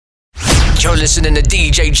You're listening to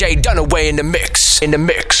DJ J Dunaway in the mix. In the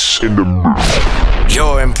mix. In the mix.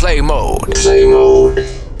 You're in play mode. Play mode.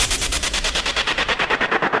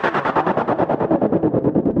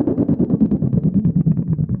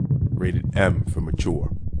 Rated M for mature.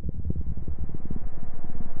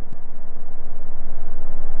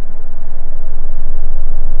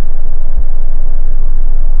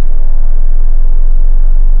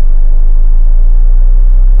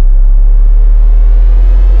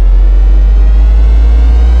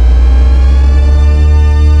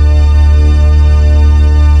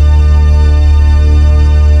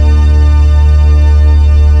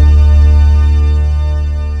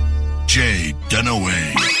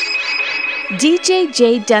 DJ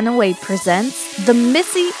J Dunaway presents the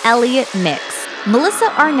Missy Elliott Mix.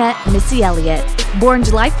 Melissa Arnett Missy Elliott, born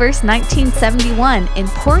July 1st, 1971 in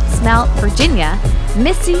Portsmouth, Virginia,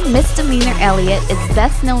 Missy Misdemeanor Elliott is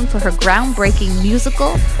best known for her groundbreaking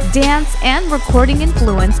musical, dance, and recording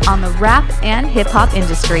influence on the rap and hip-hop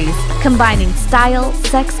industries, combining style,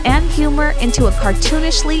 sex, and humor into a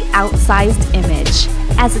cartoonishly outsized image.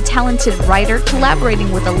 As a talented writer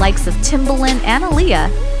collaborating with the likes of Timbaland and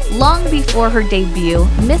Aaliyah, long before her debut,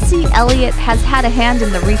 Missy Elliott has had a hand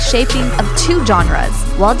in the reshaping of two genres,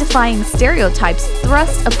 while defying stereotypes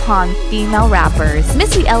thrust upon female rappers.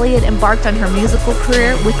 Missy Elliott embarked on her musical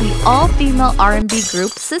career with the all-female R&B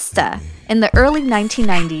group Sista in the early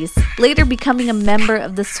 1990s, later becoming a member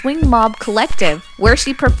of the Swing Mob Collective, where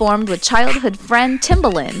she performed with childhood friend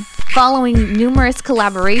Timbaland. Following numerous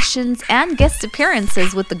collaborations and guest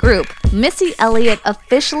appearances with the group, Missy Elliott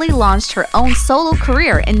officially launched her own solo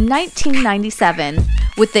career in 1997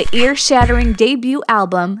 with the ear-shattering debut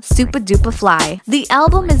album Supa Dupa Fly. The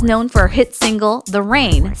album is known for her hit single The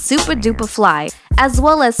Rain, Supa Dupa Fly, as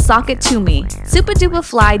well as Sock It To Me. Supa Dupa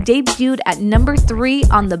Fly debuted at number 3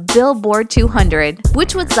 on the Billboard 200,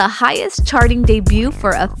 which was the highest charting debut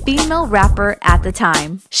for a female rapper at the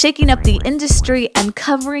time. Shaking up the industry and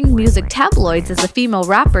covering music tabloids as a female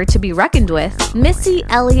rapper to be reckoned with, Missy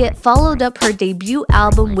Elliott followed up her debut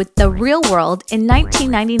album with The Real World in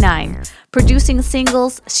 1999, producing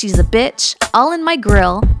singles She's a Bitch, All in My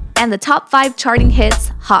Grill, and the top 5 charting hits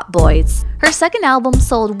Hot Boys. Her second album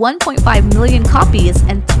sold 1.5 million copies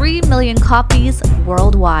and 3 million copies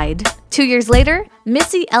worldwide. 2 years later,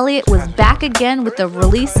 Missy Elliott was back again with the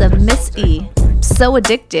release of Miss E, So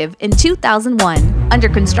Addictive in 2001, Under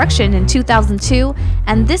Construction in 2002,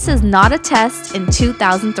 and This Is Not a Test in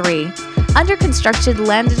 2003. Under Construction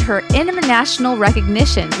landed her international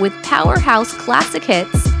recognition with powerhouse classic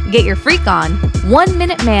hits Get Your Freak On, 1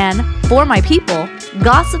 Minute Man, For My People,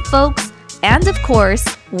 Gossip Folks, and of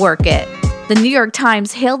course, Work It. The New York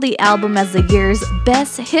Times hailed the album as the year's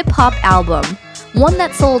best hip-hop album, one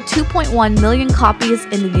that sold 2.1 million copies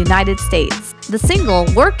in the United States. The single,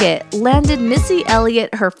 Work It, landed Missy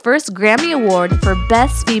Elliott her first Grammy Award for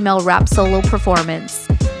Best Female Rap Solo Performance.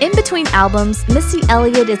 In between albums, Missy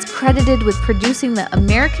Elliott is credited with producing the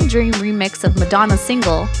American Dream remix of Madonna's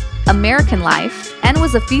single, American Life, and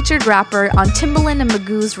was a featured rapper on Timbaland and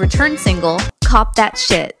Magoo's return single, Cop That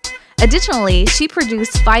Shit. Additionally, she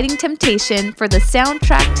produced Fighting Temptation for the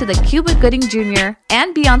soundtrack to the Cuba Gooding Jr.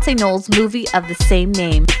 and Beyonce Knowles movie of the same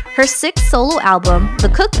name. Her sixth solo album, The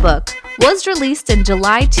Cookbook, was released in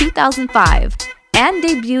July 2005 and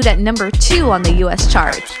debuted at number 2 on the US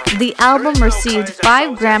chart. The album received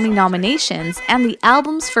 5 Grammy nominations, and the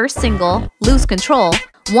album's first single, Lose Control,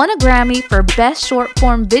 won a Grammy for Best Short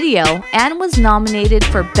Form Video and was nominated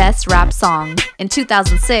for Best Rap Song. In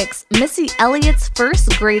 2006, Missy Elliott's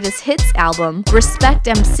first greatest hits album, Respect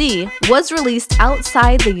MC, was released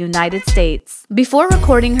outside the United States. Before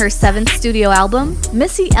recording her 7th studio album,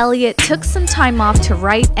 Missy Elliott took some time off to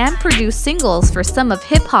write and produce singles for some of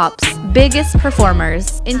hip-hop's biggest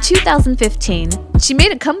performers. In 2015, she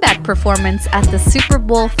made a comeback performance at the Super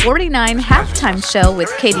Bowl 49 halftime show with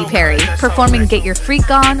Katy Perry, performing Get Your Freak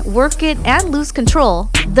On, Work It, and Lose Control.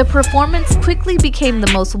 The performance quickly became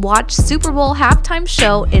the most watched Super Bowl halftime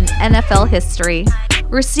show in NFL history,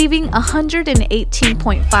 receiving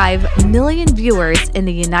 118.5 million viewers in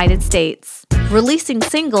the United States. Releasing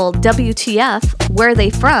single WTF, Where They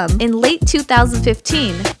From, in late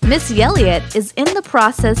 2015, Missy Elliott is in the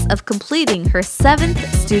process of completing her 7th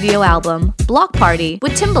studio album, Block Party,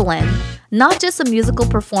 with Timbaland. Not just a musical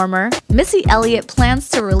performer, Missy Elliott plans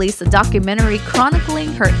to release a documentary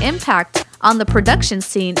chronicling her impact on the production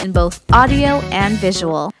scene in both audio and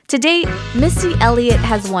visual. To date, Missy Elliott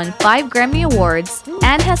has won 5 Grammy Awards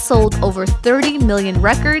and has sold over 30 million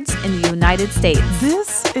records in the United States.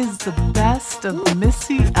 This is the best of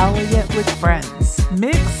Missy Elliott with Friends,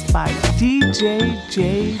 mixed by DJ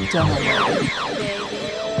J Dunaway.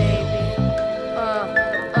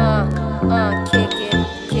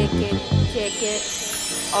 it.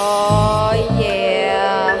 Oh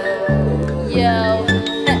yeah. Yo.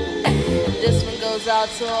 This one goes out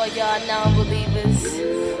to all y'all non-believers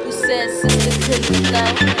who said sister couldn't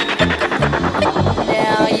know.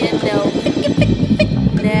 Now you know.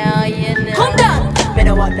 Now you know. Come down. Me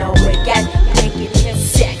no want no wicked. Making him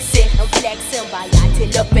sexy. I'm flexing by y'all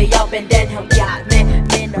till up me up and then him got me.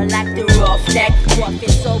 Me no like the rough neck. Walking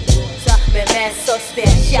so brutal. Me man so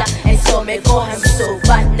special. And so me call him so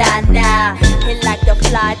banana. He like the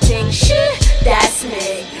fly thing. Shit, that's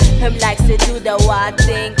me. Him likes to do the wild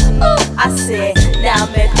thing. I say, now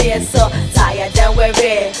me feel so tired and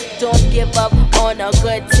weary. Don't give up on a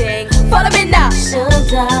good thing. Follow me now.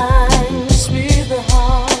 Sometimes with the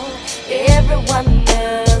heart, everyone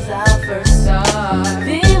knows our first start.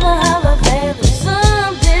 People have a favorite,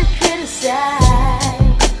 some did criticize.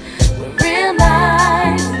 We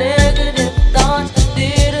realize negative thoughts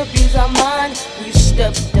did abuse our mind. We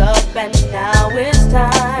stepped up and now it's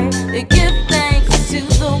time to give thanks to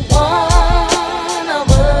the one of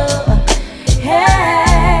us.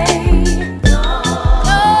 Hey,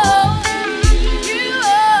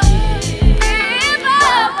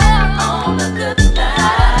 on the good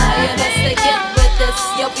side. You best to get with this.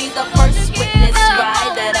 You'll be the first witness,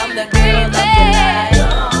 right? That I'm the girl of your life.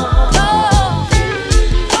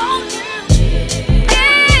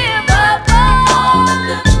 On the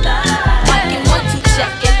good side. Mic and 1, 2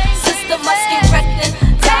 checking. Sister must get wrecked.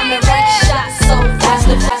 Time and rack shots so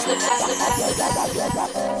faster.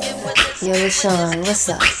 Yo, Sean, what's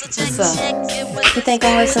up? What's up? You think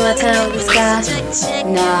I'm wasting my time with this guy?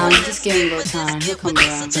 Nah, I'm just giving him a little time. He'll come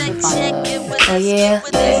around. He'll find out. Oh yeah?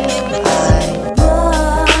 Alright.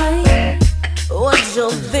 Boy, what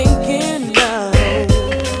you're thinking now?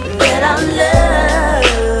 That our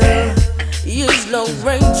love is low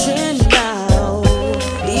ranging now.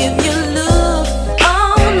 If you look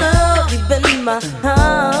all up deep in my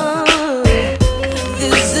heart,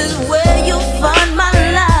 this is where you'll find my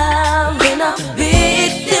love in a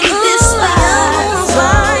victim despise.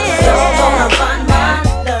 You're gonna find my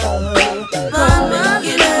love. Come and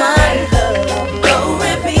get my love. No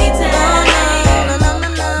repeating.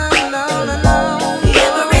 No.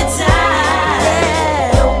 Every time.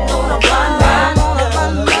 You're gonna find my love.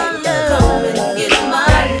 Come and get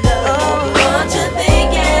my love. What you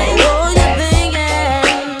thinking? What you thinking?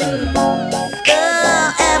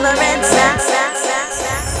 Every time.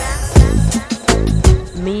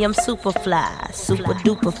 Me, I'm super fly, super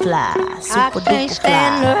duper fly, super duper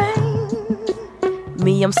fly.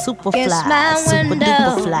 Me, I'm super fly, super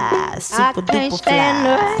duper fly, super duper fly.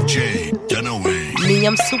 Me,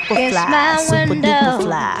 I'm super fly, super duper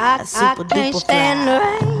fly, super duper fly.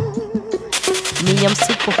 Me, I'm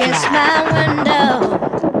super fly.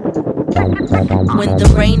 When the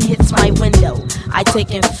rain hits my window, I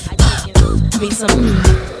take in me some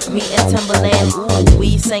me and Timberland. Ooh,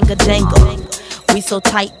 we sang a jangle. We so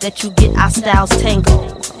tight that you get our styles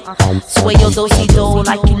tangled. Sway your do-si-do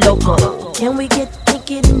like you loco. Can we get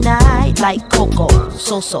kinky tonight like Coco?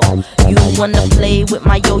 So, you wanna play with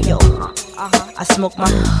my yo-yo? I smoke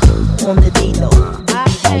my on the D-Lo. I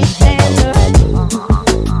can't stand her.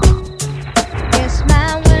 It's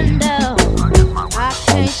my window. I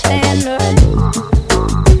can't stand her.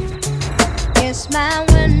 It's my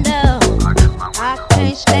window. I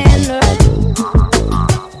can't stand her.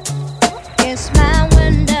 It's my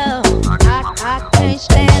window. I can't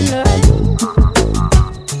stand her.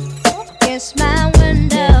 It's my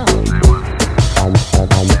window.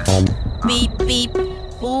 Beep beep.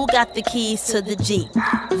 Who got the keys to the Jeep?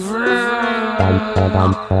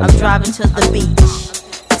 I'm driving to the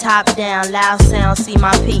beach. Top down, loud sound, see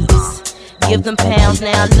my piece. Give them pounds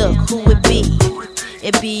now. Look who it be.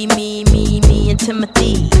 It be me and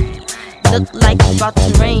Timothy. Look like it's about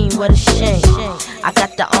to rain, what a shame. I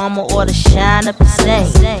got the armor or the shine up the stain.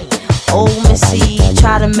 Old Missy,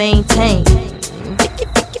 try to maintain.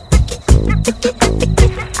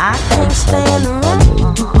 I can't stand the rain.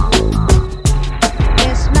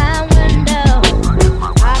 It's my window.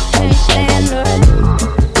 I can't stand the rain.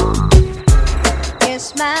 It's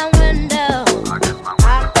my window.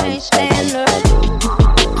 I can't stand the rain.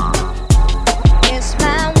 It's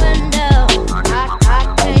my window.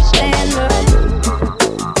 I can't stand the rain.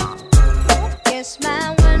 It's my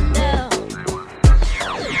window.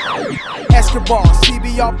 Escobar,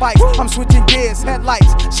 CBR my bikes. I'm switching gears,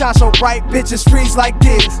 headlights shine so bright, bitches freeze like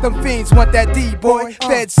this. Them fiends want that D-boy,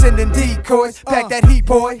 feds sending decoys. Pack that heat,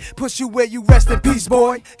 boy, push you where you rest in peace,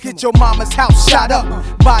 boy. Get your mama's house shot up,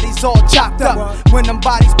 bodies all chopped up. When them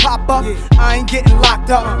bodies pop up, I ain't getting locked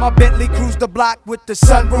up. My Bentley cruise the block with the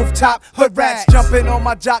sunroof top. Hood rats jumping on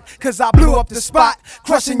my jock, cause I blew up the spot.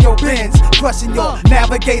 Crushing your Benz, crushing your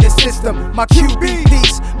navigator system. My QB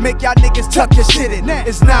piece, make y'all niggas tuck your shit in.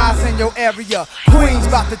 It's Nas in your area, Queens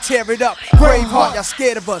about to tear it up. Braveheart, y'all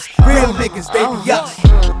scared of us, real niggas, they be us.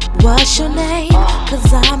 What's your name?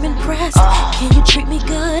 Cause I'm impressed. Can you treat me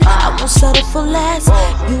good? I won't settle for less.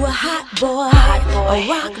 You a hot boy, a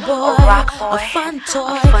rock boy, a fun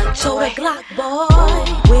toy, total Glock boy.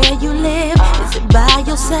 Where you live? Is it by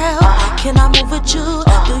yourself? Can I move with you?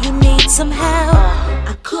 Do you need some help?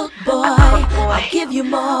 I cook boy, I'll give you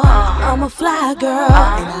more. I'm a fly girl,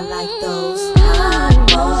 and I like those hot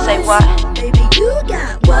boys. Say what? Baby, you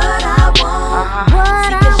got what I want.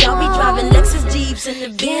 See, cause y'all be driving Lexus Jeeps and the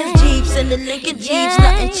Benz Jeeps and the Lincoln Jeeps,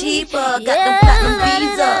 nothing cheaper. Got them platinum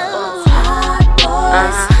visas. Hot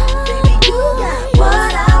boys, baby, you got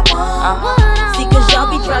what I want. See, cause y'all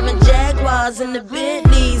be driving Jaguars and the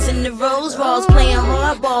Bentleys and the Rolls Royce, playing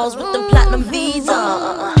hardballs with them platinum visas.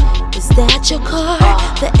 Is that your car,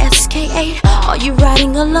 the SK8? Are you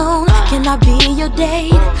riding alone? Can I be your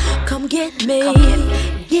date? Come get me,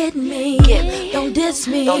 get me. Don't diss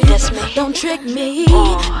me, don't trick me.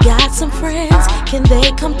 Got some friends, can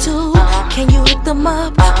they come too? Can you hook them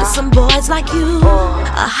up with some boys like you?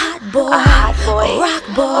 A hot boy, a rock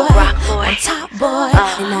boy, a top boy,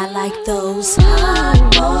 and I like those hot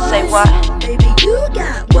boys. Say what? Baby, you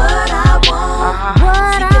got what I want.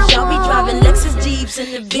 See, cause y'all be driving Lexus Jeeps and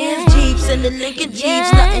the Benz Jeeps and the Lincoln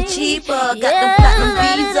Jeeps, nothing cheaper. Got them platinum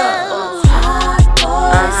visas. Hot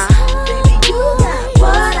boys, baby, you got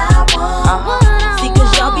what I want. See,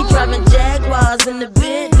 cause y'all be driving Jaguars and the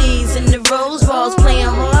Bentleys and the Rolls Royce, playing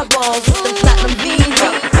hardballs with the platinum visas.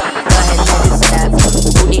 Go ahead, let it snap.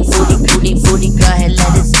 Booty, booty, booty, booty. Go ahead,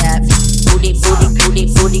 let it snap. Booty, booty, booty,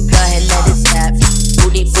 booty. Go ahead, let it snap.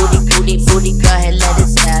 Booty, booty, booty, booty. Go ahead, let it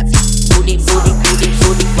snap. Booty, booty, booty,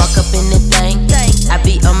 booty. Walk up in the thing, I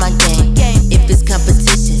be on my game. If it's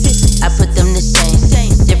competition, I put them to shame.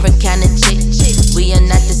 Different kind of chick, we are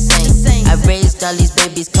not the same. I raised all these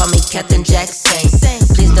babies, call me Captain Jackson.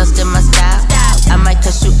 Please don't steal my style, I might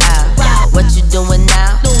cuss you out. What you doing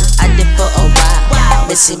now? I did for a while.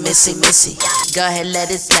 Missy, missy, missy. Go ahead,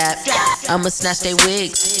 let it slap. I'ma snatch they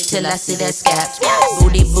wigs till I see that scap.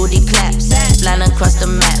 Booty, booty claps, flying across the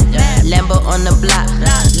map. Lambo on the block,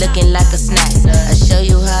 looking like a snack. I show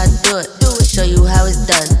you how I do it, show you how it's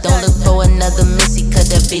done. Don't look for another Missy, cause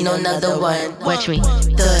there be no another one. Watch me,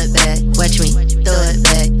 throw it back. Watch me, throw it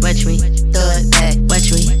back. Watch me, throw it back.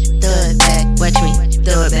 Watch me, throw it back. Watch me,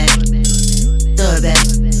 throw it back. Throw it back.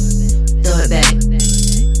 Throw it back.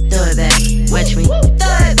 Throw it back. Watch me, throw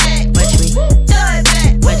it back. Watch me, throw it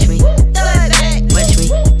back. Watch me, throw it back. Watch me,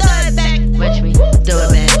 throw it back. Watch me, throw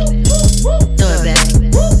it back. Throw it back.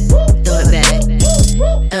 Throw it back.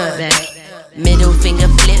 Throw it back. Middle finger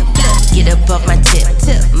flip, get up off my tip.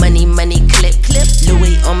 Money, money clip,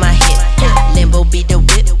 Louis on my hip. Lambo be the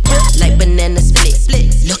whip, like banana split.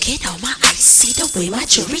 Look at all my ice, see the way my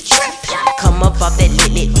jewelry drip. Come up off that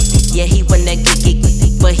lit, yeah he wanna get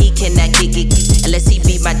it, but he cannot get it unless he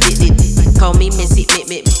be my dit. Call me Missy,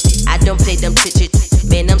 I don't play them chit.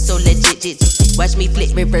 Man, I'm so legit. Watch me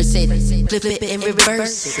flip, reverse it, flip it and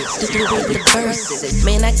reverse it. Just do it with the verses.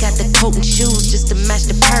 Man, I got the coat and shoes just to match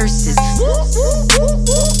the purses.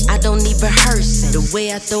 I don't need rehearsing. The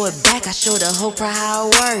way I throw it back, I show the whole crowd how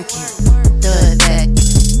I work it. Throw it back,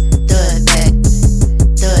 throw it back,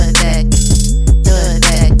 throw it back, throw it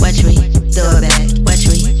back. Watch me, throw it back. Watch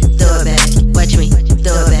me, throw it back. Watch me,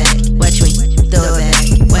 throw it back. Watch me, throw it back.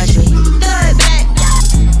 Watch me, throw it back,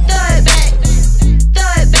 throw it back, throw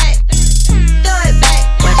it back, throw it back.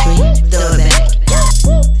 Watch me, throw it back,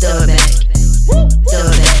 throw it back, throw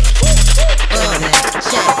it back, throw it back.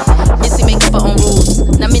 Check. Missy make up her own rules.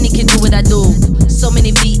 Not many can do what I do. So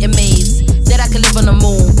many VMAs that I can live on the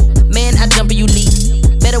moon. Man, I jump and you leap.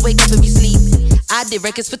 Better wake up if you sleep. I did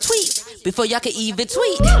records for tweet before y'all could even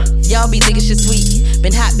tweet. Y'all be thinking shit sweet.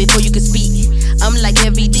 Been hot before you could speak. I'm like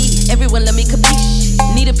MVD, everyone let me compete.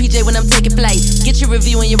 Need a PJ when I'm taking flight. Get your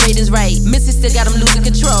review and your ratings right. Missy still got them losing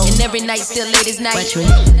control. And every night still late as night. Watch me,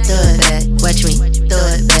 throw it back. Watch me, throw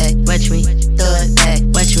it back. Watch me, throw it back.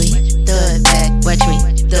 Watch me, throw it back. Watch me,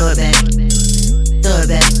 throw it back. Throw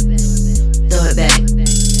it back. Throw it back.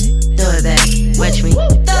 Throw it back. Watch me, throw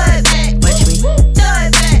it back. Watch me, throw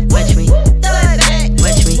it back. Watch me, throw it back.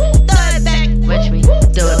 Watch me, throw it back. Watch me,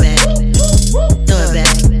 throw it back. Throw it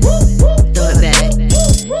back.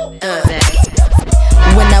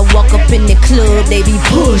 walk up in the club, they be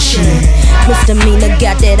pushing. Misdemeanor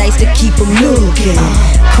got that ice to keep them looking.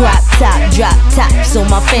 Crop top, drop tops on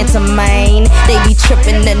my Phantom, man. They be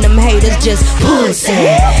tripping and them haters just pussy.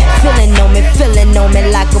 Feeling on me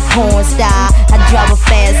like a porn star. I drive a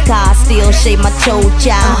fast car, still shave my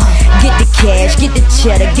chocha. Get the cash, get the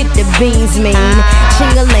cheddar, get the beans, mean.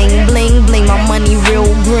 Ching-a-ling, bling, bling, my money real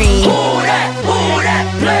green. Pull that,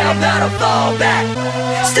 player better fall back.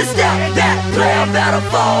 Step back, player better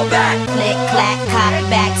fall back. Click, clack, cock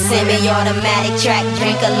back, semi-automatic track.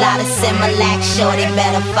 Drink a lot of Similac, shorty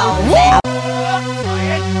better fall back.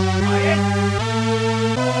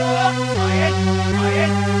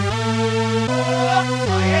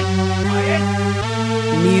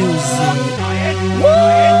 Music.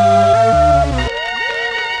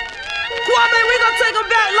 Kwame, we gon' take 'em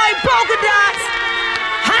back like polka dots.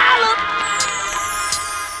 Holla.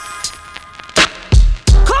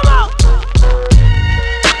 Come on.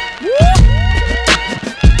 Woo.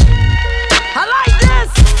 I like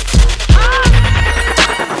this.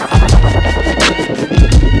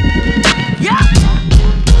 Yeah.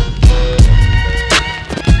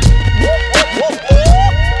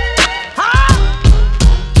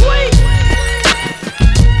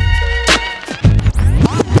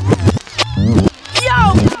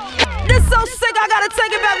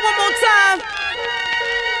 Take it back one more time.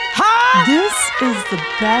 Huh? This is the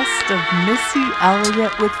best of Missy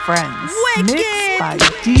Elliott with Friends. Wicked. Mixed by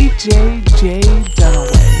DJ J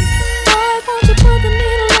Dunaway. Boy, won't you put the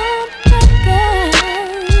needle on the record?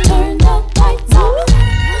 Turn the lights off.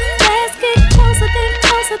 Let's get closer than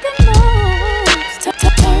most.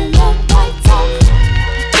 Turn the lights off.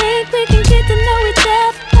 Think we can get to know each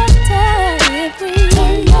other better if we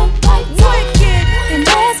turn the lights off. Wicked. And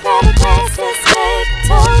let's grab a glass, let's make a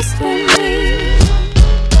toast with me.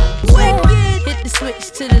 Wicked. Hit the switch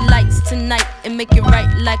to the lights tonight and make it right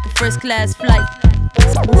like a first class flight.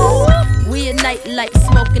 We ignite like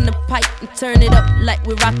smoking the pipe and turn it up like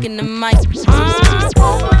we're rocking the mic.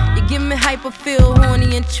 You give me hyper, feel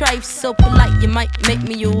horny and trife, so polite you might make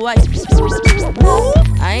me your wife.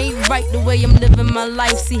 I ain't right the way I'm living my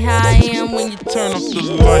life. See how I am when you turn off the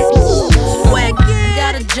lights. I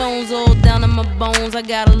got a Jones all down in my bones. I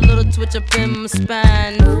got a little twitch up in my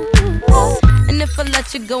spine. And if I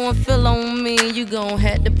let you go and feel on me, you gon'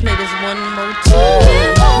 have to play this one more time.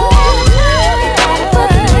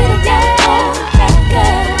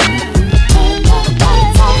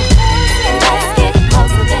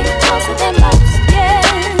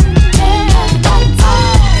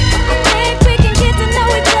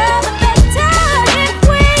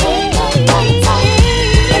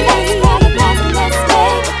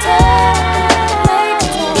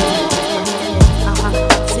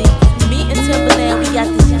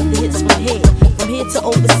 To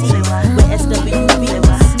overseas with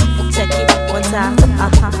SWVs. Check it one time.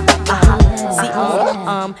 See,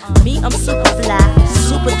 me, I'm super fly,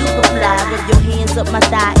 super duper fly. Rub your hands up my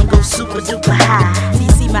thigh and go super duper high.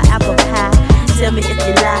 See my apple pie. Tell me if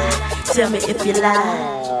you lie. Tell me if you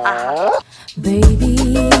lie.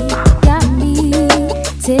 Baby, got me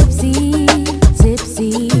tipsy,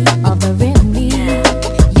 tipsy, offering me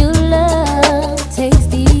your love,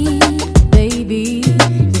 tasty, baby,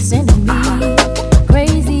 you're sending me.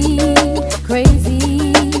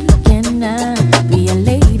 Crazy, can I be a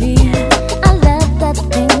lady? I love the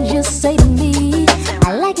things you say to me. I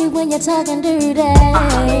like it when you're talking dirty.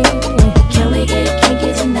 Can we get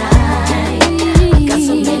kinky tonight? Got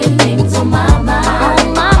so many things on my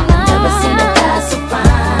mind. Never seen a guy so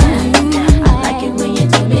fine. I like it when you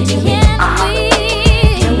do me.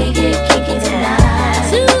 Can we get kinky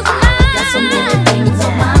tonight? Got so many things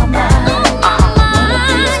on my mind. Wanna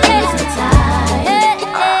be squeezed and tight.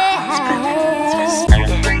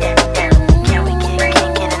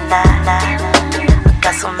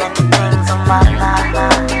 Got so many things on my mind.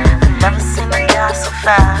 I've never seen a guy so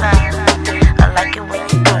fine. I like it when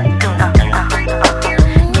you do.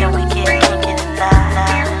 Can we get kinky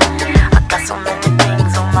tonight? I got so many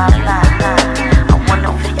things on my mind. I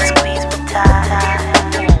wanna feel you squeeze me tight.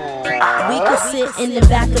 We could sit in the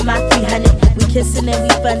back of my 300. We kissing and we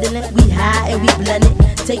bundling. We high and we blunting.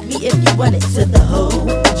 Take me if you want it to the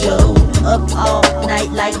Hojo. Up all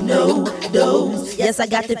night like no dose. Yes, I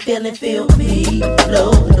got the feeling, feel me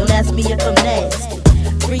flow. Don't ask me if I'm nasty.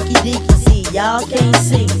 Freaky deaky, see, y'all can't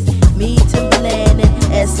see. Me, Timberland, and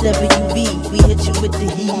SWV. We hit you with the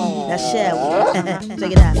heat. Now shall we?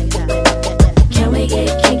 Check it out. Can we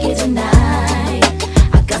get kinky tonight?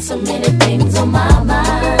 I got so many things on my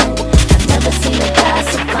mind. I've never seen a guy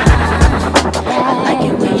so fine. I like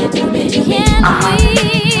it when you do me. Can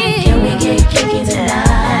we get kinky tonight?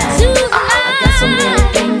 I got so many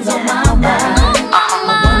things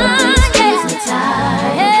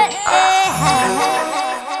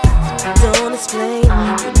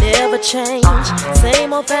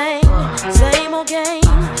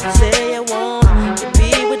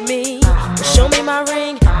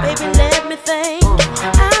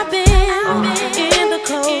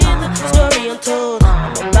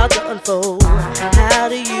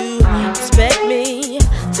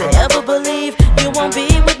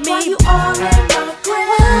Why you all in my grill?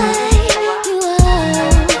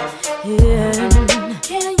 Yeah.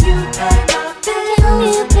 Can you pay my bills?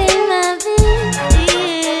 Can you pay my bills?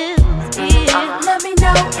 Let me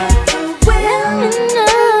know if you will.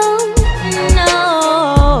 Let me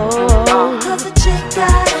know. Cause the chick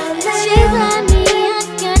got me. She got me, I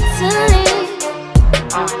got to leave.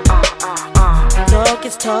 Talk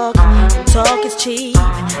is talk, talk is cheap.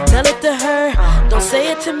 Tell it to her, don't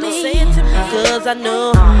say it to me. Cause I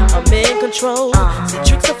know I'm in control. See,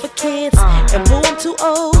 tricks are for kids, and boo, I'm too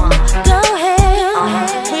old. Go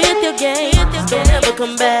ahead with your game. Don't ever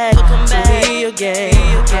come back to me again.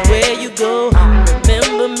 Where you go,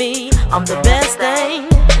 remember me. I'm the best thing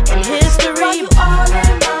in history. Why you all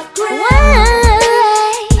in my grill?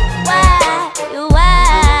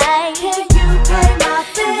 Why? Can you pay my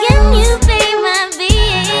bills? Can you pay my bills?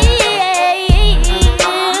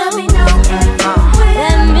 Let me know if you will.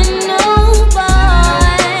 Let me know,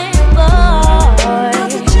 boy.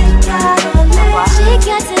 Cause the chick gotta live. She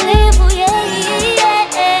got to live, oh yeah.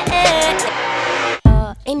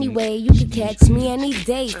 Anyway, you can catch me any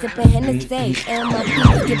day, sipping Hennessy, and my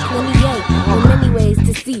people get 28. In many ways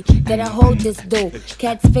to see that I hold this dough.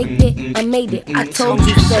 Cats faked it, I made it. I told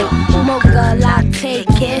you so. Mocha latte,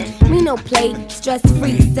 kid. Me no play, stress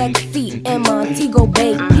free, sexy, and Montego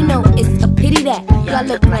Bay. You know it's a pity that y'all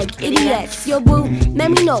look like idiots. Yo boo, let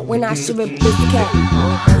me know when I should rip this cat.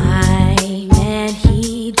 My man,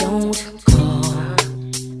 he don't call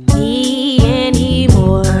me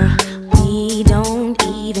anymore. We don't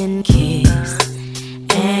even kiss.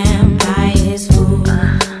 Am I his fool?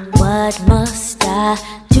 What must I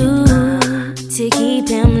do to keep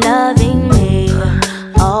him loving me?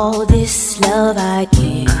 All this love I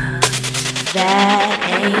give, that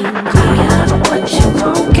ain't clear. What you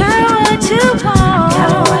want? Got what you want.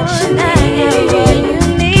 Got what you need.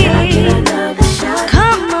 What you need.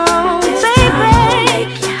 Come on, baby.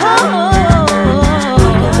 Oh.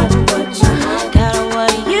 Got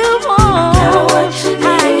what you want. I got what you need.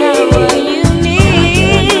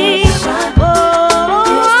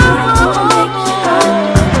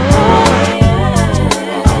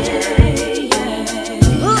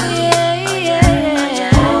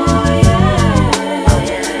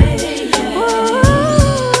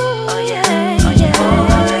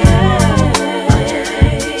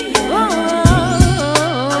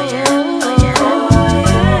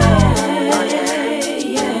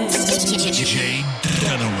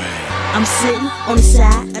 I'm sitting on the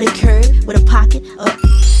side of the curb with a pocket up.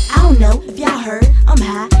 I don't know if y'all heard, I'm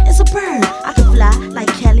high as a bird. I can fly like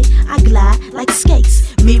Kelly, I glide like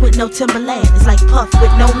skates. Me with no Timberland, it's like Puff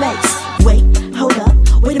with no mace. Wait, hold up,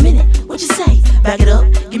 wait a minute, what you say? Back it up,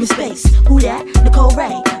 give me space. Who that? Nicole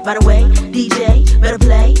Ray. By the way, DJ, better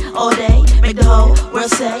play all day. Make the whole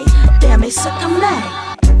world say, damn, they suck, I'm late.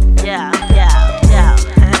 Yeah.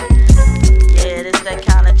 Yeah, this that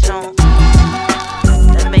kind of joint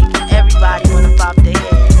that make everybody wanna bop their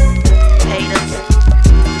head. Haters,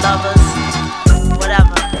 lovers,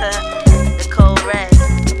 whatever. Nicole Ray,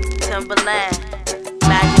 Timberland,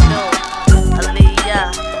 Magnum,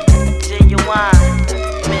 Aaliyah, Genuine,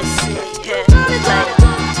 Missy,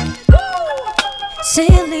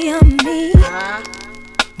 Silly on me,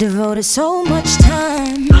 devoted so much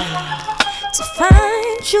time to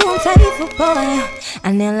find you unfaithful, boy.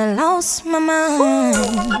 I nearly lost my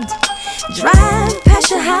mind. Drive past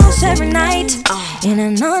your house every night in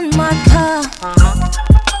an unmarked car,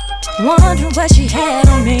 wondering what she had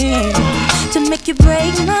on me to make you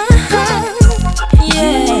break my heart.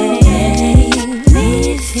 Yeah,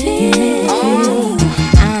 me feel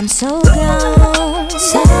I'm so gone.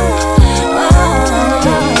 So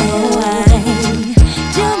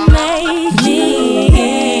you make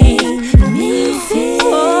me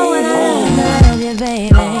feel when I love you,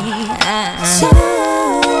 baby. I'm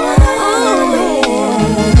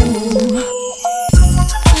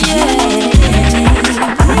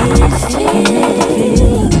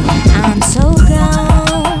so gone.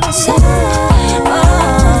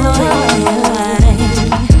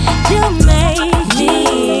 You make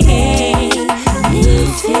me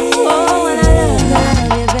feel when I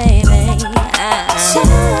love you, baby.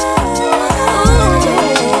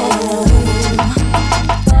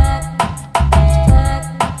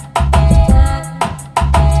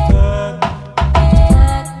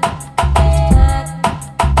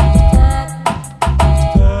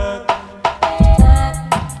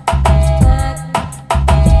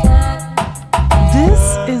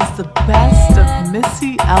 The best of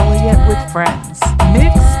Missy Elliott with Friends,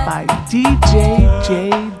 mixed by DJ J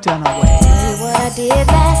Dunaway. Tell you what I did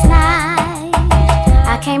last night.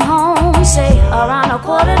 I came home, say around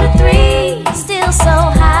 2:45, still so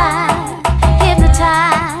high,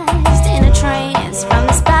 hypnotized in a trance from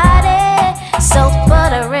this body, so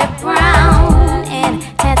buttery brown and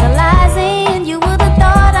tantalizing. You would have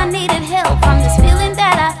thought I needed help from this feeling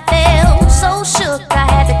that I felt. So shook, I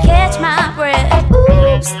had to catch my breath.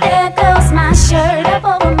 Oops, there goes my shirt up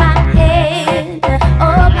over my head.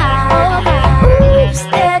 Oh my, oh my. Oops,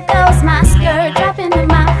 there goes my skirt dropping to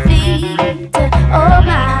my feet. Oh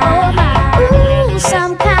my, oh my. Ooh,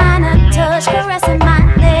 some kind of touch caressing my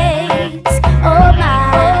legs. Oh my,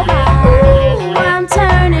 oh my. Ooh, I'm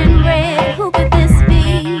turning red. Who could this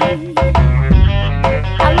be?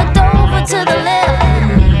 I looked over to the left.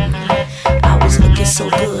 I was looking so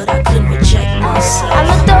good I couldn't reject myself. I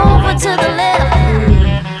looked over to the left.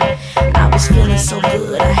 I was feeling so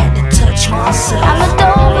good I had to touch myself. I looked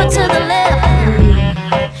over to the left.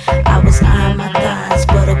 I was eyeing my thighs,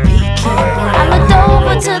 but a pecan brown. I looked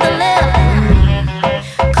over to the left.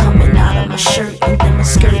 Coming out of my shirt and then my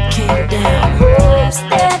skirt came down. Oops,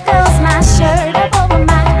 there goes my shirt up over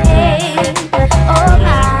my head. Oh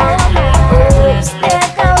my, oh my. Oops, there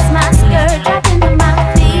goes my skirt dropping to my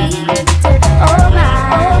feet. Oh my,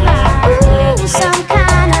 oh my. Ooh, some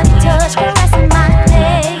kind of touch caressing my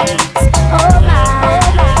legs. Oh my, oh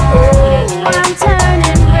my. Ooh, I'm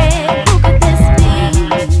turning red. Who could this be?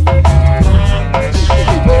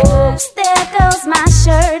 Oops, there goes my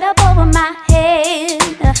shirt up over my head.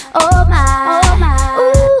 Oh my, oh my.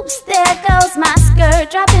 Oops, there goes my skirt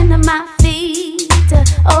dropping to my feet.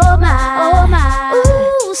 Oh my, oh my.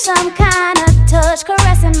 Ooh, some kind of touch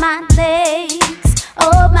caressing my legs.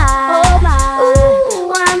 Oh my, oh my.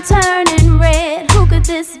 Ooh, I'm turning red. Who could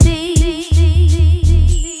this be?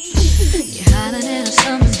 You're hotter than a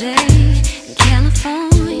summer day in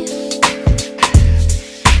California.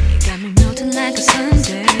 You got me melting like a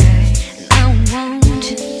Sunday, and I want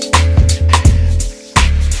you.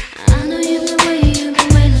 I know you've been waiting a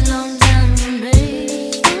long time for me.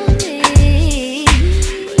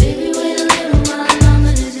 But if you wait a little while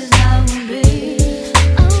longer, this is how it will be.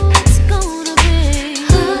 Oh, it's gonna be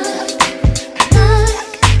hot like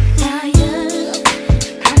fire.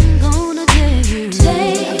 I'm gonna take you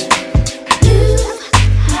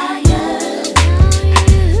higher.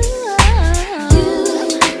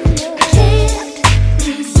 You can't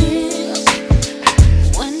resist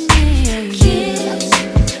when we kiss,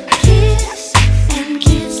 kiss and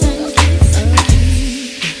kiss and kiss and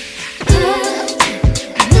kiss. Hot like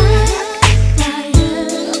fire,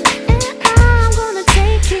 and I'm gonna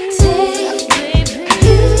take you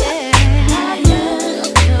higher.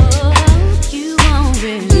 No, you won't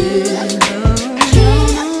resist.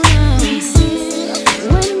 Can't resist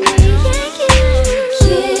when we kiss,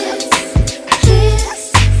 kiss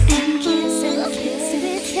and kiss and kiss.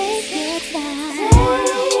 Take your time,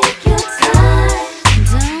 take your time.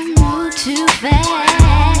 Don't move too fast.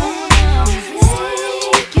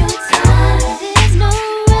 Take your time. There's no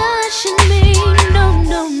rush in me. No,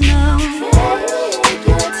 no, no. Take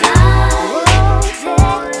your time.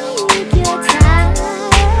 Take your time.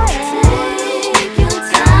 Take your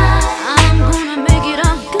time. I'm gonna make it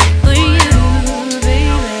all good for you,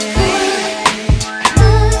 baby.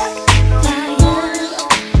 Fire,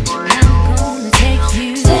 and I'm gonna take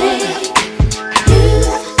you higher.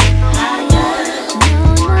 No,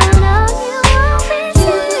 no, no, you won't be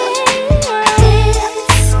this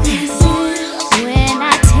when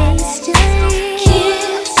I taste your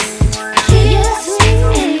kiss, kiss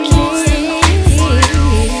and kiss.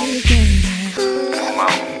 Come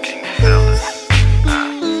on, can you feel us?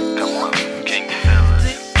 Come on, can you feel us?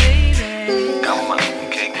 Come on, can you feel us? Come on,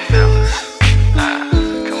 can you feel us?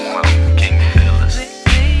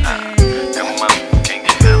 Come on, can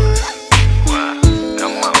you feel us? What?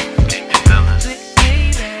 Come on, can you feel us?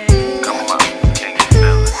 Come on, can you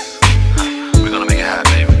feel us? We're gonna make it hot,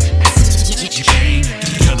 baby.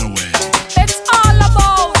 It's all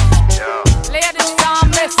about ladies and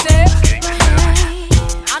message.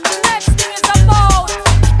 And the next thing is about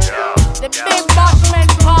the big Bashman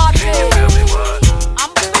party.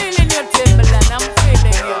 I'm feeling you, Timberland. I'm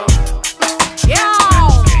feeling you. Yo!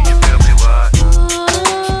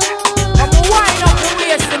 Come wind up the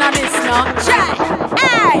waist in this now. Check!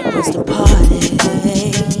 Hey! It's the party.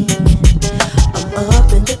 I'm up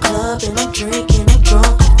in the club and I'm drinking, I'm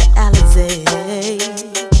drunk off the Alizé.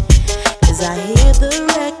 As I hear the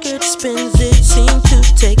record spins, it seems to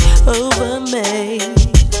take over me.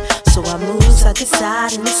 So I move side to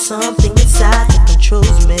side and there's something inside that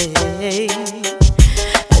controls me.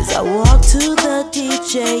 As I walk to the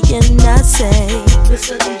DJ and I say,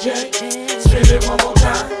 Mr. DJ, spin it one more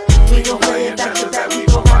time. We gon' play it back to back, we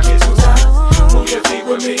gon' rock it 2 times. Move your feet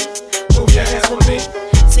with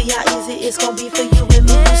gon' be for you and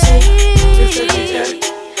me. You say, Mr. DJ,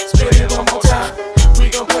 spin it one more time. We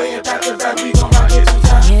gon' play it back to back. We gon' rock it 2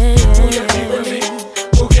 times. Move your feet with me.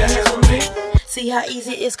 Move your hands with me. see how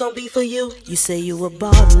easy it's gon' be for you. You say you a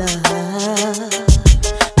baller,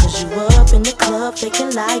 'cause you up in the club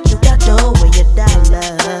faking like you got dough with your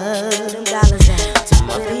dollars. Them dollars at. To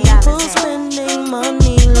my people spending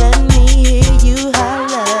money, let me hear you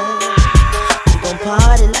holler. We gon'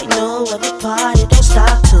 party like no other party, don't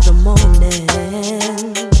stop till the morning.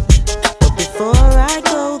 But before I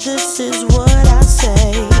go, this is what I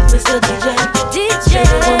say. Mr. DJ, DJ,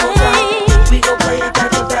 one more time. We gon' play it back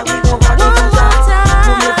to back, we gon' rock it one more time.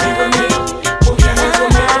 Move your feet with me, move your hands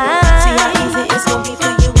with me. See how easy it's gon' be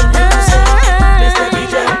for you and me. You say, Mr.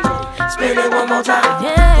 DJ, spin it one more time.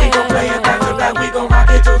 We gon' play it back to back, we gon' rock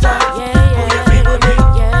it 2 times. Move your feet with me,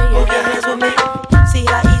 move your hands with me. See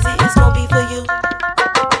how easy it's gon' be for you.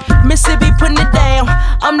 Mississippi putting it down,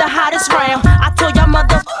 I'm the hottest round. I told y'all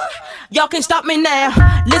y'all can't stop me now.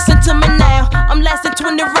 Listen to me now, I'm lasting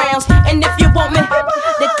 20 rounds. And if you want me,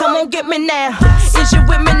 then come on get me now. Is you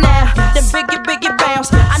with me now? Then biggie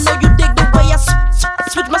bounce. I know you dig the way I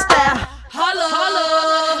switch my style. Holla,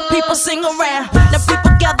 holla. People sing around, now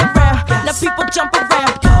people gather round, now people jump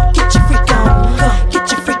around. Get your freak on,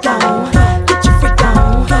 get your freak on, get your freak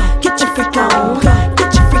on, get your freak on,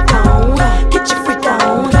 get your freak on, get your freak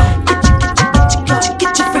on, get your freak on,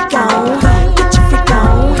 get your freak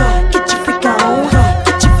on, get your freak on,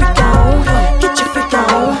 get your freak on, get your freak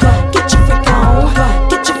on, get your freak on,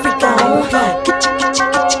 get your freak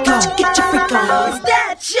on, get your freak on. Is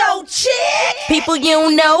that your chick? People you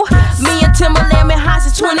don't know, me and Timberland been high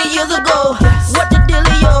since 20 years ago. What the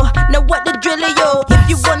dealio? Now what the drillio? If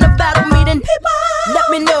you wanna battle me, then let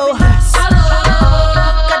me know.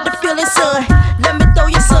 Got the feeling, son. Let me throw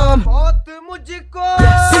you some.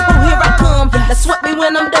 People, here I come. Now sweat me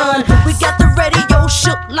when I'm done. We got the radio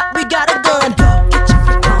shook like we got a gun. Get your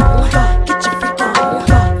freak on, get your freak on,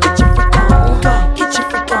 get your freak on, get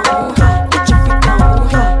your freak on,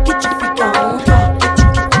 get your freak on, get your freak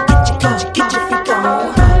on, get your freak on,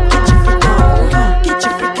 get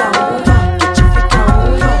your freak on, get your freak on,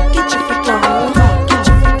 get your freak on, get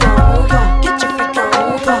your freak on, get your freak on,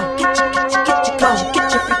 get your freak on, get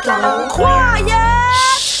your freak on. Quiet,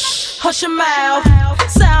 hush your mouth.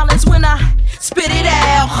 Silence when I spit it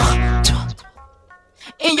out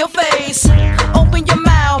in your face. Open your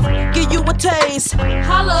mouth, give you a taste.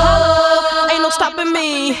 Holla, ain't no stopping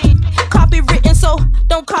me. Copywritten, so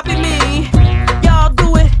don't copy me. Y'all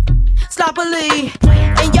do it sloppily,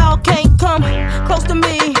 and y'all can't come close to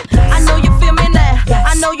me. I know you feel me now,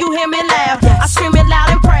 I know you hear me loud. I scream it loud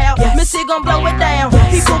and proud. Missy gon' blow it down.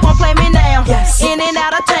 People gon' play me now, in and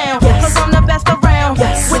out of town, 'cause I'm the best around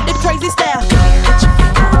with the crazy style. Get your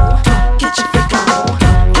freak on, get your freak on,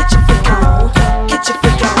 get your freak on, get your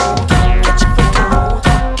freak on, get your freak on,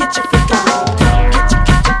 get your freak on, get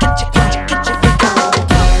your freak on,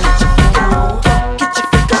 get your freak on, get your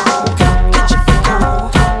freak on, get your freak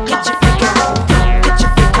on, get your freak on, get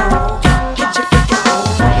your freak on, get your freak on,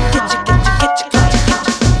 get your freak on.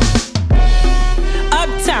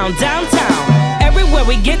 Uptown, downtown, everywhere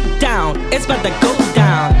we get down, it's about to go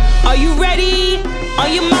down. Are you ready? Are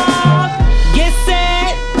you mob? Get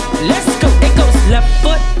set, let's go. It goes left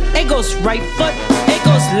foot, it goes right foot, it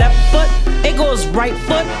goes left foot, it goes right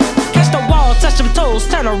foot. Catch the wall, touch them toes,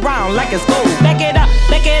 turn around like it's gold. Back it up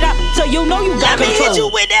till you know you got control. Let me hit you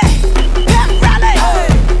with that pep rally,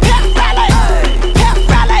 pep rally, pep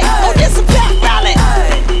rally. Oh, this a pep rally,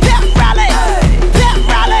 pep rally, pep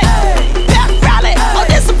rally, pep rally. Oh,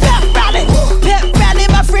 this a pep rally, pep rally.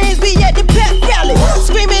 My friends be at the pep rally,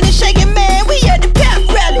 screaming and shaking, man. We at the pep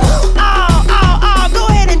rally. Go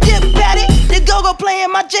ahead and dip at it. The go-go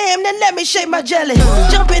playing my jam, then let me shake my jelly.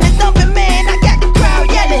 Jumping and thumping, man. I got the crowd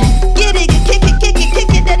yelling. Get it, kick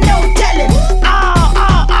it, there's no telling.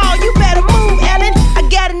 You better move, Ellen. I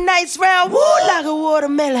got a nice round, woo, like a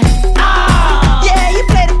watermelon. Yeah, you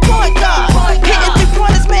play the point guard. Hitting 3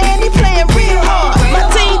 pointers, man, he playing real hard. My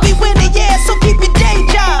team be winning, yeah, so keep your day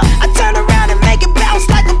job. I turn around and make it bounce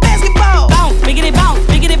like a basketball. Bounce, biggity, bounce,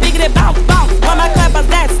 bounce. Why my clappers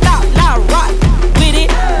that stop, now rock with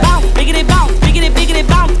it. Bounce, biggity, bounce,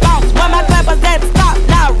 bounce, bounce. Why my clappers that stop?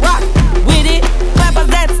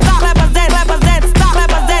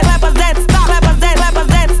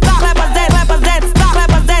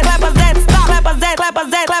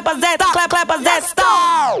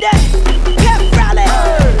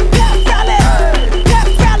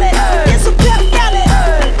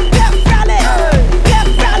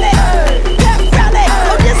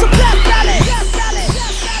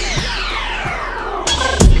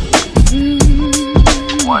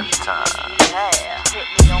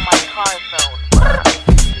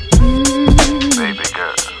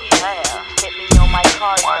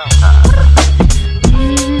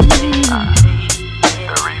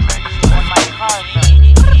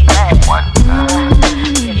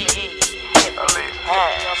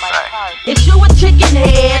 Is you a chicken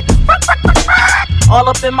head? All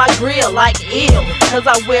up in my grill like ill. Cause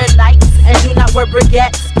I wear nights and do not wear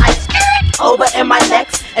briquettes. I skirt over in my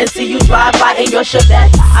necks and see you drive by in your Chevette.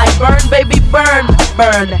 I burn, baby, burn,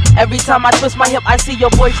 burn. Every time I twist my hip, I see your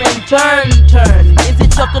boyfriend turn. Is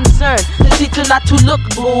it your concern to teach her not to look,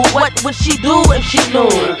 boo? What would she do if she knew?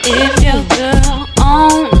 If your girl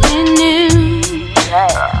only knew.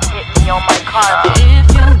 Hit me on my car. If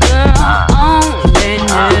your girl only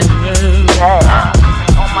knew.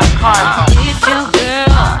 On my car. If your girl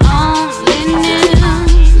only knew.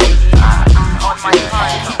 On my car.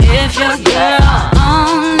 If your girl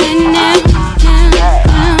only knew.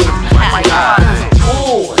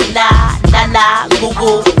 Ooh, nah, goo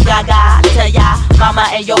goo, gaga. Tell ya, mama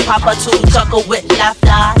and your papa to chuckle with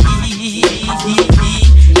laughter.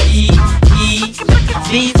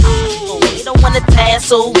 These you don't wanna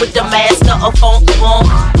tassel with the master of funk.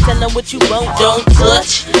 Tell them what you want, don't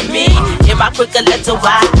touch me. In my quicker letter Y,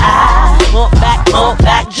 I bump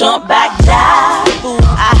back, jump back, dive. Ooh,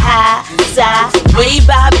 I high, side, way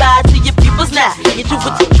bye to your peoples now. Get you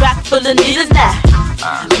with the track full of needles now.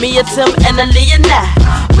 Me and Tim and Aaliyah now.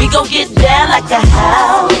 We gon' get down like a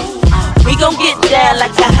house. We gon' get down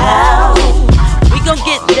like a house. We gon'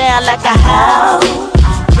 get down like a house.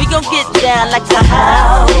 We gon' get down like a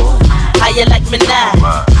house. How you like me now?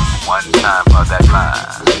 One time for that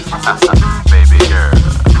line. Baby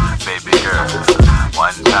girl.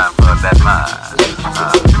 One time for that line.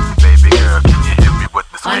 Baby girl, can you hit me with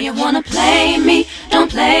the Why you wanna play me? Don't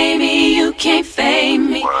play me, you can't fade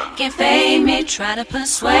me. Can't fade me, try to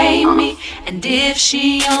persuade me. And if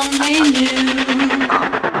she only knew.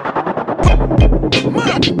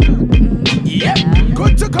 Yep,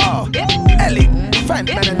 good to go. Ellie,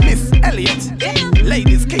 Fantman and Miss Elliott.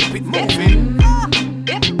 Ladies, keep it moving.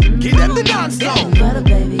 Give them the dance now.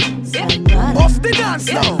 Off the dance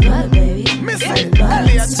now. Miss Elliott.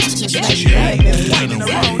 Ladies, winding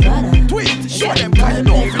around. Tweet, show them how you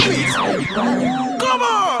don't feel. Come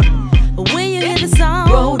on. When you hear the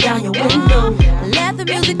song, roll down your window. Let the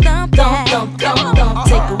music thump, thump, thump, thump, thump.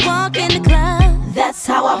 Take a walk in the club. That's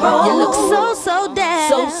how I roll. You look so down.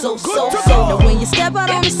 So. Now when you step out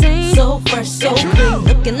on the scene, so fresh, so clean,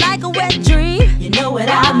 looking like a wet dream. You know what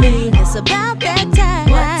I mean? It's about that time.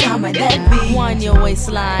 What time might that be? Wind your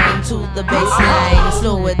waistline to the baseline.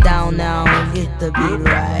 Slow it down now, get the beat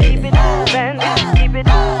right. Keep it moving, keep it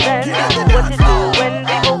moving. What you doing?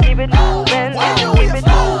 People keep it moving, keep it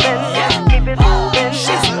moving, keep it moving.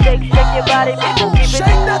 Shake your body, people keep it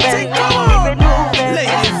moving, keep it moving,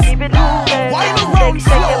 keep it moving.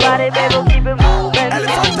 Shake your body, baby, keep it moving.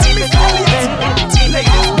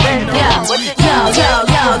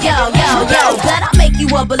 Yo, bet I make you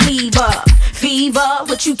a believer. Fever,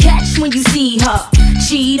 what you catch when you see her.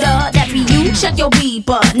 Cheater, that be you, check your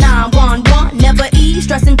beeper. 911, never ease,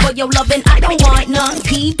 stressing for your loving, I don't want none.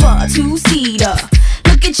 Peeper, two-seater.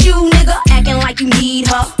 Look at you, nigga, acting like you need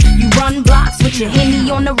her. You run blocks with your Henny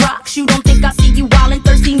on the rocks. You don't think I see you wildin',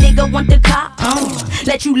 thirsty nigga, want the cop?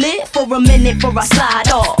 Let you live for a minute before I slide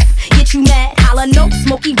off. Get you mad, holla no,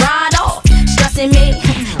 smoky ride off. Stressing me,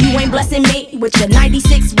 you ain't blessing me with your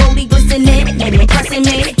 96 rollie glistening and impressing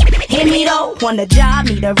me. Hear me though, want a job,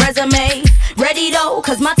 need a resume. Ready though,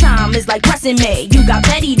 cause my time is like pressing me. You got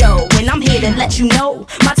petty though, and I'm here to let you know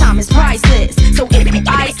my time is priceless. So if you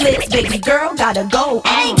priceless, baby girl, gotta go.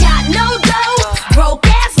 Ain't got no dough, broke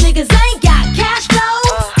ass niggas ain't got cash flow.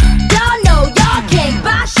 Y'all know y'all can't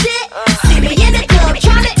buy shit. See me in the club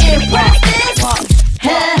tryna impress this.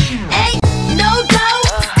 Ain't no dough,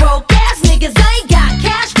 broke ass niggas ain't got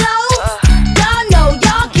cash flow. Y'all know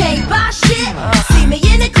y'all can't buy shit. See me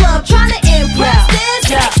in the club tryna impress this.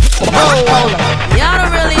 Hold up. Y'all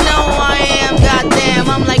don't really know who I am, goddamn.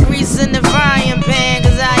 I'm like grease in the frying pan,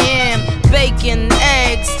 cause I am bacon,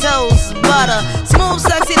 eggs, toast, butter. Smooth,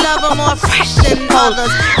 sexy lover, more fresh than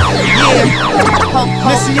others. Yeah,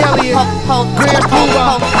 Missy Elliott, Grand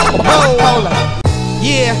Poobah, hold up.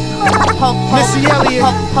 Yeah, Missy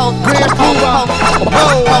Elliott, Grand Poobah,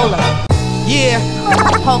 hold up. Yeah,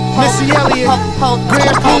 Missy Elliott,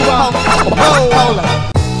 Grand Poobah, hold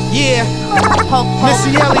up. Yeah,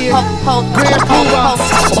 Missy Elliott, Grand Poobah,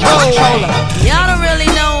 hold up. Y'all don't really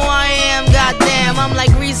know who I am, goddamn. I'm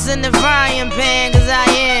like grease in the frying pan, cause I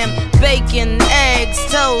am bacon, eggs,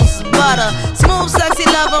 toast, butter. Smooth, sexy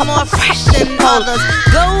lover, more fresh than others.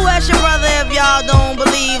 Go ask your brother if y'all don't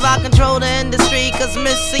believe I control the industry, cause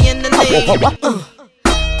Missy in the lead.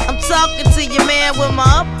 I'm talking to your man with my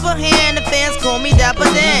upper hand. The fans call me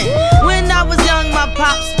Dapper Dan. When I was young, my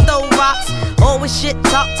pops throw rocks. Always shit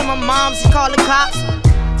talk to my moms, he call the cops.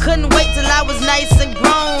 Couldn't wait till I was nice and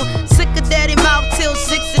grown. Sick of daddy mouth till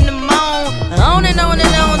 6 in the morning. On and on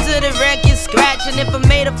till the record scratch. And if I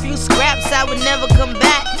made a few scraps, I would never come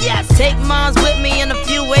back. Yes, take moms with me and a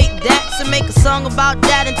few 8 daps and make a song about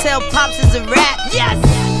that and tell pops it's a rap. Yes.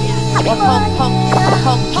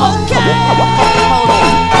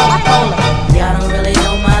 Y'all don't really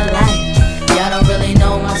know my life. Y'all don't really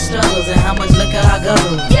know my struggles and how much liquor I go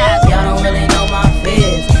through. Y'all don't really know my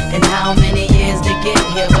fears and how many years to get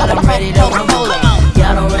here, but I'm ready to roll.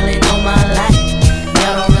 Y'all don't really know my life.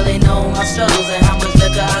 Y'all don't really know my struggles and how much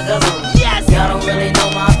liquor I go through. Y'all don't really know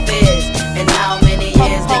my fears and how many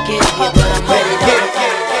years to get here, but I'm ready to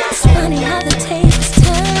roll. It's funny how the takes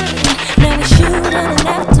turn. Now it's you running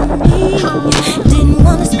after me. Didn't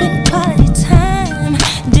wanna spend quality time.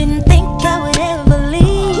 Didn't think I would ever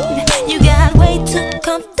leave. You got way too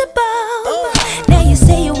comfortable. Now you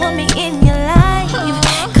say you want me in your life.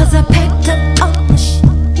 Cause I packed up all my shit.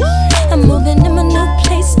 I'm moving in my new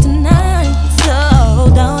place tonight. So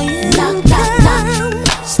don't you knock, knock, knock.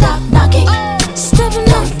 Stop knocking. Stop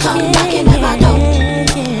knocking. Come knocking at my door.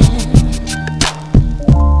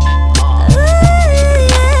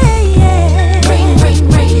 Ring, ring,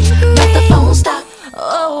 ring. Let the phone stop.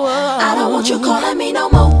 I don't want you calling me no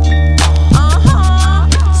more.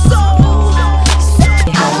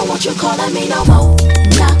 I don't want you calling me no more.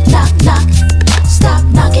 Knock, knock, knock. Stop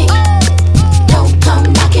knocking. Don't come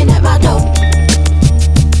knocking at my door.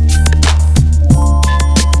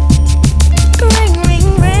 Ring, ring,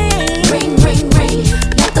 ring. Ring, ring, ring.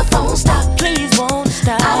 Let the phone stop. Please won't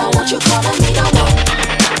stop. I don't want you calling me no more.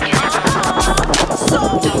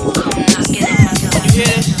 You hear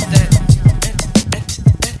this?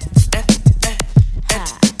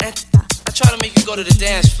 I try to make you go to the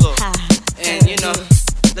dance floor. And you know,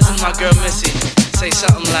 listen to my girl Missy say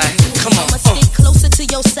something like, come on. I'ma stick closer to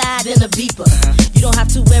your side than a beeper. You don't have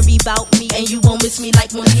to worry about me and you won't miss me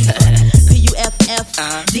like Monifa.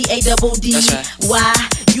 P-U-F-F-D-A-double-D. Why?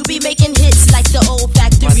 You be making hits like the old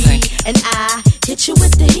factory. And I hit you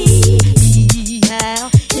with the heat.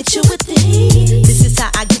 Hit you with the heat. This is how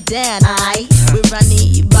I get down, aight? With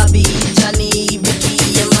Ronnie, Bobby, Johnny, Ricky,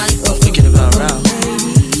 and Monty. Thinking about round.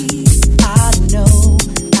 I know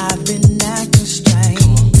I've been acting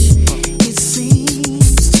strange. It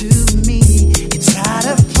seems to me you're tired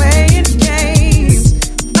of playing games.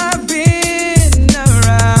 I've been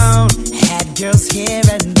around, had girls here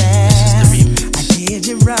and there. I did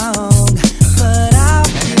you wrong, but I'll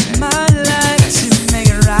give my life to make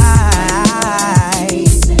it right.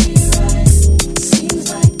 Seems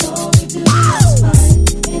like all we do is fight,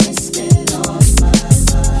 and it's still on my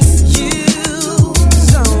mind. You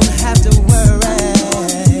don't have to worry.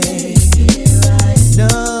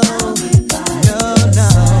 No, no, no.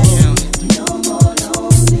 No more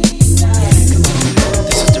lonely nights.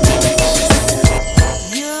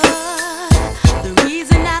 You're the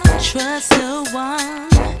reason I don't trust no one,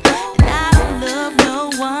 and I don't love no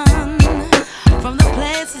one. From the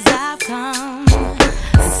places I've come,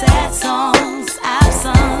 sad songs I've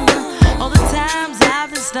sung, all the times I've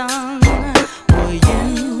been stung. Will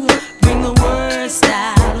you bring the worst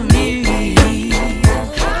out of me?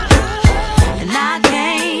 And I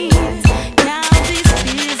can't count these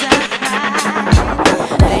tears I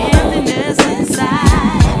cried, the emptiness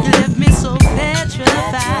inside. You left me so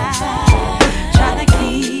petrified. Tried to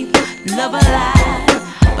keep love alive,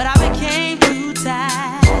 but I became too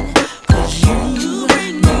tired. 'Cause you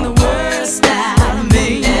bring the worst out of me.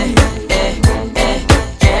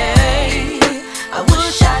 I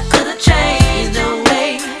wish I could've changed the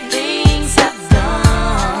way things have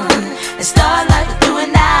done and start life with you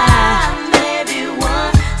and I, maybe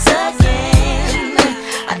once again.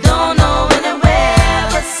 I don't know anywhere,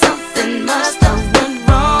 but something must have went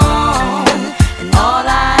wrong, and all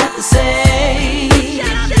I have to say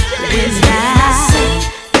is I sing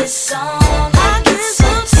this song, I get so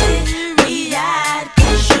teary-eyed,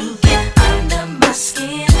 'cause you get under my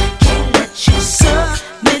skin, can't let you suck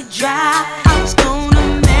me dry. I was gonna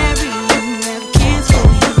marry you, have kids for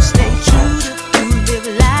you, stay true to you, live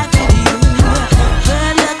life with you.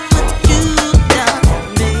 But look what you've done to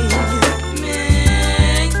me.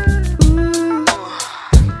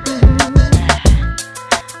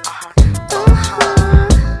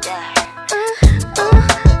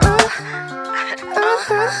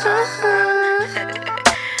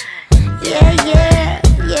 Yeah, yeah,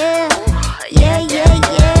 yeah, yeah, yeah,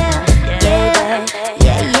 yeah, yeah,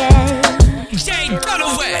 yeah, yeah. Jay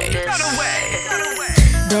Dunaway.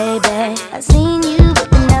 Baby, I've seen you,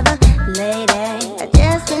 but never, lady. I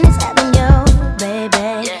just finished having you, baby.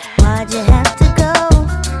 Why'd you have to go?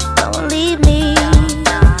 Don't leave me,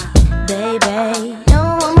 baby. No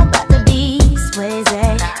one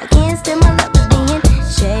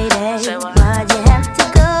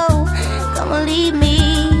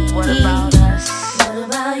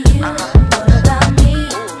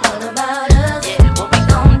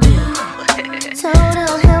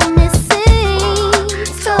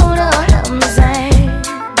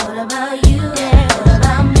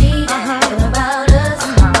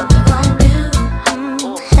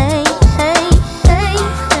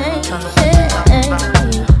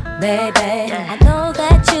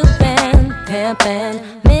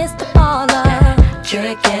miss the parlor.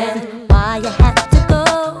 Chicken, why you have to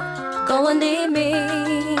go and leave me,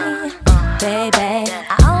 baby?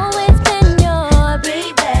 I always been your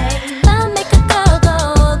baby. Love make a girl go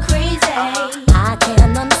crazy. I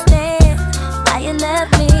can't understand why you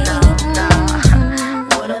left me.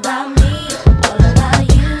 What about me? What about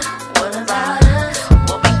you? What about us?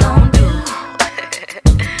 What we gon' do?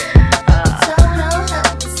 So don't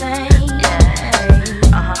help the same.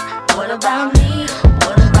 What about me?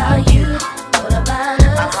 What about you? What about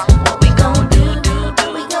us? What we gon' do?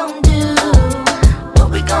 What we gon' do? What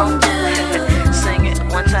we gon' do? Sing it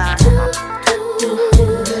one time.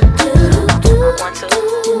 1, 2.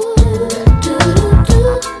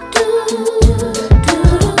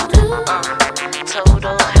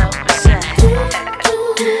 Total help me say.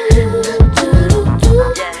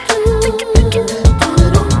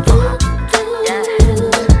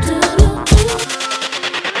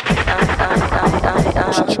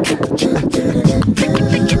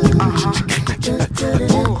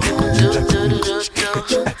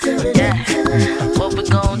 What we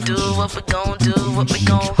gon' do? What we gon' do? What we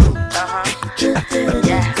gon'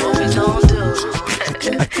 yeah, what we gon' do?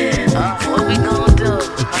 What we gon' do?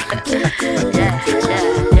 Yeah.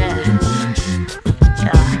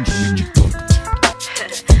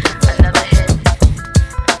 Another hit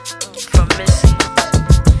from Missy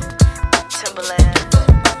Timberland.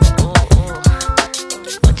 Ooh,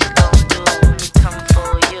 what you gon' do when we come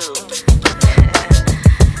for you?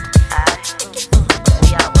 We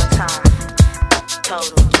out one time.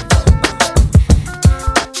 Total.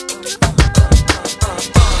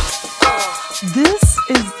 This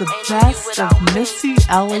is the best of Missy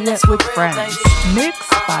Elliott with Friends, mixed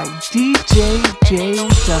by DJ J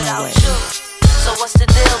Dunaway. So what's the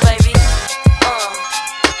deal, baby?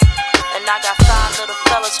 And I got 5 little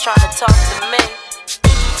fellas trying to talk to me.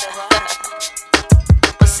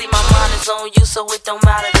 But see, my mind is on you, so it don't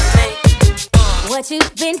matter to me. What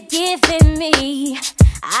you've been giving me,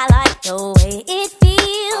 I like the way it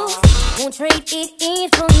feels. Won't trade it in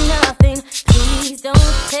for nothing. Please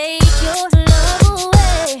don't take your love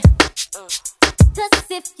away. 'Cause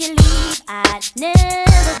if you leave, I'd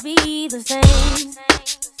never be the same.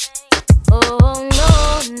 Oh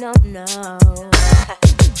no.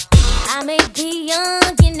 I may be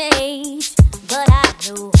young in age, but I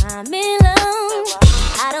know I'm in love.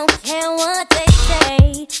 I don't care what they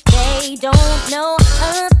say. They don't know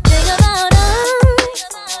a thing about us.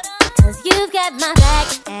 'Cause you've got my back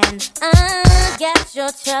and I got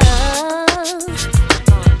your trust.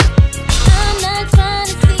 I'm not trying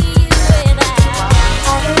to see you without.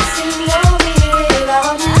 I can see no me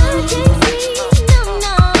without you. I can see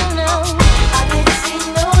no. I can see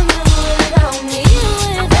no you without me.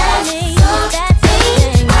 Without me, that's the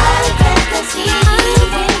thing. I can see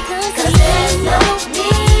you, 'cause there's no me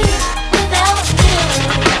without you.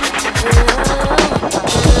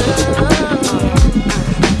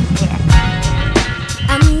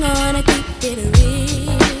 I'm gonna keep it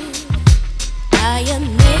real. How you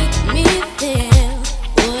make me feel,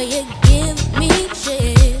 boy, you give me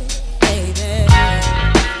chill, baby.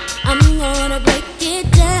 I'm gonna break it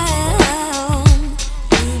down.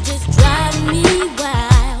 You just drive me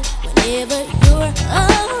wild whenever you're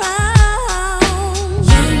around.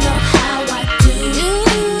 You know how I do. You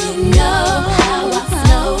know how I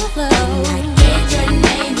flow. I get your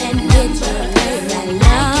name and number, and I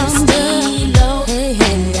like your stilo.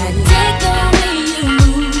 And I take the way you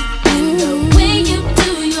move and the way you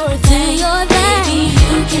do your thing. Baby,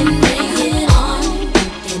 you can bring it on. You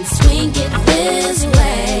can swing it this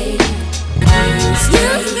way. You stay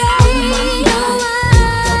on my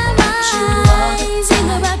mind. Think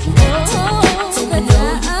about you all the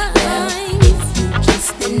time. If you kiss,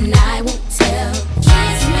 then I won't tell.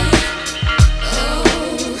 Kiss me, oh,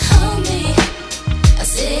 hold me. I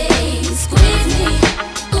say, squeeze me,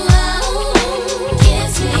 oh,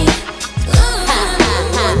 kiss me.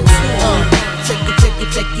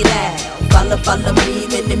 Check it out. Follow me,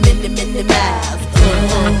 many miles.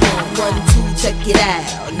 1, 2, check it out.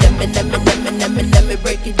 Let me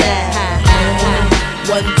break it down.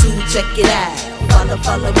 1, 2, check it out.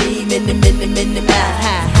 Follow me, many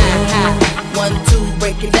miles. 1, 2,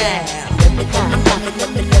 break it down. Let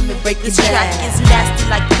me break it This down. track is nasty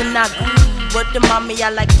like pornography. What the mommy, I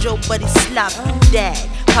like Joe, but he's sloppy. Dad,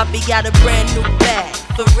 Poppy got a brand new bag.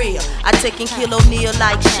 For real, I take and kill O'Neal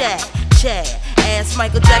like Shaq. Chad, ask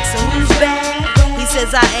Michael Jackson who's bad. He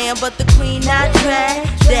says I am, but the queen I drag.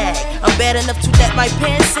 Dag, I'm bad enough to let my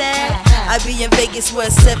pants sag. I be in Vegas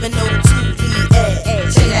where 702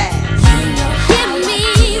 EA. Check it out. Give me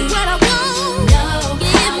what I want.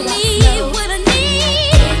 Give me what I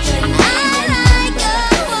need. I like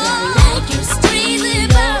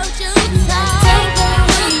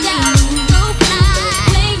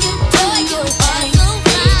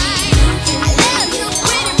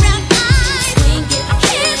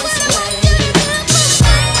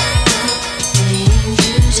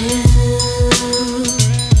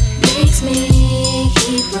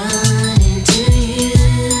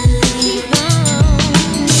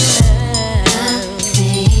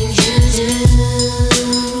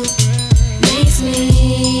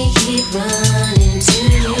keep running to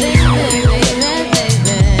you.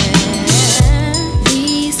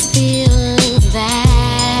 These feelings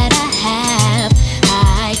that I have,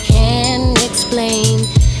 I can't explain,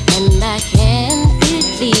 and I can't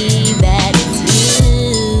believe that it's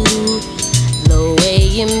you. The way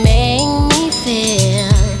you make me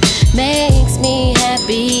feel makes me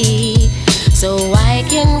happy. So why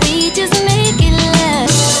can't we just make it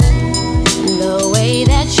last? The way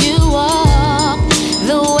that you walk,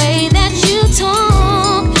 the way that you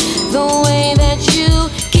talk, the way that you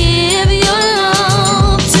give your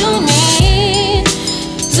love to me.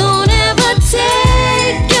 Don't ever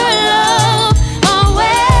take your love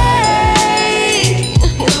away,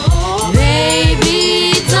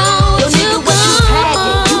 baby. Don't you go.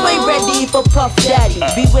 You ain't ready for Puff Daddy.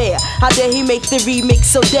 Beware, how dare he make the remix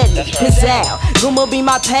so deadly? Pizzazz, Gummo be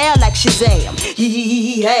my pal like Shazam.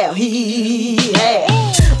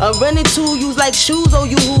 I'm running to yous like shoes, oh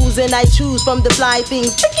you who's, and I choose from the fly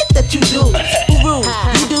things. Forget that you do. Who rules?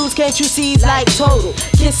 You dudes can't you see it's like total.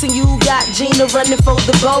 Kissing you got Gina running for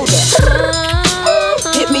the boulder.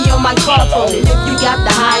 Hit me on my car phone. If you got the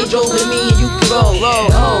hydro with me and you can roll.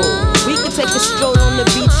 Oh, we can take a stroll on the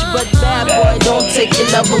beach, but bad boy, don't take your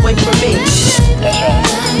love away from me.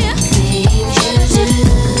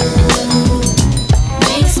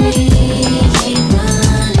 Makes me keep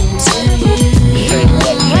running to you.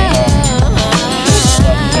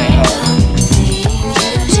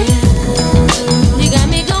 You got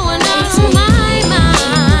me going out of my mind.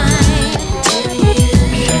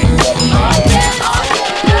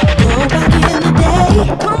 Go back in the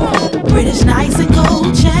day, British nights and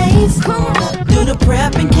gold chains. Do the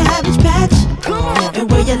prep and cabbage patch, and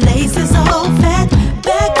wear your laces all fat.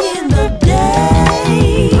 Back in the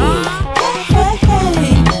day, hey, hey, hey,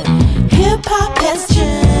 hip hop has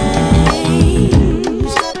changed.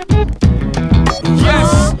 Yes,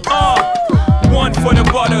 one for the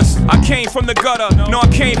butters. I came from the gutter. No, I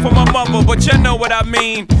came from my mother, but you know what I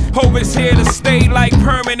mean. Hope is here to stay like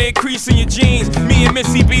permanent crease in your jeans. Me and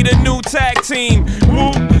Missy be the new tag team.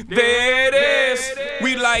 Whoop, there it is.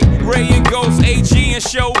 We like Ray and Ghost, AG and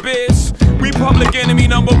Showbiz. We public enemy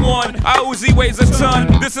 #1. Our Uzi weighs a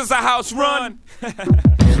ton. This is a house run.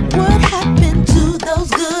 What happened to those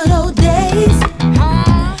good old days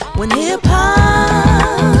when hip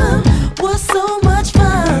hop was so much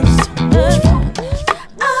fun?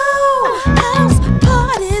 Oh, house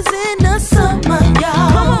parties in the summer,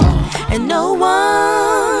 y'all, and no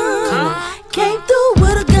one came through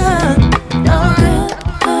with a gun.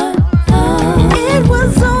 It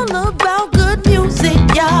was all about good music,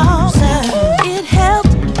 y'all. It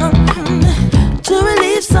helped to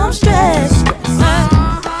relieve some stress.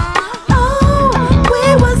 Oh, we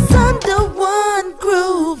was under one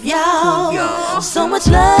groove, y'all. So much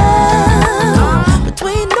love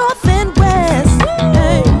between North and West.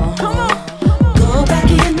 Hey, go back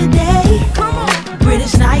in the day,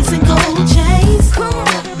 British nights and gold chains.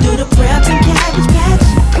 Do the prep and cabbage patch,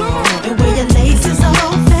 and wear your laces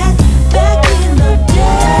all fat. Back in the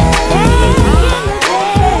day,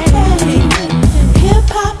 hip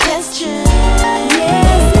hop has changed.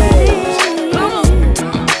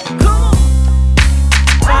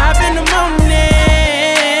 5 in the morning,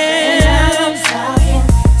 I'm talking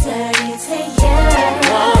dirty to you.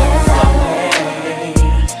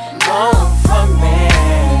 more for me.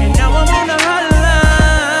 And now I'm on the hotline.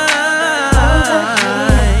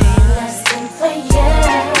 Listen for you.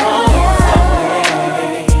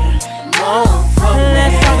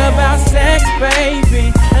 Let's talk about sex, baby.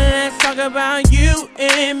 Let's talk about you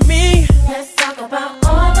and me. Let's talk about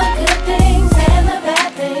all the good things and the bad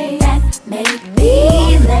things that make me.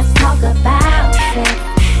 Let's talk about sex.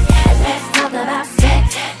 Let's talk about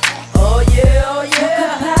sex. Oh yeah, oh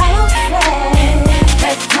Talk about sex.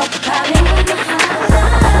 Let's talk about it.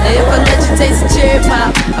 If I let you taste the cherry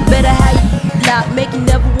pop, I better have you lock. Make you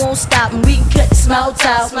never won't stop, and we can cut the small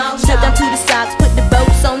talk. Step down to the socks, put the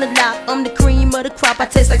bolts on the lock. I'm the cream of the crop, I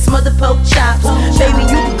taste like smothered pork chops. Baby,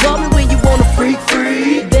 you can call me when you want a freak.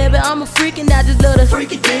 Baby, I'm a freak and I just love to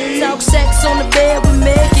talk sex on the bed, we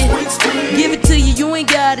make it. Give it to you, you ain't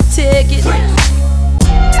gotta take it.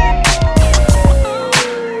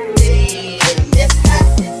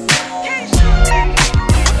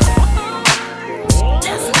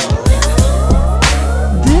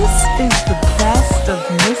 This is the best of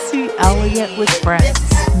Missy Elliott with Friends,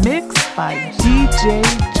 mixed by DJ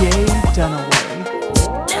J Dunaway.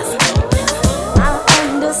 I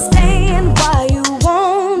understand why you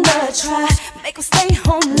wanna try, make him stay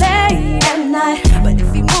home late at night. But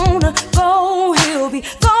if he wanna go, he'll be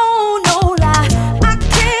gone, no lie.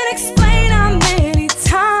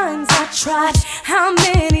 how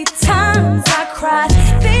many times I cried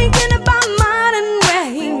thinking about mine and where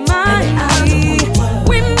he might be.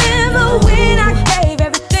 Remember when I gave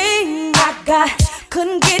everything I got,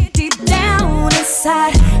 couldn't get deep down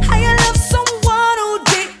inside. How you love someone who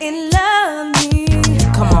didn't love me.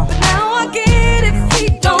 Come on. But now I get it, he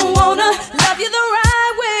don't wanna love you the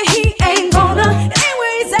right way. He ain't gonna.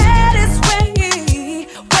 Anywhere he's at is where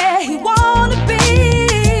he wanna be.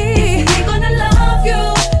 If he ain't gonna love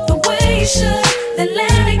you the way he should, then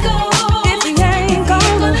let it go. If he ain't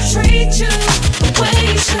gonna treat you the way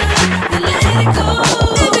he should, then let it go.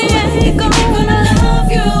 If he ain't gonna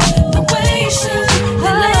love you the way he should,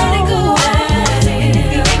 then let it go. If he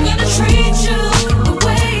ain't gonna treat you the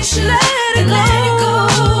way he should, then let it go.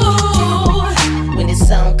 When the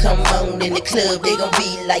song come on in the club, they gon'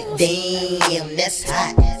 be like, damn, that's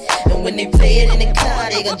hot. And when they play it in the car,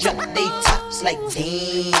 they gon' drop they tops like,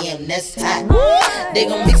 damn, that's hot. They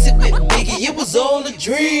gon' mix it with Biggie, it was all a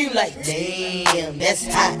dream, like, damn, that's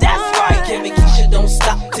hot. That's right, Kevin Keisha, don't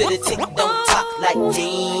stop till the tick don't talk, like,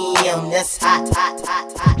 damn, that's hot, hot,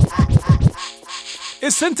 hot, hot, hot, hot.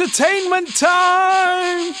 It's entertainment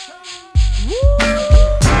time.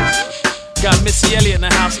 Got Missy Elliott in the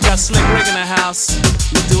house. We got Slick Rick in the house.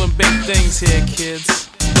 We're doing big things here, kids.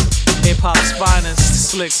 Hip hop's finest.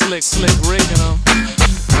 Slick Rick in them.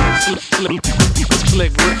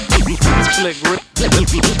 Slick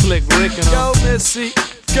Rick in them. Go Missy.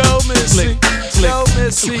 Go Missy. Go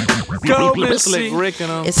Missy. Go Missy. Slick Rick in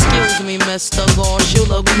them. Excuse me, Mr. Gosh, you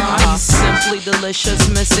look nice. Simply delicious,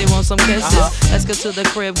 Missy, want some kisses? Let's go to the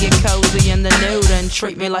crib, get cozy in the nude, and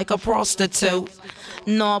treat me like a prostitute.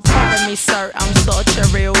 No, pardon me, sir, I'm such a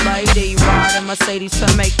real lady. Riding Mercedes to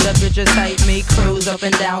make the bitches hate me. Cruise up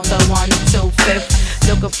and down to 125th.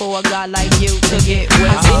 Looking for a guy like you to get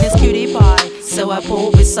with. Seen his cutie pie, so I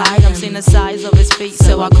pulled beside him. Seen the size of his feet,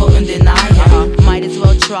 so I couldn't deny him. Might as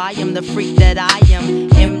well try him, the freak that I am.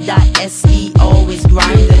 M.S.E. always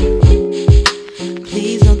grinding.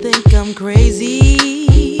 Please don't think I'm crazy,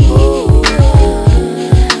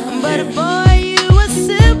 but boy, you a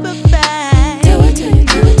super fan.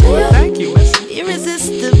 Thank you, Missy.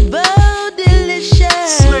 Irresistible,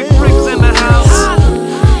 delicious. Slick Rick's in the house.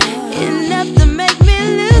 Enough to make me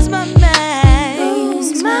lose my mind.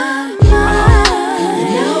 Lose my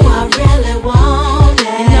mind. You know I really want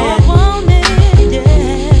it. You know I want it,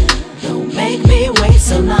 yeah. Don't make me wait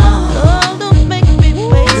so long. Oh, don't make me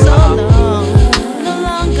wait so long. No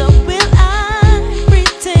longer will I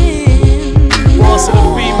pretend. Also the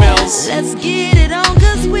females. Let's get it on,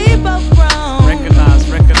 cause we both wrong. Recognize.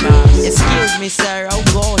 Excuse me, sir, oh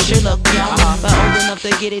gosh, you look young, but old enough to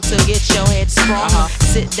get it, to get your head sprung.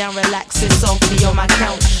 Sit down, relax, it softly on my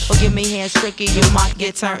couch, or give me hands tricky, you might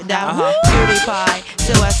get turned out. Cutie pie,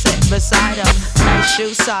 till I sit beside him. Nice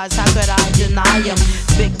shoe size, how could I deny him?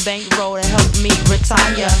 Big bankroll to help me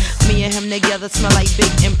retire. Me and him together smell like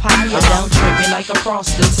big empire. Don't treat me like a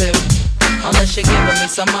prostitute, unless you're giving me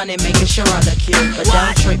some money, making sure I look cute. But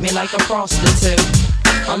don't treat me like a prostitute,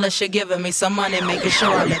 unless you're giving me some money, making sure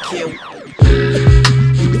I look cute.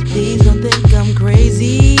 Please don't think I'm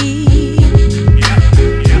crazy.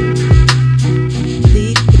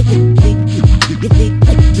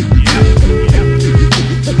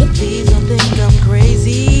 Please don't think I'm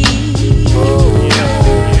crazy. It's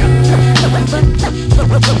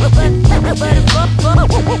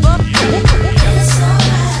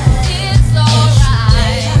alright.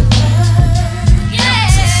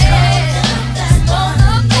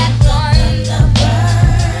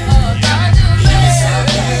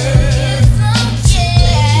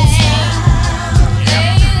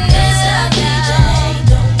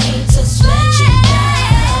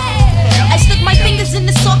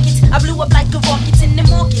 I blew up like a rocket in the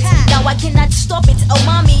market. Now I cannot stop it. Oh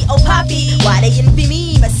mommy, oh poppy, why they envy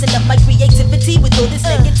me? Messing up my creativity with all this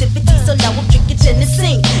negativity. So now I'm drinking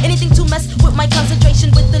Genesee. Anything to mess with my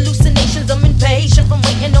concentration, with hallucinations. I'm impatient from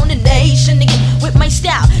waiting on the nation to get with my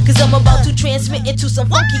style, cause I'm about to transmit into some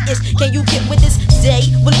funky-ish. Can you get with this day?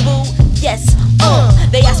 Will boo? Yes,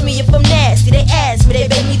 They ask me if I'm nasty, they ask me, they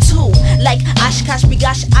beg me too. Like Oshkosh,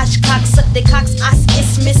 Bigosh, Oshkosh, suck the cocks,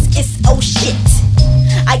 miss, it's oh shit.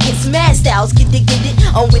 I get mad styles, get it,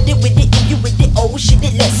 I'm with it, if you with it, oh shit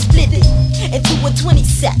it, let's split it into a 20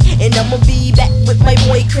 sack, and I'ma be back with my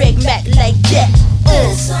boy Craig Mack like that.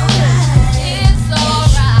 It's alright, it's alright.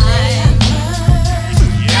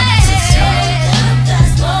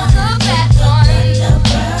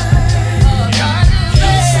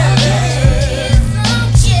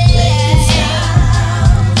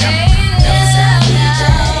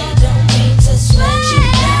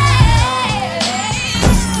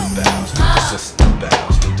 Sister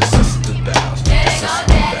bounce,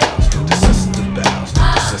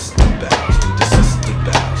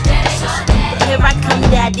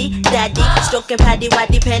 rockin' patty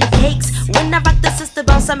waddy pancakes. When I rock the sister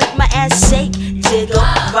bounce, I make my ass shake. Jiggle,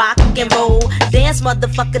 rock and roll, dance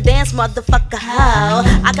motherfucker, how?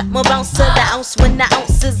 I got more bounce to the ounce when the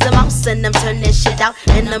ounce is a mouse. And I'm turning shit out,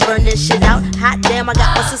 and I'm burning shit out. Hot damn, I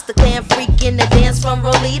got my sister playing freak in the dance from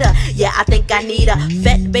Rolita. Yeah, I think I need a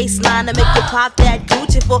fat bass line to make you pop that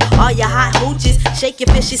Gucci for all your hot hoochies. Shake your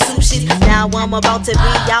fishy sushis. Now I'm about to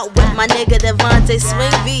be out with my nigga Devontae.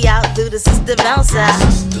 Swing V out, do the sister bounce out.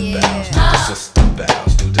 Yeah. Do the sister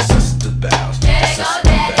bounce, do the sister bounce, do the sister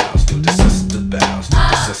bounce, do the sister bounce, do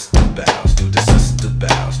the sister bounce, do the sister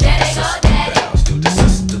bounce, do the sister bounce, do the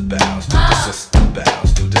sister bounce, do the sister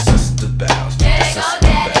bounce, do the sister bounce, do the sister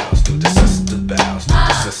bounce, do the sister bounce, do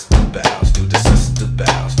the sister bounce, do the sister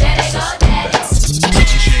bounce, do the sister bounce.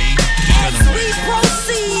 As we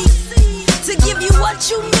proceed to give you what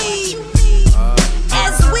you need,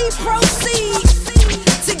 as we proceed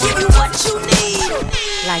to give you what you need.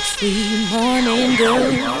 Like sweet morning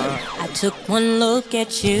dew, I took one look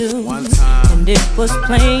at you, and it was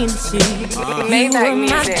plain to see you were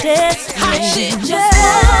my destiny. Just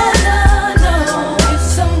wanna know if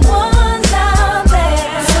someone's out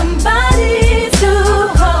there, somebody to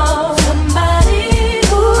hold, somebody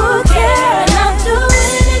who cares. And I'll do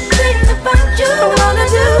anything to find you. I wanna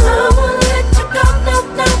do, I won't let you go, no,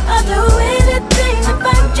 no. I'll do anything to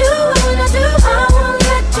find you. I wanna do, I won't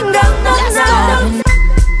let you go, no, no.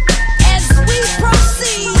 As we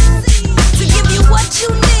proceed to give you what you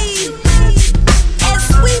need, as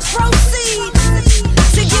we proceed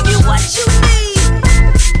to give you what you need,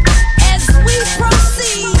 as we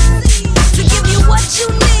proceed to give you what you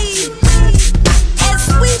need, as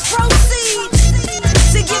we proceed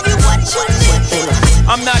to give you what you need.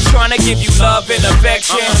 I'm not trying to give you love and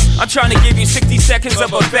affection. I'm trying to give you 60 seconds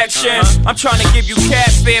of affection. I'm trying to give you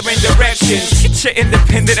cat fare and directions. Get your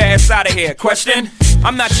independent ass out of here. Question?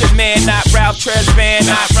 I'm not your man, not Ralph Tresvant,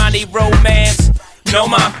 not Ronnie Romance. No,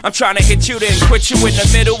 ma, I'm trying to hit you then quit you in the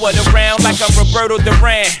middle of the round like I'm Roberto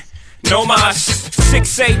Duran. No mas.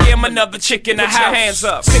 6 a.m. another chick in the house. Hands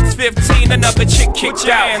up. 6:15 another chick kicked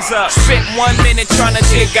out. Hands up. Spent 1 minute trying to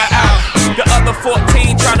dig her out. The other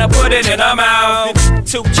 14 trying to put it in her mouth.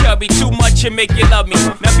 Too chubby, too much and make you love me.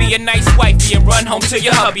 Now be a nice wifey and run home to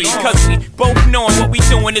your hubby. Cause we both knowing what we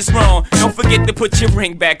doing is wrong. Don't forget to put your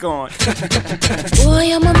ring back on.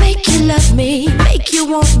 Boy, I'ma make you love me, make you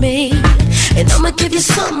want me, and I'ma give you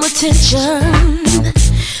some attention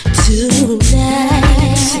tonight.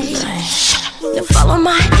 Now follow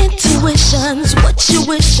my intuitions, what you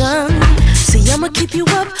wishin'. See, I'ma keep you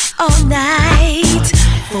up all night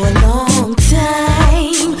for a long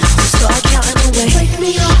time. So start counting away. Break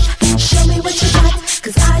me off, show me what you got,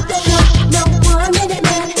 cause I don't want no 1 minute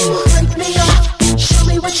man. Break me off, show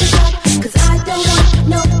me what you got, cause I don't want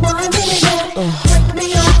no 1 minute man. Break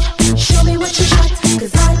me off, show me what you got,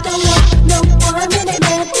 cause I don't want no 1 minute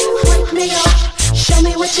man. Break me off, show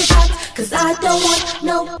me what you got, cause I don't want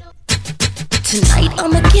no. Tonight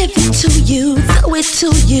I'ma give it to you, throw it to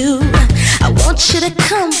you. I want you to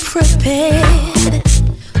come prepared.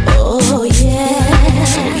 Oh yeah.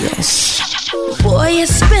 Boy,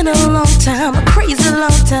 it's been a long time, a crazy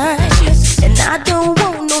long time, and I don't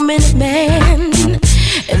want no minute man,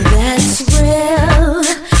 and that's real.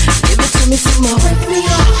 Give it to me some more. Break me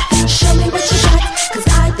off, show me what you got, cause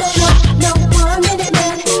I don't want no 1 minute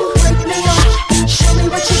man. Break me off, show me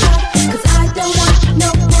what you got, cause I don't want no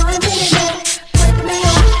 1 minute man. Break me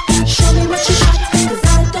off, show me what you got, cause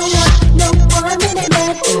I don't want no 1 minute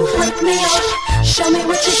man. Break me off, show me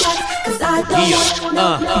what you got, cause I don't want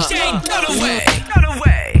no. Dunaway.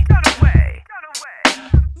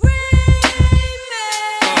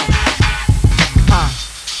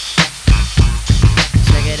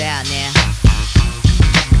 Check it out now.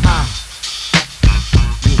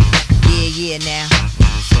 Yeah now.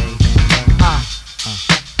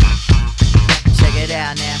 Check it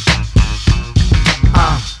out now.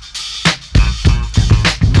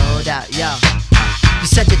 No doubt, yo. You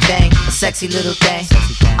such a thing, a sexy little thing.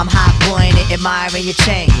 I'm high boying and admiring your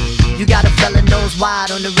chain. You got a fella nose wide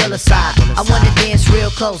on the realer side. I wanna dance real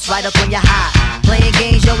close, right up on your high. Playing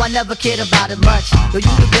games, yo, I never cared about it much. Yo,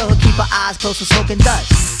 you the girl who keep her eyes closed from smoking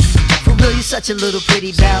dust. For real, you such a little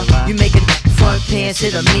pretty belle. You make a front pants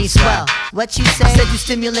hit a mean swell. What you say? I said you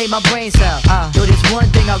stimulate my brain cell. Yo, there's one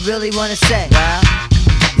thing I really wanna say.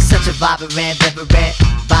 You're such a vibrant, vibrant,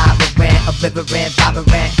 a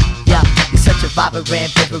vibrant. Yeah, you're such a vibrant,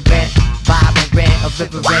 vibrant, a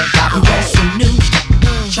vibrant. Some new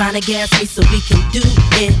tryna gas me so we can do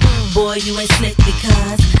it. Boy, you ain't slick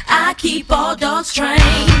because I keep all dogs trained.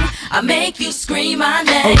 I make you scream my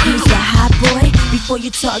name. Oh, who's the hot boy? Before you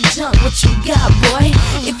talk junk, what you got, boy?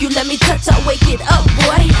 If you let me touch, I'll wake it up,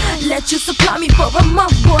 boy. Let you supply me for a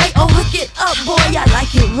month, boy. Oh, hook it up, boy. I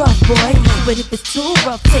like it rough, boy. But if it's too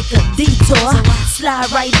rough, take a detour. Slide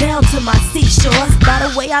right down to my seashore. By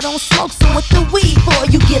the way, I don't smoke, so what the weed for?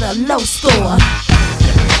 You get a low score.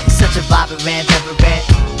 Such a vibrant, vibrant,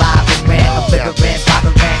 a vibrant,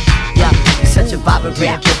 vibrant. Yeah, such a vibrant,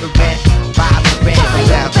 vibrant,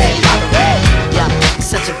 yeah,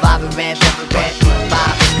 such a vibrant, vibrant,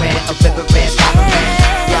 a vibrant,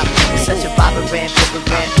 yeah, such a vibrant, vibrant.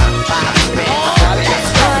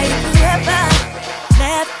 Boy, if you ever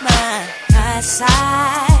left my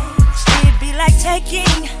side, it'd be like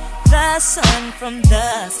taking the sun from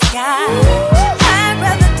the sky. I'd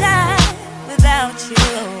rather die without you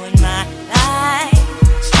in my life,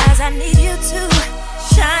 'cause I need you to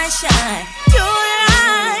shine your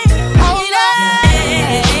light. Oh,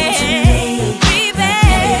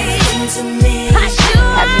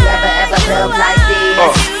 Have you ever felt like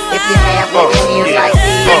this? If you have, what it feels like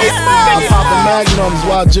this. I'm popping magnums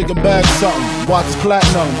while jigging back something. Watch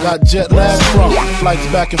platinum, got jet lag from flights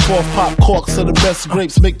back and forth, pop corks of the best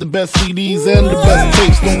grapes, make the best CDs and the best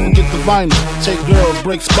tapes. Don't forget the vinyl, take girls,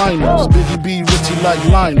 break spinals. Biggie B, Richie like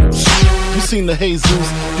liners. You seen the Jesus,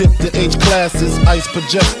 dip the H classes, ice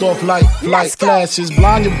projects off light flashes.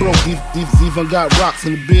 Blind you broke, these even got rocks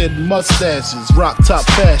in the beard and mustaches. Rock top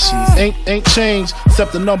fashions, ain't changed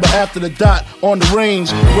except the number after the dot on the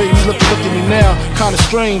range. Way you look at me now, kinda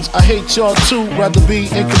strange. I hate y'all too, rather be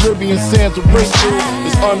in Caribbean sands with Rachel.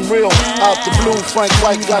 It's unreal, out the blue, Frank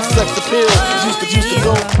White got sex appeal. Used to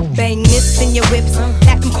go. Bang this in your whips,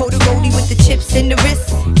 back and coat roadie with the chips in the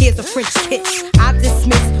wrist. Here's a French kiss, I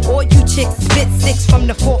dismiss all you chicks. Spit 6 from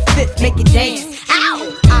the 4th, 5th, make it dance.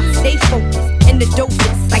 Ow! I stay focused and the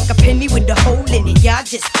dopest, like a penny with a hole in it. Y'all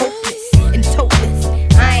just hopeless and topless.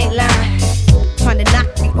 I ain't lying, trying to knock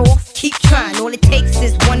me off. Keep trying, all it takes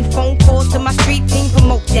is one phone call to my street team.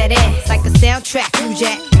 Promote that ass like a soundtrack. You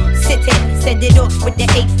jack, sit there, send it off with the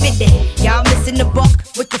 850. Y'all missing the buck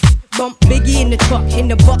with the bump. Biggie in the truck, in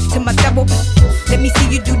the buck to my double. Let me see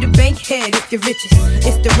you do the bank head if you're richest.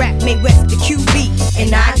 It's the rap made West, the QB.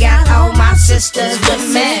 And I got all my sisters with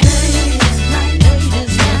me.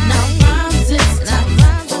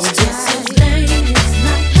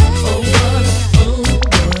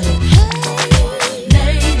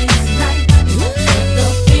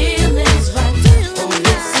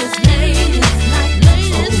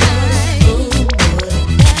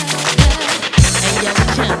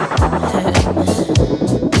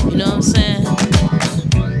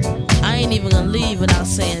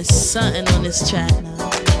 Something on this track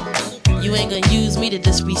now. You ain't gonna use me to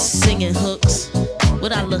just be singing hooks.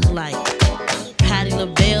 What I look like? Patti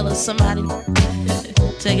LaBelle or somebody?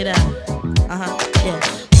 Take it out. Yeah.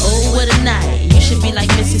 Oh, what a night. You should be like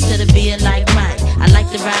Missy instead of being like Mike. I like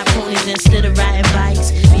to ride ponies instead of riding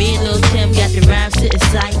bikes. Me and Lil Kim got the rhymes to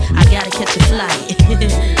sight. I gotta catch a flight.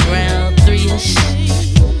 Round 3-ish.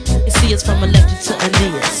 You see us from Electric to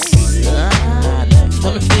Aeneas.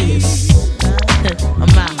 Wanna be us.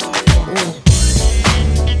 I'm out.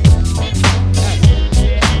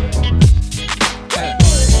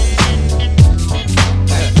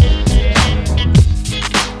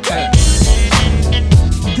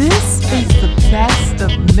 Best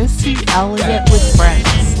of Missy Elliott with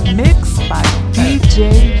Friends, mixed by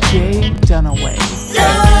DJ J Dunaway.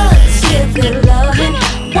 Let's give good loving.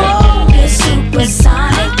 Whoa, it's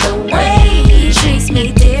supersonic. The way he treats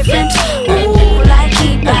me different. Ooh, like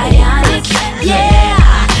he bionic.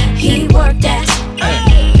 Yeah, he worked that.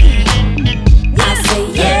 I say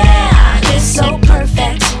yeah, it's so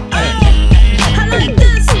perfect. I like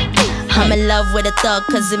this. I'm in love with a thug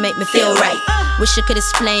cause it make me feel right. Wish I could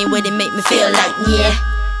explain what it make me feel like, yeah.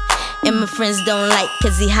 And my friends don't like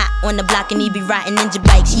cause he hot on the block and he be riding ninja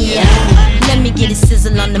bikes, yeah. Let me get a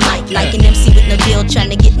sizzle on the mic like an MC with no deal trying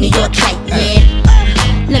to get New York tight, yeah.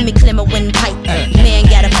 Let me clear my windpipe, man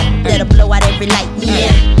got a that'll blow out every light,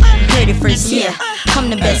 yeah. Heard it first, yeah. I'm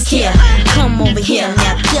the best here, come over here.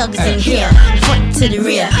 Now thugs in here, front to the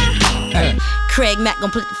rear. Craig Mack gon'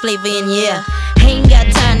 put the flavor in, yeah. Ain't got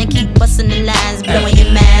time to keep bustin' the lines, blowing your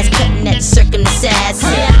minds, cutting that circle in the sides,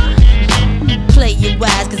 yeah. Play your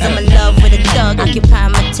wise, cause I'm in love with a thug, occupy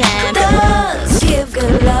my time. Thugs give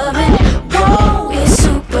good loving. Whoa, it's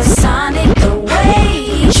supersonic. The way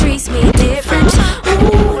he treats me different.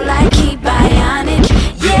 Ooh, like he bionic.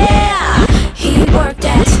 Yeah, he worked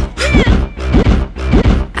that.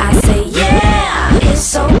 I say yeah, it's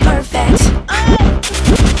so perfect.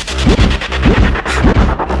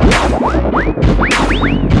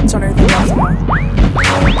 Turn everything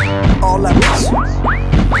off.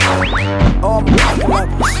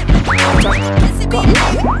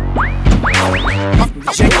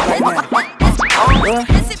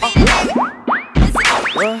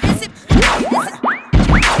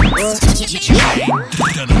 DJ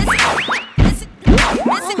Dunaway. Is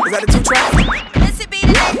that a 2 track? Missy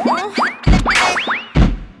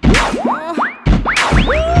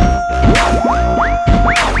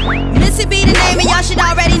be the name and y'all should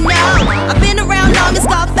already know. I've been around long and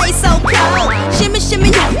Scarface so cold. Shimmy, shimmy,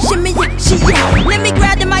 yeah, shimmy, yeah, she yeah. Let me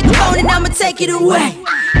grab the microphone and I'ma take it away.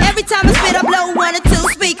 Every time I spit I blow 1 or 2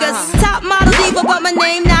 speakers. Top model diva but my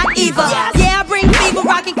name not Eva. Yeah, I bring fever,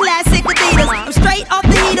 rockin' classic Adidas. I'm straight off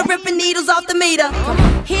the heater, ripping needles off the meter.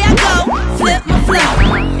 Here I go, flip my flow.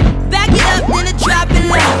 Back it up, then I drop it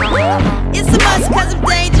low. It's a must cause I'm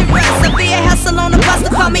dangerous. I be a hustle on the bus to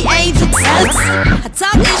call me Angel Dust. I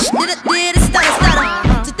talk ish, did a stutter.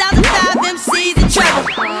 2005 MCs in trouble.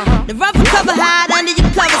 The run for cover, hide under your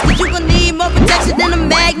covers. Cause you gon' need more protection than a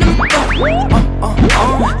Magnum.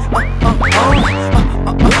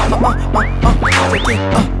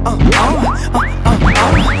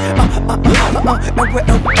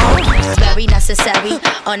 Very necessary,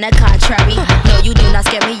 on the contrary. No, you do not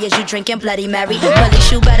scare me as you drinking Bloody Mary.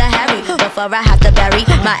 Police, you better hurry before I have to bury.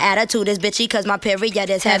 My attitude is bitchy cause my period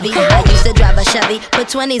is heavy. I used to drive a Chevy, put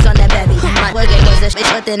 20s on that baby. My work was a bitch,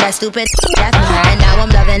 but then that stupid left me. And now I'm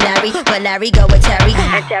loving Larry, but Larry go with Terry.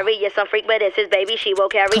 And Terry is some freak, but it's his baby, she will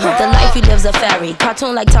carry. The life he lives a fairy,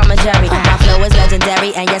 cartoon like Tom and Jerry. My flow is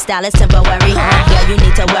legendary and your style is temporary. Yeah, you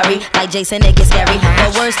need to worry, like Jason, it gets scary.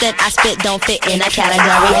 The words that I spit don't fit in a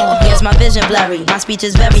category. Yes, my vision blurry, my speech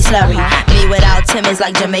is very slurry. Me without Tim is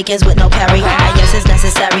like Jamaicans with no Perry. I guess it's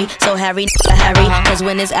necessary, so Harry, cause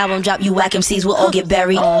when this album drop, you whack MCs will all get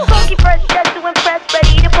buried. Funky fresh just to impress,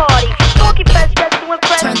 ready to party. Funky fresh just to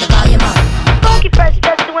impress. Turn the volume up. Funky fresh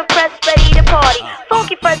just to impress, ready to party.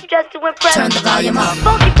 Funky fresh just to impress. Turn the volume up.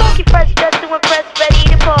 Funky fresh just to impress, ready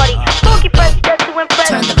to party. Funky fresh just to impress.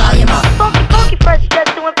 Turn the volume up. Funky fresh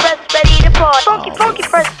just to impress, ready to party. Funky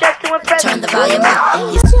fresh just to impress. Turn the volume up.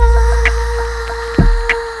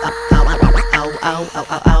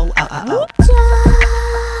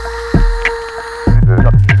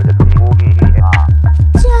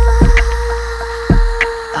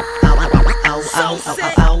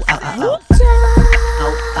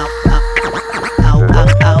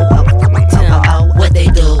 What they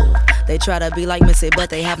do? They try to be like Missy, but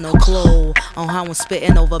they have no clue on how I'm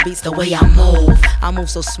spitting over beats the way I move. I move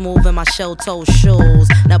so smooth in my shell-toe shoes.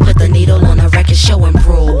 Now put the needle on the record, show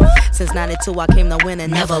improve. Since 92 I came to win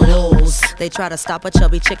and never lose. They try to stop a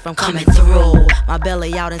chubby chick from coming through. My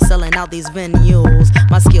belly out and selling out these venues.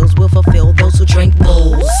 My skills will fulfill those who drink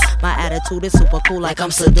booze. My attitude is super cool like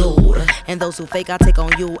I'm subdued. And those who fake I take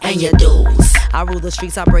on you and your dudes. I rule the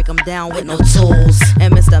streets, I break them down with no tools.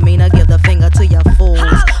 And misdemeanor, give the finger to your fools.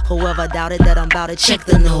 Whoever doubted that I'm about to check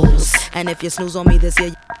the news. And if you snooze on me this year,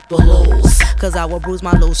 you will lose. Cause I will bruise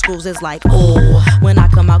my loose screws, it's like, ooh. When I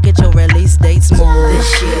come out, get your release date smooth.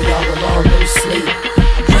 This year, y'all will all lose sleep.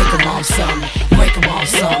 Break them off some, break them off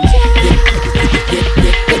some.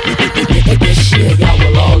 This year, y'all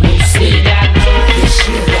will all lose sleep. This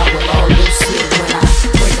year, y'all will all lose sleep. When I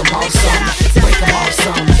break them off some, break them off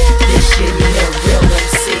some. This year, you hear real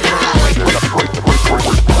MC.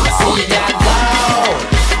 So you got gold,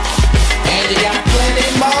 and you got plenty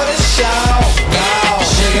more to show. Go,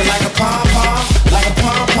 shake it like a pom pom, like a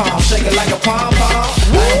pom pom. Shake it like a pom pom,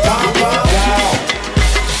 like a pom pom. Go,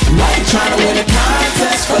 like you're trying to win a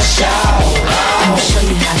contest for show. I'ma show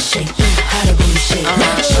you how to shake, how to booty shake.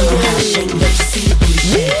 Show you how to shake, let you see the booty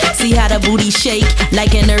shake. See how the booty shake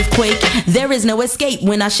like an earthquake. There is no escape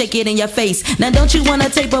when I shake it in your face. Now don't you wanna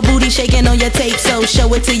tape a booty shaking on your tape? So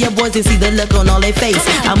show it to your boys and see the look on all their face.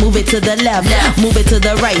 I move it to the left, move it to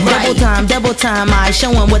the right. Double time, I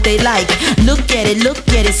show them what they like. Look at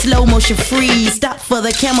it, slow motion freeze. Stop for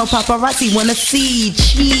the camera, paparazzi wanna see.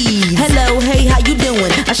 Cheese. Hello, hey, how you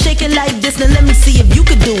doing? I shake it like this, now let me see if you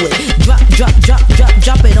could do it.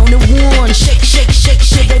 Drop it on the one. Shake,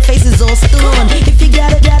 their faces all stunned. If you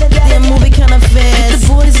got it, then move it kinda fast. The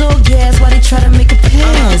boys all gas while they try to make a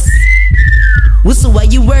pass. Whistle while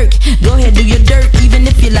you work, go ahead do your dirt, even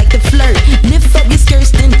if you like to flirt. Lift up your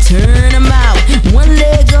skirts, then turn them out. One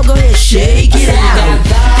leg up, go ahead, shake it out.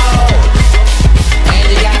 And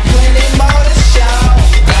you got plenty more to show.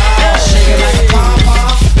 Go, shake it like a pom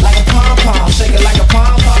pom, like a pom pom. Shake it like a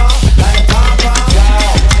pom pom, like a pom pom. Go,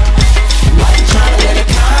 like you're trying to win a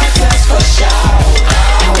contest for show.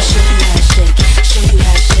 I'ma show you how to shake, show you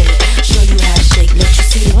how to shake, show you how to shake. Let you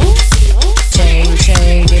see the booty.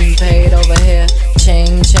 Chain, getting paid over here.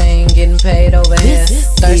 Chain, getting paid over here.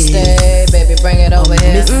 Thursday, baby, bring it over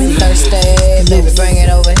here. Thursday, baby, bring it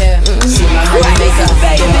over here. See my money maker,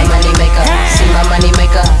 do my money maker. See my money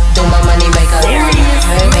maker, do my money maker.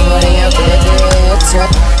 Hey, what in your bitch?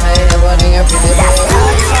 Hey, what in your bitch?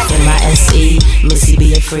 M-I-S-E,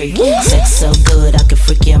 freak. Sex so good, I could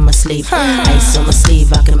freak you in my sleep. Ice on my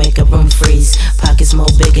sleeve, I can make a room freeze. Pockets more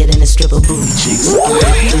bigger than a stripper booty cheeks.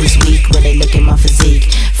 Dudes weak when they look at my physique.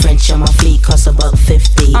 French on my fleet cost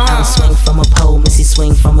 $1.50. I don't swing from a pole, Missy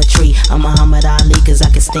swing from a tree. I'm Muhammad Ali cause I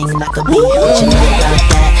can sting like a bee. What you know about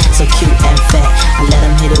that? So cute and fat. I let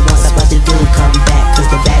him hit it once, I about to do come back. Cause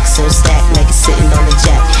the back's so stacked like it's sitting on the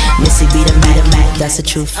jack. Missy beat a Mac, that's a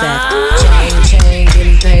true fact. Chain,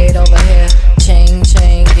 getting paid over here. Chain,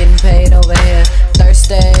 getting paid over here.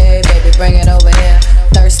 Thursday, baby, bring it over here.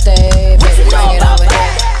 Thursday, baby, bring it over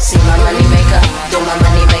here. See my money maker, do my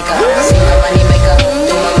money maker. See my money maker,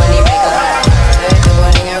 do my money maker. Hey, the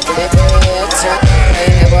wedding your bitch.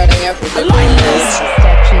 Hey, the wedding your bitch.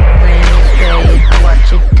 Touch it, bring it, pay it.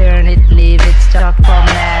 Watch it, turn it, leave it, stop,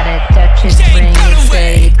 format it. Touch it, bring it,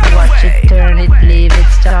 pay it. Watch it, turn it, leave it,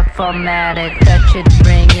 stop, format it. Touch it,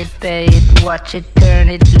 bring it, pay it. Watch it, turn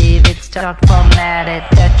it, leave it, stop, format it.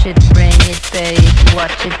 Touch it, bring it, pay it.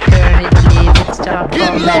 Watch it, turn it, leave it, stop,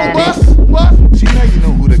 format it. What? See, now you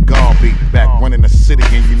know who the guard be. Back running the city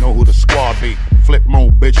and you know who the squad be. Flip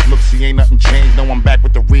mode, bitch. Look, see, ain't nothing changed. No, I'm back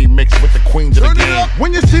with the remix with the queens of the game.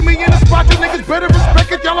 When you see me in the spot, you niggas better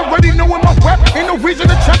respect it. Y'all already knowin' my rap. Ain't no reason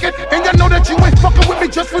to check it. And y'all know that you ain't fucking with me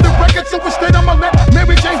just for the record. So instead, I'ma let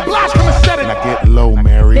Mary J. Blige come and set it. Now get low,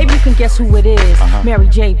 Mary. Maybe you can guess who it is. Mary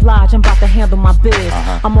J. Blige, I'm about to handle my biz.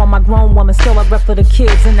 I'm on my grown woman, still I rep for the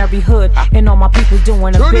kids in every hood. And all my people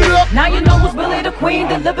doing a bid. Now you know who's really the queen,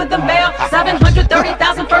 deliver the mail.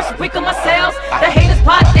 730,000 first week of my sales. The haters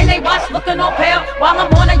plot and they watch looking all pale. While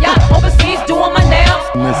I'm on a yacht overseas doing my nails.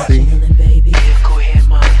 Missy.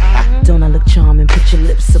 Don't I look charming? Put your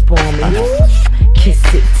lips up on me. Kiss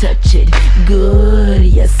it, touch it, good.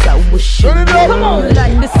 Yes, I wish you would. Come on,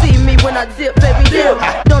 like to see me when I dip, baby dip.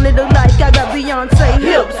 Don't it look like I got Beyonce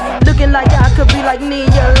hips? Looking like I could be like Nia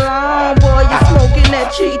Long. Boy, you smoking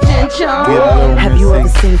that Cheech and Chong. Have you ever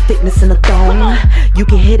seen thickness in a thong? You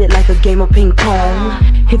can hit it like a game of ping pong.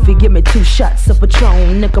 If you give me 2 shots of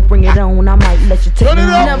Patron, nigga, bring it on. I might let you take it.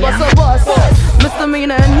 Never so bust.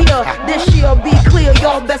 Misdemeanor in here. This year be clear.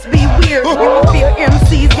 Y'all best be weird. You don't fear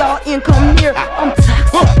MCs. Y'all income near. I'm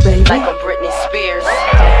toxic, baby. Like a Britney Spears.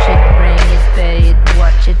 Touch it, bring it, pay it.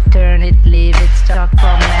 Watch it, turn it, leave it, stop,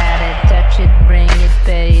 format it. Touch it, bring it,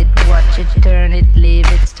 pay it. Watch it, turn it, leave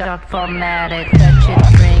it, stop, format it. Touch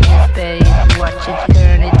it, bring it, pay it. Watch it,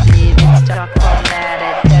 turn it, leave it, stop, format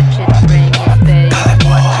it. Touch it, bring it, pay it.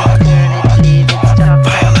 Watch it, turn it, leave it, stop,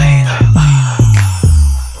 format it.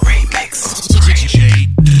 Remix. DJ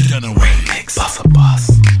Dunaway. Remix. Boss.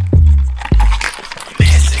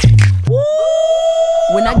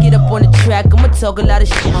 When I get up on the track, I'ma talk a lot of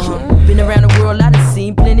shit. Been around the world, I done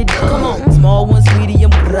seen plenty. Come on, small ones,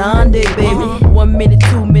 medium, grande, baby. 1 minute,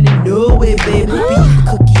 2 minute, no way, baby.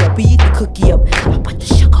 Beat the cookie up. I put the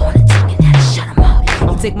sugar on the tongue and that'll shut 'em up.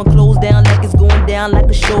 I'll take my clothes down like it's going down, like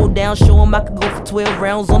a showdown. Show 'em I could go for 12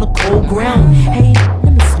 rounds on the cold ground. Hey,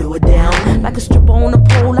 let me slow it down. Like a stripper on a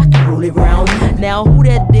pole, I can roll it round. Now who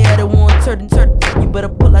that there that want turn? You better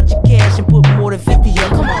pull out your cash and put more than 50 up.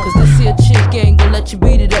 Come on, cause this here chick ain't gon' let you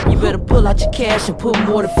beat it up. You better pull out your cash and put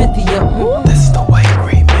more than 50 up. This is the way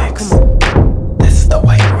remix. Come on. This is the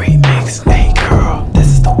way remix. Hey girl, this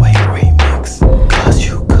is the way remix. Cause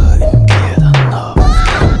you couldn't get enough.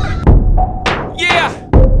 Yeah,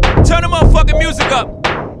 turn the motherfucking music up.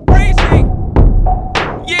 Crazy.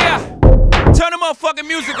 Yeah, turn the motherfucking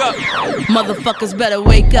music up. Motherfuckers better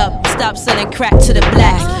wake up. Stop selling crack to the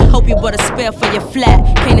blacks. Hope you bought a spare for your flat.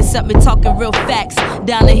 Can't accept me talking real facts.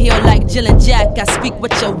 Down the hill like Jill and Jack. I speak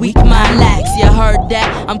what your weak mind lacks. You heard that?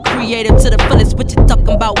 I'm creative to the fullest. What you talking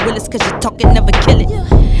about, Willis? Cause you talking, never kill it.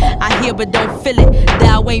 I hear but don't feel it.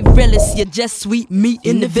 Thou ain't realist. You're just sweet meat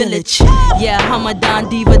in the village. Yeah, I'm a Don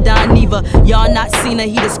Diva, Don Neva. Y'all not seen her.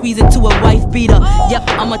 He to squeeze into a wife beater. Yep,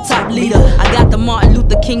 I'm a top leader. I got the Martin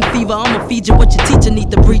Luther King fever. I'ma feed you what your teacher need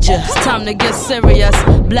to preach you. It's time to get serious.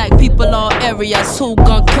 Black people all areas. Who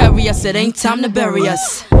gon' carry us? It ain't time to bury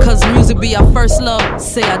us. Cause music be our first love.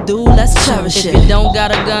 Say I do, let's cherish it. If you don't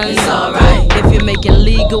got a gun, it's alright. If you're making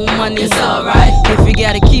legal money, it's alright. If you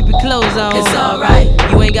gotta keep your clothes on, it's alright.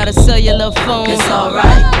 You ain't gotta sell your little phone, it's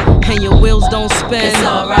alright. And your wheels don't spin, it's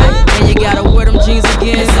alright. And you gotta wear them jeans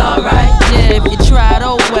again, it's alright. Yeah, if you tried,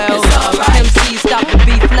 oh well, it's alright. MC stop the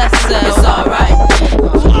beef, let's sell, it's alright.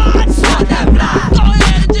 Swat that block. Go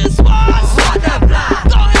ahead and just swat that block.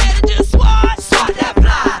 Go ahead and just swat that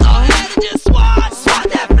block. Go ahead and just swat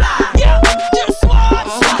that block. Yeah, just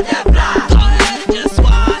swat that block. Go ahead and just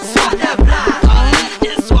swat that block. Go ahead and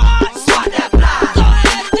just swat that block. Go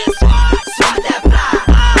ahead and just swat that block.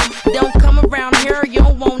 Don't come around here, you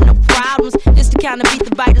don't want no problems. This the kind of beat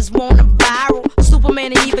the biters want to viral.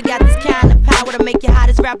 Superman and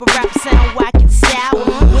rapper rap sound whack and sour.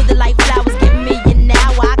 With it like flowers, give me an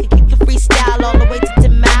hour. I can kick your freestyle all the way to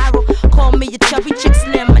tomorrow. Call me a chubby chick,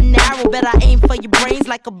 slim and narrow. Bet I aim for your brains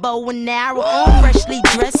like a bow and arrow. Freshly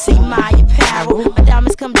dressed, see my apparel. My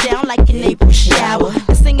diamonds come down like an April shower.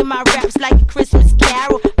 I'm singing my raps like a Christmas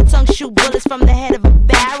carol. My tongue shoot bullets from the head of a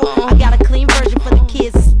barrel. I got a clean version for the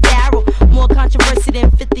kids, it's sterile. More controversy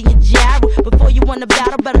than 50 and Jarrow. Before you win a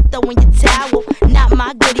battle, better throw in your towel. Not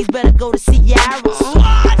my goodies, better go to Sierra.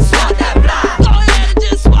 Swat, swat that block. Go ahead and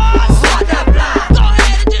just swat, swat that block. Go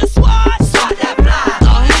ahead and just swat, swat that block. Go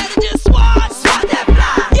ahead and just swat, swat that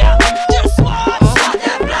block. Yeah, just swat, swat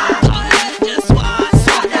that block. Go ahead and just swat,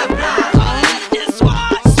 swat that block. Go ahead and just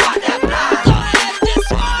swat, swat that block. Go ahead and just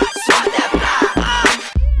swat, swat that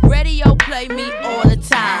block. Radio play me all the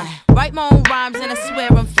time. Write my own rhymes and I swear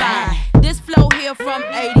I'm fine. This flow here from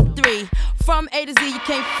 83. From A to Z, you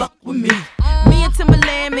can't fuck with me. Me and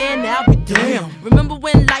Timberland, man, now be damn. Remember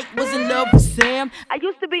when Light was in love with Sam? I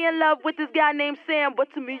used to be in love with this guy named Sam,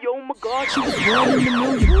 but to me, oh my God, she was one in a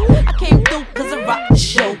million. I came through cause I rocked the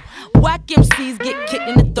show. Whack MCs get kicked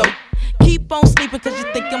in the throat. Keep on sleeping cause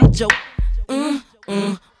you think I'm a joke.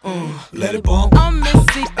 Let it bump. I'm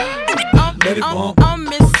Missy. Let it bump. I'm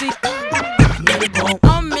Missy. Let it bump.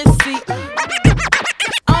 I'm Missy.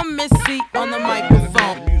 I'm Missy on the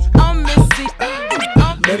microphone. I'm Missy.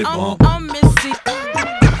 Let it bump. I'm Missy.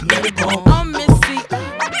 Let it bump. I'm Missy.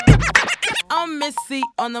 I'm Missy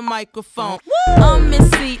on the microphone. I'm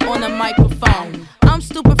Missy on the microphone. I'm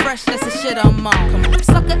stupid fresh, that's the shit I'm on.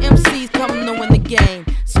 Sucker MCs come to win the game.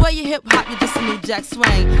 Swear you hip hop, you just a new Jack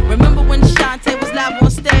Swain. Remember when Shantae was live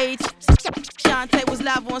on stage? Shantae was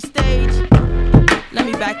live on stage. Let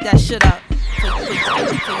me back that shit up. For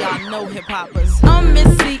y'all know hip hoppers. I'm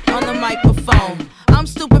Missy on the microphone. I'm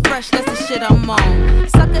stupid fresh, that's the shit I'm on.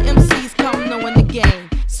 Sucker MCs come to win the game.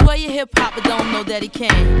 Swear you hip hop, but don't know that he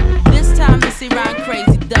can. This time Missy rhyme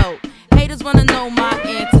crazy dope. Haters wanna know my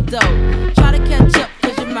antidote. Try to catch up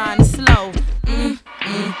cause your mind is slow.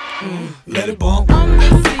 Let it bump. I'm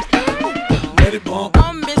Missy. Let it bump.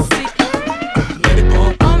 I'm Missy. Let it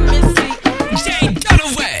bump. I'm Missy. Jay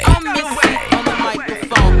Dunaway. I'm Missy on the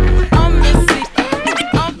microphone. I'm Missy.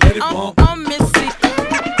 Let it bump. I'm Missy.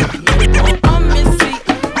 Let it bump. I'm Missy.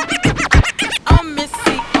 I'm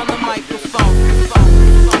Missy on the microphone.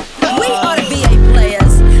 We are the VA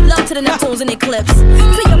players. Love to the Neptunes and Eclipse.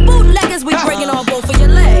 To your bootleggers, we bringing on both of your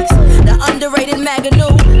legs. The underrated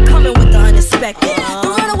Maganu, coming with the unexpected.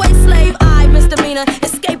 The runaway slave, I misdemeanor,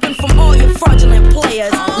 escaping from all your fraudulent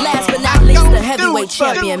players. Last but not least, the heavyweight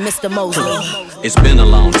champion, Mr. Mosley. It's been a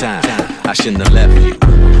long time, I shouldn't have left you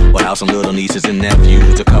without some little nieces and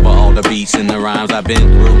nephews to cover all the beats and the rhymes I've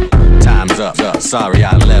been through. Time's up, sorry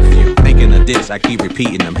I left you. Thinking of this, I keep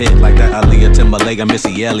repeating them hits like that Aaliyah Timberlake and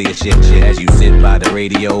Missy Elliott shit. As you sit by the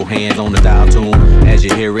radio, hands on the dial tune. As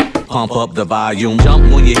you hear it, pump up the volume.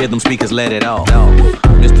 Jump when you hear them speakers, let it off.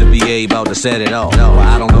 Mr. VA about to set it off.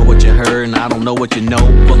 I don't know what you heard and I don't know what you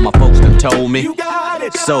know, but my folks done told me.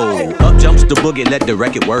 So, up jumps the boogie, let the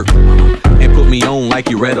record work. And put me on like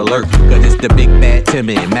you Red Alert. Cause it's the big bad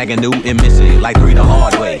Timmy, Maganu and Missy. Like 3 the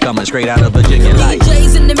hard way, coming straight out of Virginia. Like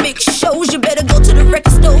DJs in the mix shows, you better go to the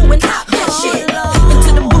record store and hop that shit.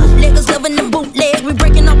 Into the bootleggers, loving the bootleg. We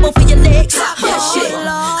breaking up both of your legs. Hop that shit.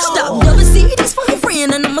 Stop double C, this for your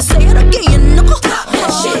friend, and I'ma say it again. No, hop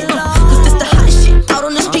that shit. Cause this the hot shit out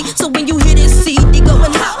on the street. So when you hear this CD, go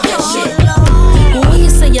and hop that shit. When you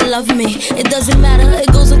say you love me, it doesn't matter.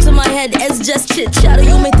 It goes into my head as just chit chatter.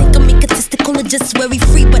 You may think I'm egotistical or just very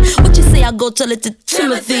free, but what you say, I go tell it to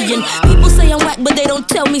Timothy. And people say I'm whack, but they don't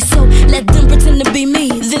tell me so. Let them pretend to be me,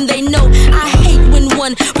 then they know. I hate when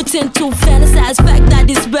one pretend to fantasize. Fact I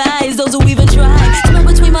despise those who even try. Smell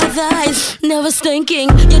between my thighs, never stinking.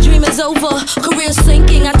 Your dream is over, career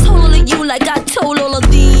sinking. I told all of you like I told all of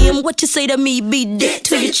them. What you say to me, be dead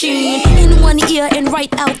to your chin. In one ear and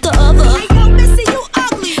right out the other. Hey, yo, Missy, you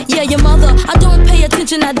ugly. Yeah, your mother. I don't pay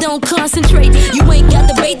attention, I don't concentrate. You ain't got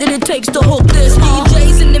the bait that it takes to hook this.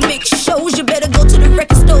 DJs in the mix shows, you better go to the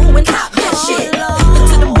record store and hop that shit.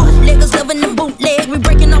 Into the bootleggers, loving the bootleg. We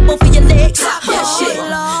breaking up both of your legs. Hop that shit.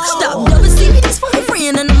 Stop double C, this for your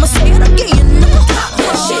friend, and I'ma say it again. Hop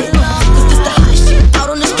that shit. Cause this the hot shit out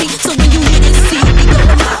on the street. So when you hear this CD, go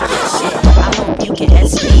and hop that shit. I hope you can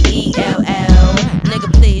SPELL. Nigga,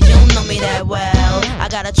 please, you don't know me that well. I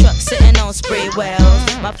got a truck sitting on Spreewell.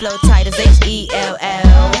 My flow tight as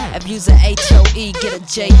HELL. Abuse a HOE, get a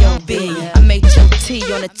JOB. I made your T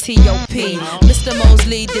on a TOP. Mr.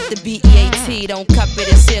 Mosley did the BEAT. Don't copy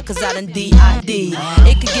this here cause I done DID.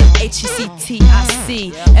 It could get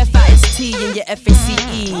HECTIC, FIST in your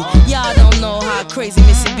FACE. Y'all don't know how my crazy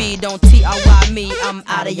Missy B, don't T-R-Y me, I'm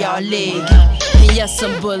out of y'all league. And yes,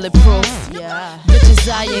 I'm bulletproof. Bitches,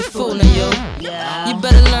 I ain't fooling you. You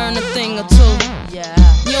better learn a thing or two.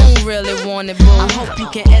 You don't really want it, boo. I hope you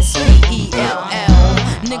can S-P-E-L-L.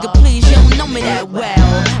 Nigga, please, you don't know me that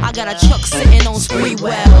well. I got a truck sitting on spree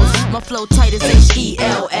wells. My flow tight as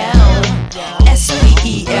H-E-L-L.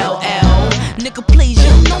 S-P-E-L-L. Nigga, please, you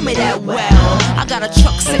don't know me that well. I got a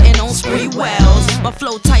truck sitting on spree wells. My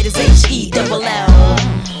flow tight as H-E-L-L.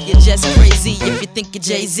 You're just crazy if you think you're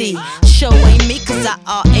Jay-Z. Show ain't me cause I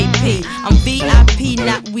R-A-P. I'm V-I-P,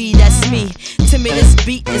 not we, that's me. Timmy, this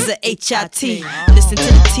beat is a H-I-T. Listen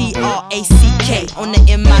to the T-R-A-C-K. On the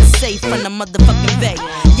M-I say from the motherfucking Bay.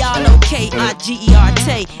 Y'all okay,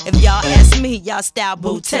 I-G-E-R-T. If y'all ask me, y'all style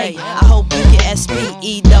bootay. I hope you get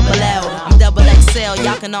S-P-E-L-L. I'm double XL,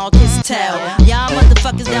 y'all can all kiss tell. Y'all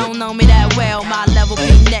motherfuckers don't know me that well. My level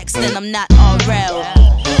be next and I'm not R-L.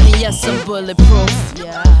 And yes, I'm bulletproof.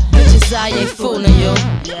 Bitches, I ain't fooling you.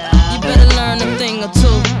 You better learn a thing or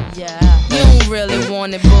two. You don't really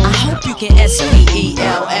want it, boo. I hope you can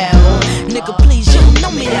S-P-E-L-L. Nigga, please, you don't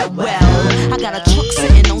know me that well. I got a truck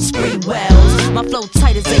sitting on spree wells. My flow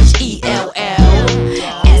tight as H-E-L-L.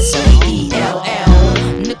 S-P-E-L-L.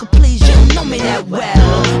 Nigga, please, you don't know me that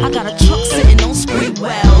well. I got a truck sitting on spree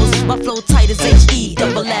wells. My flow tight as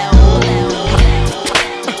H-E-L-L.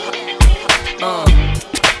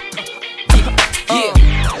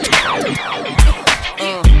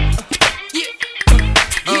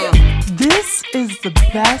 This is the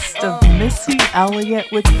best of Missy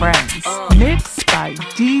Elliott with Friends, mixed by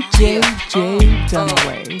DJ J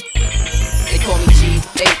Dunaway. They call me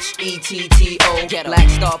G-H-E-T-T-O. Black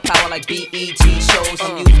star power like BET shows.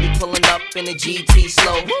 I'm usually pulling up in a GT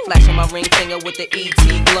slow. Flashing my ring finger with the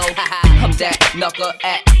ET glow. I'm that knucker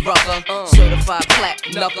at Rucker. Certified plaque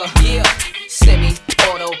knucker. Yeah.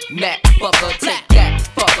 Semi-auto Mac bucker. Take that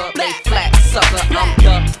fucker. Lay flat sucker. I'm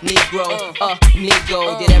the Negro.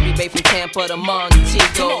 Nego. Did every bay from Tampa to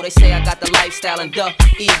Montego. They say I got the lifestyle and the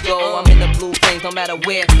ego. I'm in the blue flames no matter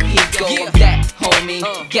where he go. I'm that homie.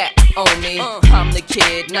 Gat on me. I'm the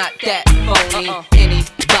kid, not that phony.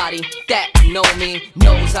 Anybody that know me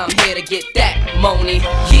knows I'm here to get that money.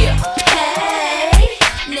 Yeah. Hey,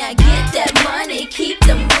 now get that money, keep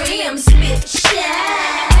them rims spit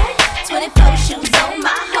shine. 24 shoes on my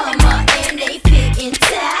Hummer and they fitting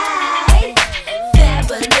tight.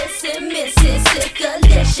 Fabulous and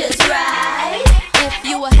Mississippi-licious, right? If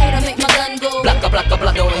you a hater, make my gun go blocka, blocka,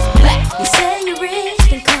 blocka, always black. You say you rich,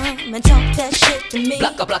 then come and talk that shit to me.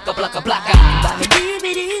 Blocka, blocka, blocka, blocka. Buy me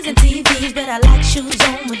DVDs and TVs, but I like shoes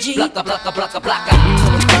on my Jeep. Blocka, blocka, blocka, blocka.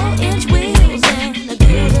 24-inch wheels and a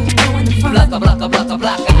girl that's going in front. Blocka, blocka, blocka,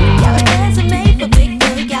 blocka. Got a resume for big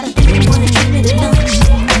day, got a thing wanna treat me to lunch.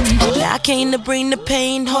 I came to bring the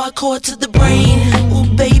pain, hardcore to the brain. Ooh,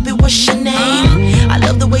 baby, what's your name? I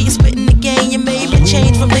love the way you spittin' the game. You made me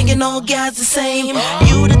change from thinking all guys the same.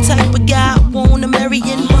 You the type of guy I wanna marry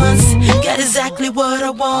in months. Got exactly what I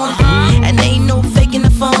want, and ain't no faking the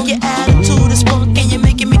phone. Your attitude is punk and you're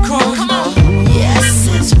making me crunk. Yes,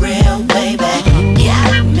 it's real, baby.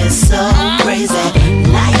 Got me so crazy.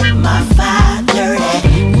 Like my fire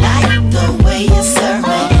dirty. Like the way you serve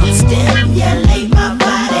me. Stimulate my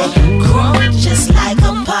body. Crunk just like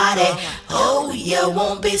a party. Oh, you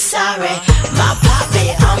won't be sorry. My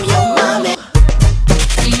poppy, I'm your mommy.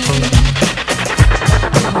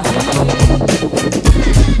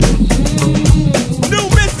 New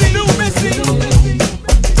Missy.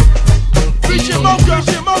 Reach Mocha.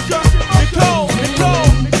 Nicole.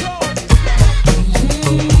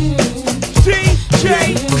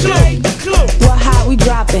 DJ Clue. What hot we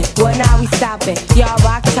dropping? What now we stopping? Y'all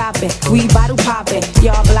rock topping, we bottle popping.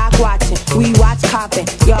 Y'all block watching, we watch copping.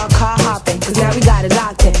 Y'all car hopping, cause now we got it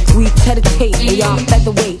locked in. We to the tape and y'all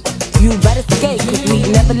featherweight. You better skate, cause we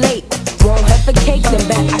never late. Won't have a cake, then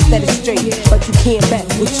bet I said it straight. But you can't bet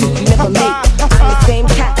what you never make. I'm the same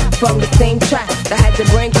cat from the same track that had your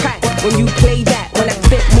brain crack when you play that. When I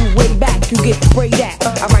spit, move way back, you get sprayed at.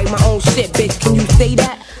 I write my own shit, bitch, can you say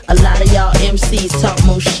that? A lot of y'all MCs talk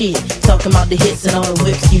more shit, talking about the hits and all the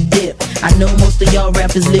whips you dip. I know most of y'all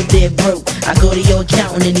rappers live dead broke. I go to your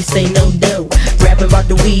accountant and he say no dough. Rapping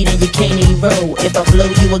about the weed and you can't even roll. If I blow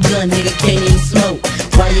you a gun, nigga can't even smoke.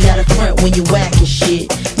 Why you gotta front when you whacking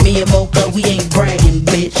shit? Me and Mocha, we ain't bragging,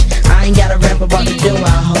 bitch. I ain't gotta rap about the dough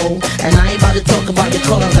I hold, and I ain't about to talk about the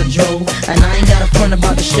cars I drove, and I ain't gotta front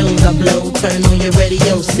about the shows I blow. Turn on your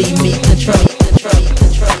radio, see me control.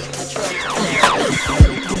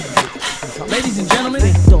 Ladies and gentlemen,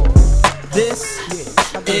 this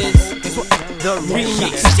is the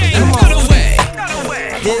remix. Come on.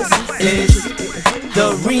 This is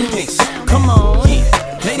the remix. Come on,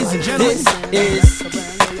 ladies and gentlemen, this is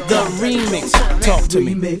the remix. Talk to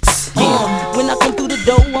me. When I come through the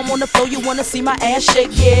door, I'm on the floor. You wanna see my ass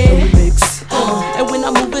shake, yeah. And when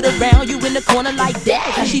I move it around, you in the corner like that.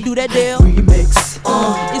 How she do that deal?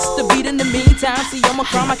 It's the beat in the meantime. See, I'm a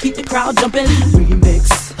crime. I keep the crowd jumping.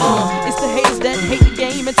 It's the haters that hate the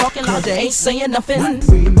game and talking loud. You ain't saying nothing.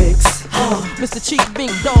 Mr. Chief,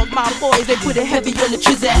 Big Dog, my boys, they put it heavy on the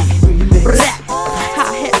trizzy. Rap,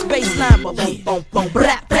 hi-hats, bassline, boom, boom, boom,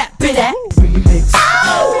 rap, rap, bit that.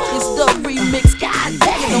 It's the remix, god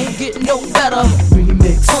damn, it don't get no better.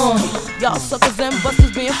 Y'all suckers and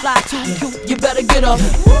busters being fly too cute, you better get up.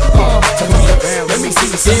 Let me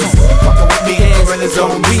see this. Fuckin' with me, Gorillas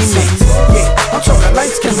on remix. Yeah, I'm talking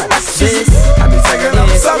lights, camera, action. I be taking up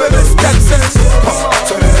some of this Texas.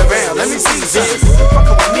 Turn it around, let me see this.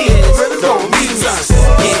 Fuckin' with me, Gorillas on remix.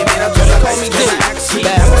 Yeah, man, I'm talking lights, camera, action.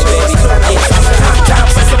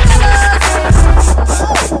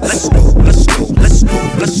 Let's go, let's go, let's go,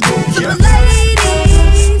 let's go. Yeah.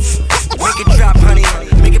 Ladies, make it drop, honey.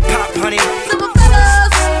 Make it pop, honey.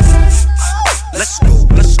 Let's go,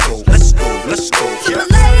 let's go, let's go, let's go. Yeah.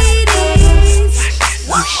 ladies.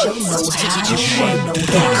 You should know how. You should know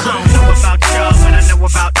that. I don't know about y'all, but I know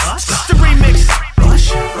about us. It's the remix. Rush,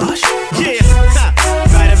 rush. Yeah,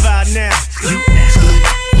 right about now.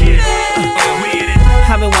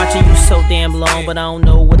 I've been watching you so damn long, but I don't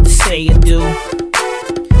know what to say or do.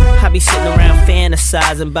 I be sitting around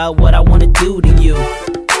fantasizing about what I wanna do to you.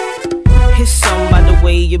 It's something about the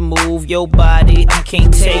way you move your body I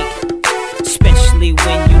can't take, especially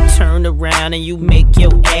when you turn around and you make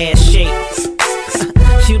your ass shake.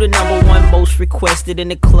 You the #1 most requested in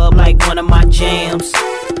the club, like one of my jams.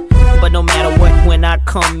 But no matter what, when I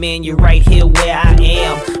come in, you're right here where I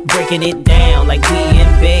am, breaking it down like we in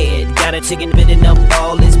bed. Got a chicken bending up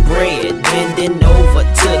all this bread, bending over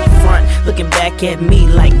to the front, looking back at me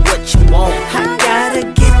like what you want. I gotta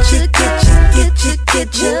get you, get you, get you, get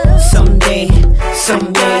you. Someday,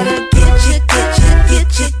 somewhere. Get you, get you, get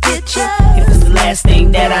you, get you. If it's the last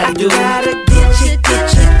thing that I do, I gotta get you,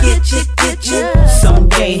 get you, get you, get you.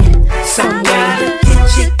 Someday, somewhere.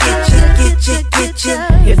 Get you, get you, get you, get you.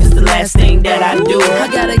 If it's the last thing that I do, I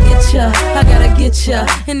gotta get ya, I gotta get ya.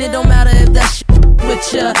 And it don't matter if that shit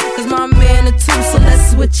with ya, cause my man a two, so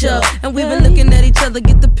let's switch up. And we've been looking at each other,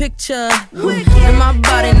 get the picture. And my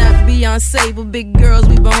body not Beyonce, but big girls,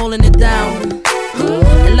 we been holding it down.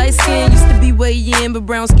 And light skin used to be way in, but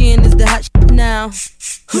brown skin is the hot shit now.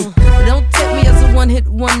 Don't take me as a one-hit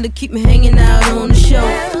wonder, keep me hanging out on the show.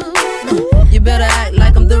 You better act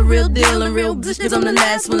like I'm the real deal and real bitch, cause I'm the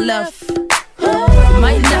last one left. You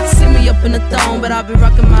might not see me up in the throne, but I've been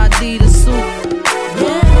rocking my Adidas suit.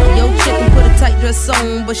 Yo, chick can put a tight dress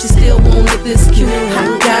on, but she still won't look this cute.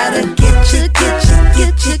 I gotta get you, get you,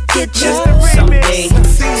 get you, get you. someday,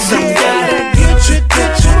 someday. Get you,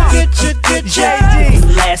 get you, get you, get you. It's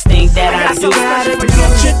the last thing that I do. Get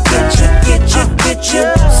you, get you, get you, get you.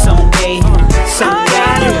 Someday,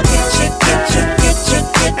 someday. Get you, get you, get you,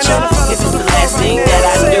 get you. This is the last thing that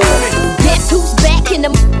I do. Guess who's back in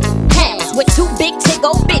the house with two big tick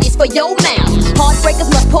old bitties for your mouth? Heartbreakers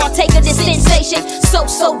must partake of this sensation.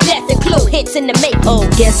 So death and clue hits in the make. Oh,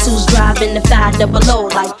 guess who's driving the 500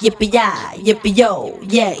 like yippee-yi, yippee-yo,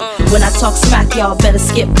 yay. When I talk smack, y'all better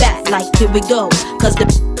skip back like here we go, cause the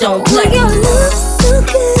don't play. Your love's so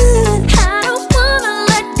good, I don't wanna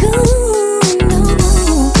let go.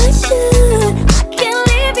 No, I should. I can't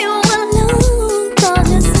leave you alone, cause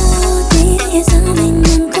you're so deep, something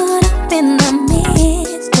I'm caught up in the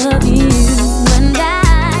midst of you. And I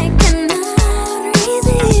cannot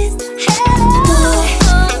resist. Boy,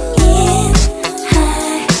 yeah, I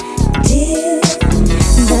do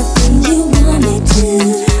the things you want me to,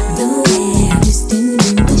 the way I used to do.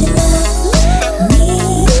 Would you love me,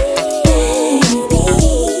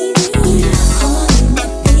 baby?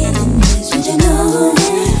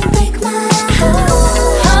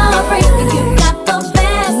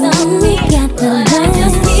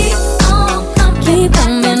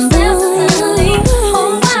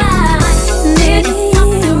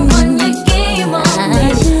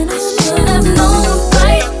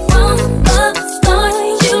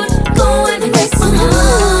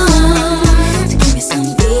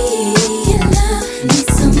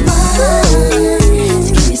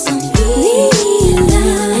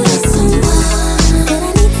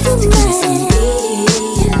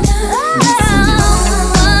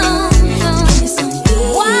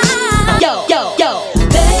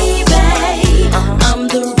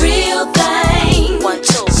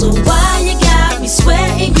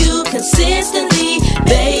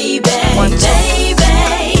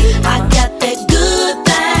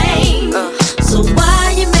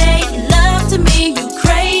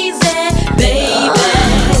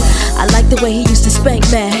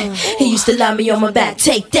 used to lie me on my back,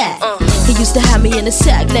 take that. He used to have me in the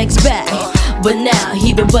sack, legs back, but now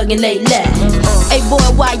he been bugging lately. Hey boy,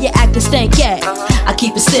 why you acting stank at? I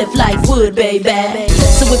keep it stiff like wood, baby.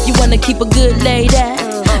 So if you wanna keep a good lady,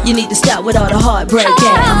 you need to stop with all the heartbreaking.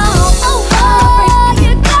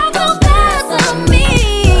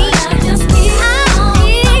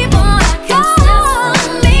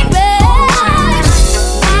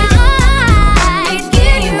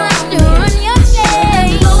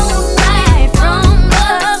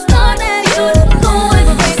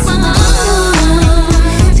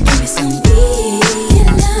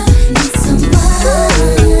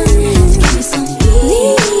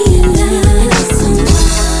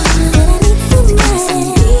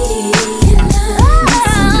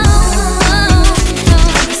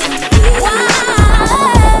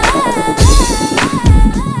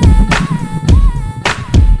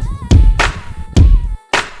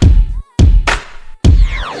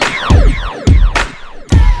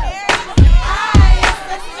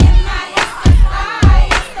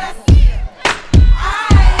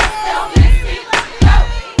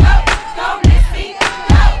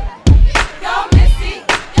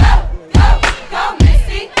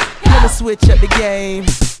 Switch up the game.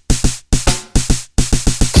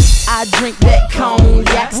 I drink that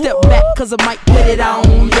cognac. Step back cause I might put it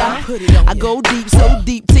on ya. I go deep, so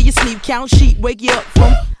deep till you sleep. Count sheep, wake you up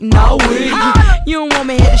from no way. You don't want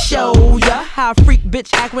me here to show ya how a freak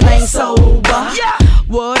bitch act when I ain't sober.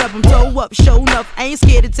 What up, I'm toe up, show enough. Ain't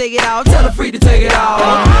scared to take it out, tell her free to take it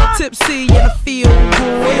out. Tipsy and I feel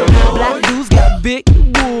good. Black dudes got big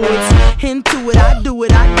woods. Into it, I do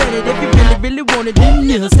it, I done it. If you really, really want it, then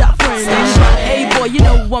nigga stop friending. Hey boy, you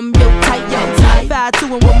know I'm real tight, yo.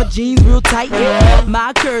 5'2" and with my jeans real tight, yeah.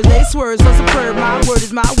 My curves, they swerve, so superb. My word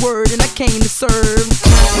is my word, and I came to serve.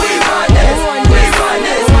 We run this, we run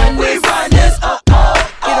this, we run this, It don't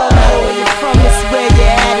matter where you're from, it's where you're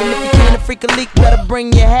at. And if you can't freak a leak, better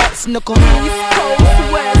bring your hat, snuckle. East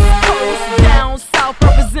Coast, West Coast, down south,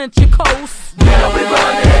 represent your coast. Yeah, we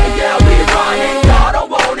run it, yeah, we run it. Y'all don't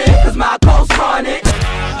want it, cause my coast run it.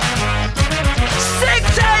 Sick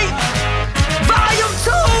tape, volume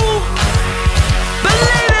 2.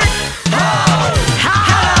 Believe it.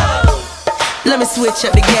 Let me switch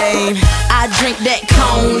up the game. I drink that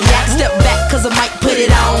cognac. Step back cause I might put it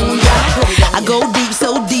on ya. I go deep,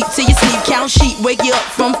 so deep till you sleep. Count sheep, wake you up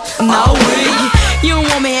from no way. You don't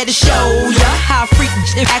want me here to show ya how a freak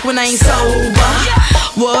act when I ain't sober.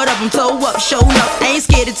 What up, I'm toe up, show up. Ain't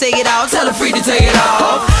scared to take it off, tell her free to take it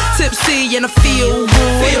off. Tipsy and I feel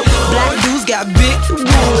good. Black dudes got big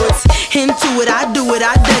woods. Into it, I do it,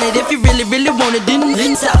 I done it. If you really, really want it, then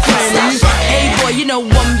stop friending. Hey boy, you know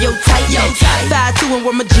I'm yo tight, yo. 5'2" and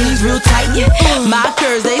wear my jeans real tight, yeah. My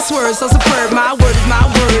curves, they swerve, so superb. My word is my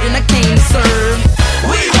word, and I came to serve.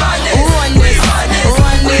 We run this, run this, run this,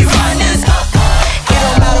 run this, run this. It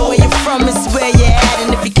don't matter where you're from, it's where you're at.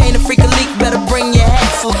 And if you can't freak a leak, better bring your hat.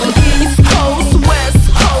 East Coast,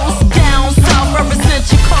 West Coast, down south, represent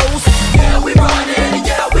your coast. Yeah, we run it,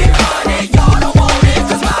 yeah, we run it. Y'all don't want it,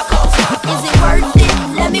 cause my coast. Is it worth it?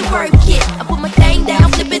 Let me work it. I put my thing down,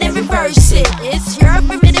 flip it and reverse it. It's your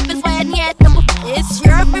primitive is why I need number. It's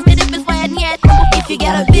your primitive is why I need number. If you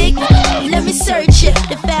got a big, let me search it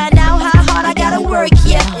to find out how hard I gotta work.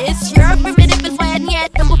 Yeah, it's your primitive is why I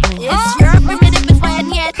need number. It's your primitive is why I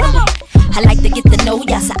need number. I like to get to know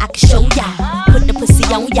ya so I can show ya. Put the pussy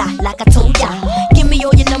on ya like I told ya. Give me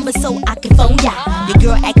all your numbers so I can phone ya. Your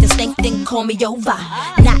girl acting stink, then call me over.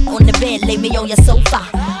 Not on the bed, lay me on your sofa.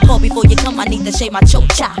 Call before you come, I need to shave my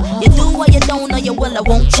chocha. You do or you don't, or you will or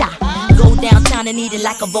won't cha. Go downtown and eat it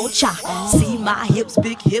like a vulture. See my hips,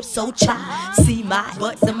 big hips, so cha. See my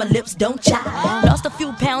butts and my lips, don't cha. Lost a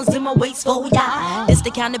few pounds in my waist for ya. This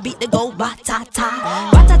the kind of beat that go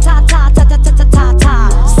ra-ta-ta. Ra-ta-ta-ta-ta-ta-ta-ta-ta.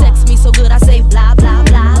 Sex me so good I say blah, blah,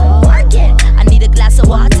 blah. Work it, I need a glass of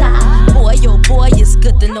water. Boy, oh boy, it's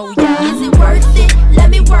good to know ya. Is it worth it? Let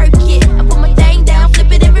me work it. I put my thing down,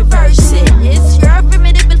 flip it and reverse it. It's your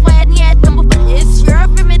primitive, it's why I need number. It's your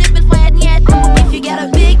primitive, it's why I need number. If you got a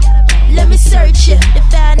big, let me search it to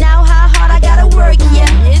find out how hard I gotta work. Yeah,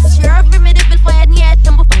 it's your primitive, it's why I need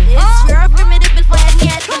number. It's your primitive, it's why I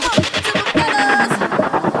need number.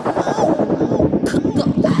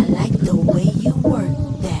 I like the way you work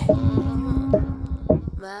that.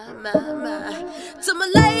 My. To my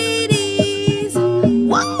ladies,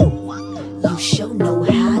 whoa, you sure know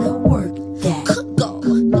how to work that.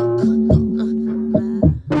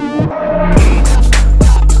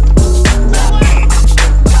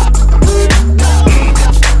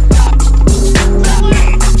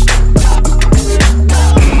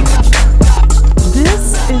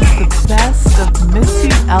 This is the best of Missy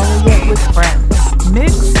Elliott with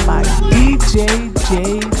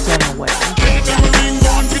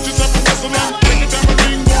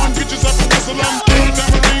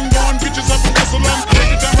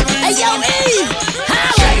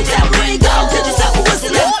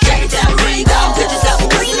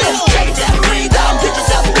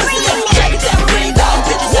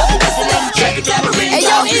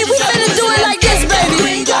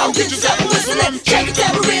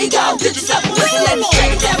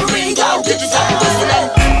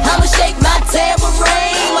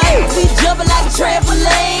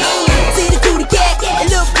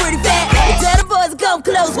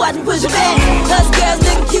watch me push it back. Us girls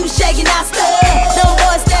looking cute, shaking our stuff. Them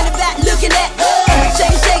boys standing back looking at us.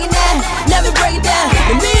 Shaking that, let me break it down.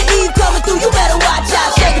 And me and Eve coming through, you better watch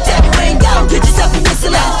out. Shake it, tambourine, go, get yourself a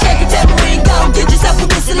whistle up. Shake it, tambourine, go, get yourself a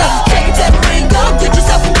whistle up. Shake it, tambourine, go, get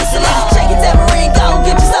yourself a whistle up. Shake it, tambourine, go,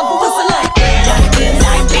 get yourself a whistle up.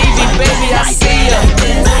 Evie, baby, I see ya.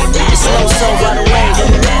 It's slow soul by the way.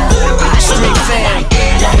 Street fam.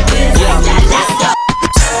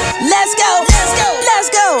 Let's go, let's go, let's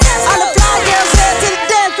go. All the fly girls head to the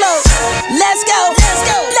dance floor. Let's go, let's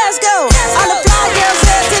go, let's go. All the fly girls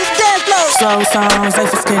head to the dance floor. Slow songs, they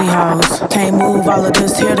for skinny hoes. Can't move all of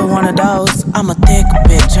this here to one of those. I'm a thick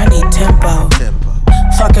bitch, I need tempo.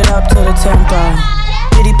 Fuck it up to the tempo.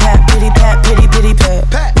 Pity pat, pity pat, pity pity pat.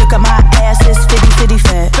 Look at my ass, it's fitty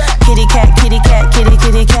fat. Kitty cat, kitty cat, kitty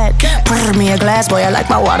kitty cat. Pour me a glass, boy, I like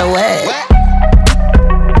my water wet.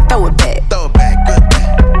 Throw it back, good back.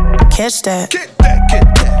 Catch that. Get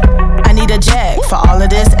that. I need a jack for all of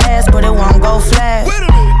this ass, but it won't go flat.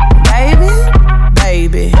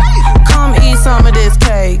 Baby, come eat some of this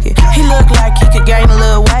cake. He look like he could gain a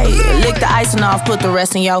little weight. Lick the icing off, put the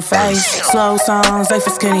rest in your face. Slow songs, they for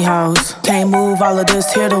skinny hoes. Can't move all of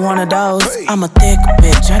this here to one of those. I'm a thick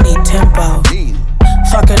bitch, I need tempo.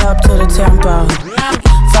 Fuck it up to the tempo.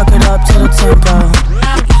 Fuck it up to the tempo.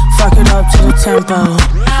 Fuck it up to the tempo.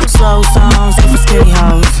 Slow songs, they for skinny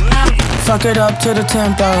hoes. Fuck it up to the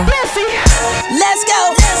tempo. Let's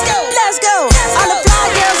go, let's go, let's go. All the fly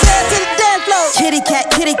girls head to the dance floor. Kitty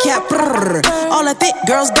cat, brrr. All the thick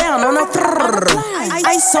girls down on the brrr.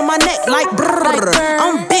 Ice on my neck like brrr.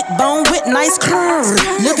 I'm big bone with nice curves.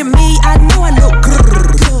 Look at me, I know I look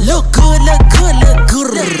grrr. Look good, look good, look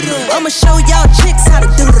good. I'ma show y'all chicks how to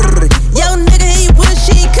do. Yo nigga, he wish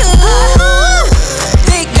he could.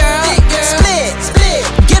 Big girl, split,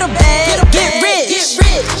 get a bag, get rich.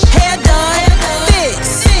 Hair done,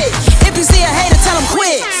 fix. If you see a hater, tell him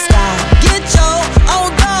quit. Get your own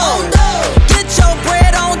dough. Get your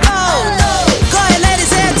bread on dough. Go ahead, let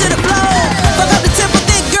his head to the floor. Fuck up the temple,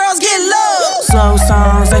 thick girls get low. Slow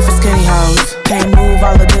songs, they for skinny hoes. Can't move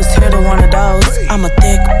all of this here to one of those. I'm a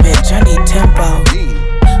thick bitch, I need tempo.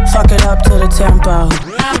 Fuck it up to the tempo.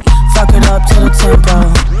 Fuck it up to the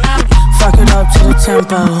tempo. Fuck it up to the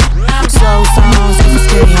tempo. Slow songs, they for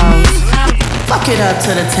skinny hoes. Fuck it up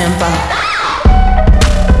to the tempo.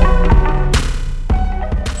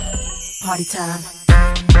 Party time.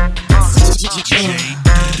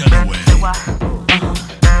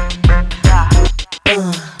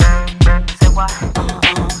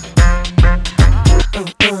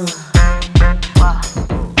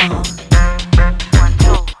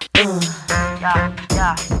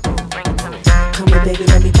 Come here, baby,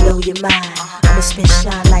 let me blow your mind. I'ma spit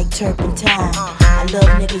shine like turpentine. I love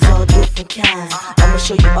niggas all different kinds. I'ma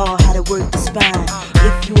show you all how to work the spine.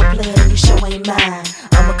 If you a player, then you show ain't mine.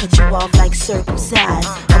 I'ma cut you off like circumcised.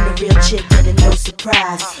 I'm the real chick, and it's no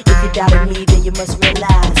surprise. If you doubted me, then you must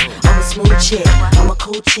realize I'm a smooth chick, I'm a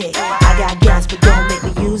cool chick. I got gas, but don't make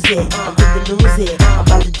me use it. I'm quick to lose it, I'm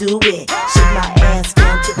about to do it. Shake my ass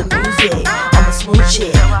down to the music. I'm a smooth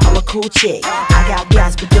chick, I'm a cool chick. I got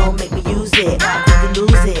gas, but don't make me use it. I'm quick to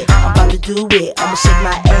lose it, I'm about to do it. I'ma shake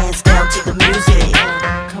my ass down to the music.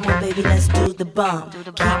 Come on, baby, let's do the bump.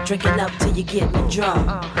 Keep drinking up till you get me drunk.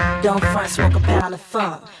 Don't front, smoke a pound of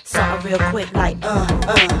funk. Something real quick like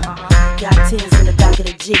Got tens in the back of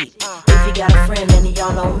the Jeep. If you got a friend, then he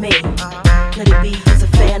all on me. Could it be he's a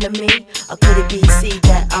fan of me? Or could it be see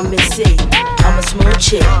that I'm Miss C? I'm a smooth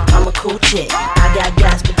chick, I'm a cool chick. I got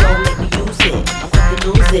gas, but don't make me use it. I'm quick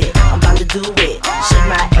to lose it, I'm about to do it. Shake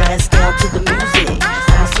my ass down to the music.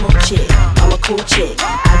 I'm a smooth chick, I'm a cool chick.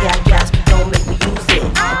 I got gas, but don't make me use it.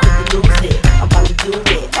 I'm quick to lose it, I'm about to do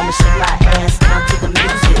it. I'ma shake my ass down to the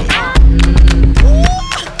music.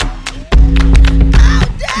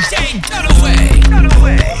 DJ Dunaway.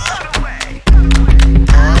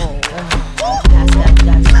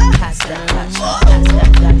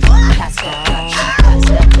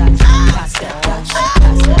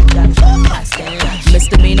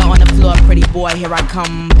 Misdemeanor on the floor, pretty boy, here I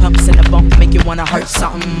come. Pumps in the bump, make you wanna hurt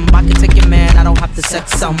something. I can take your man, I don't have to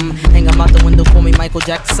sex some. Hang him out the window, call me Michael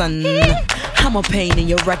Jackson. I'm a pain in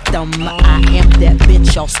your rectum. I am that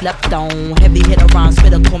bitch y'all slept on. Heavy hit around,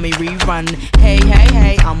 spitter, call me rerun. Hey,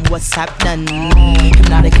 I'm what's happening.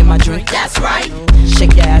 Hypnotic in my drink, that's right.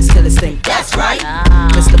 Shake your ass till it stink, that's right.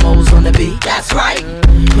 Mr. Mo's on the beat, that's right.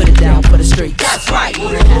 Put it down for the street, that's right.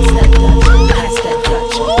 Pass that Dutch, pass that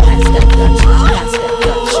Dutch, pass that Dutch, pass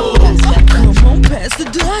that Dutch. Come on, pass the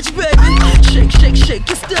Dutch, baby. Shake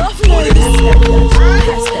your stuff, ladies. Pass that Dutch,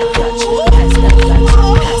 pass that Dutch, pass that Dutch,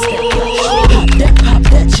 pass that Dutch. Pop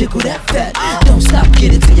that jiggle that fat. Don't stop,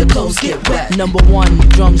 get it till your clothes get wet. Number one,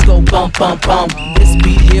 drums go bump, bump, bump. This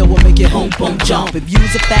beat here will make it hump, bump, jump. If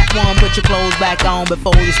you's a fat one, put your clothes back on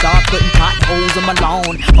before you start putting potholes in my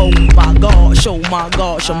lawn. Oh my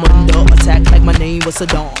gosh, I'm under attack like my name was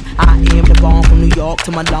Saddam. I am the bomb from New York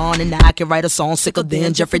to Milan, and I can write a song sicker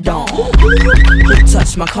than Jeffrey Dawn. Who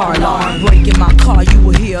touched my car alarm? Breaking my car, you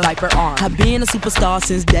will hear like her arm. I've been a superstar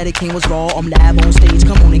since Daddy King was raw. I'm live on stage,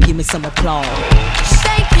 come on and give me some applause.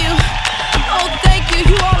 Thank you, oh thank you,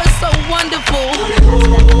 you all are so wonderful.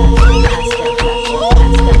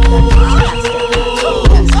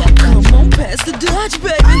 Come on, pass the Dutch,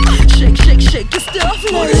 baby. Shake, shake, shake your stuff,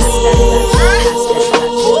 ladies.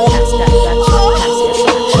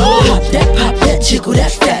 Pop that, jiggle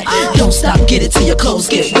that fat. Don't stop, get it till your clothes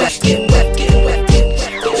get wet, get wet, get wet, get wet.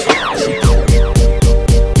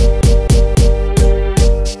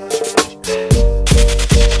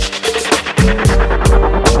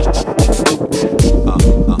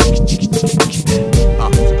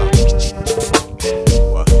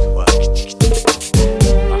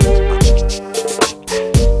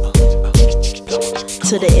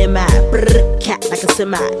 To the MI, brrr, cat like a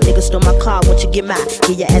semi. Nigga stole my car, won't you get mine?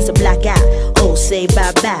 Give your ass a black eye. Oh, say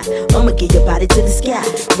bye-bye. I'ma give your body to the sky.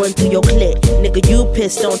 Run through your clip. Nigga, you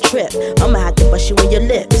pissed, don't trip. I'ma have to bust you in your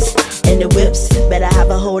lips. And the whips, better have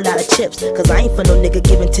a whole lot of chips. Cause I ain't for no nigga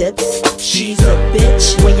giving tips. She's a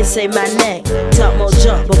bitch. When you say my name, talk more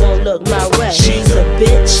junk, but won't look my way. She's a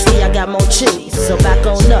bitch. See, I got more cheese. So back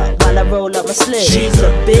on up while I roll up my sleeve. She's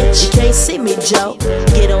a bitch. You can't see me, Joe.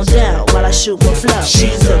 Get on down while I shoot my flow.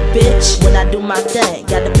 She's a bitch. When I do my thing,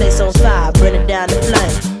 got the place on fire, burn it down the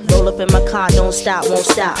flame. Roll up in my car, don't stop, won't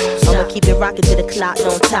stop. I'ma keep it rockin' till the clock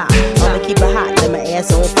don't top. I'ma keep it hot, let my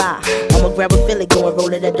ass on fire. I'ma grab a Philly, go and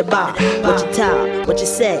roll it at the bar. What you talk, what you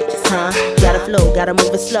say, huh? Gotta flow, gotta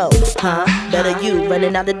move it slow, huh? Better you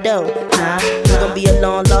running out the door, huh? You gon' be a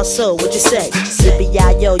long lost soul, what you say?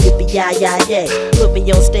 Yippee-yi-yo, yippee-yi-yi-yay. Put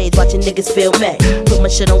me on stage, watching niggas feel me. Put my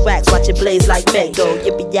shit on wax, watch it blaze like me. Go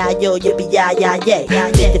yippee-yi-yo, yippee-yi-yi-yay.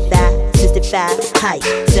 55, 65, height,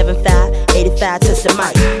 75, 85, touch the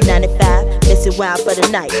mic. 95, messing wild for the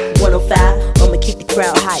night. 105, I'ma keep the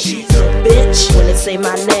crowd hype. She's a bitch. When they say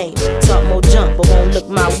my name, talk more junk, but won't look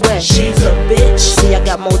my way. She's a bitch. See, I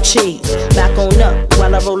got more cheese. Back on up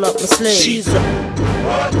while I roll up my sleeves. She's a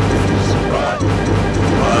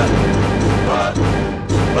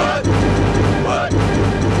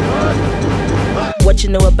What you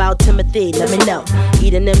know about Timothy, let me know.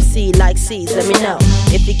 Eat an MC like C's, let me know.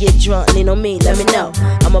 If you get drunk, lean on me, let me know.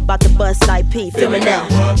 I'm about to bust like P, feel me now.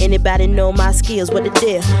 Anybody know my skills, what the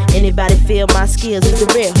deal? Anybody feel my skills is the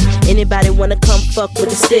real? Anybody wanna come fuck with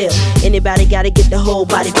the steel? Anybody gotta get the whole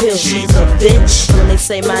body pill? She's a bitch. When they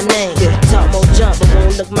say my name, talk more jump, but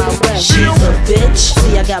won't look my way. She's a bitch.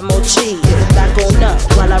 See, I got more cheese. Back on up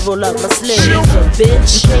while I roll up my sleeves. She's a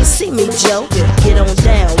bitch. You can't see me, Joe. Get on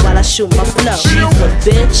down while I shoot my flow. She's a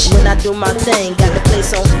bitch. When I do my thing, got the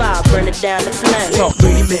place on fire, burn it down the flame. Talk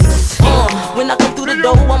remix. When I come through the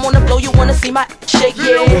door, I'm on the floor. You wanna see my shake,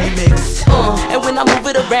 yeah. Remix. And when I move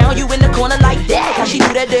it around, you in the corner like that. How she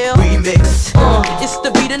do that deal? Remix. It's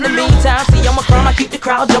the beat in the meantime. See, I'm a clown, I keep the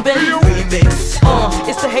crowd jumping. Remix.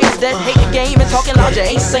 It's the haters that hate the game and talking loud. You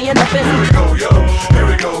ain't saying nothing. Here we go, yo. Here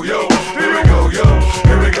we go, yo. Here we go, yo.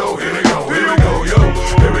 Here we go. Here we go. Here we go, yo.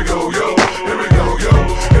 Here we go, yo. Here we go, yo.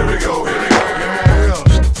 Here we go. Here we go.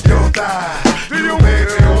 Yo, thigh. You make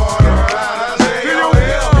me wanna ride. I say, yo,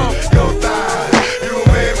 yo, thigh. You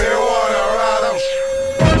make me wanna ride.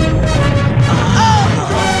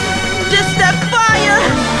 Just that fire.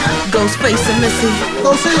 Ghostface and Missy.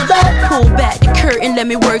 Pull back the curtain, let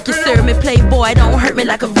me work you, serve me. Playboy, don't hurt me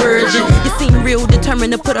like a virgin. You seem real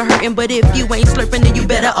determined to put a hurtin', but if you ain't slurping, then you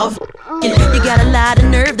better off. You got a lot of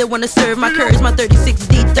nerve that wanna serve my curves, my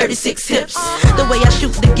 36D, 36 hips. The way I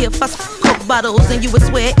shoot the gift, I coke bottles, and you would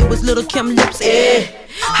swear it was Little Kim lips. Yeah,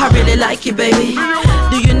 I really like you, baby.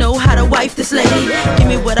 Do you know how to wife this lady? Give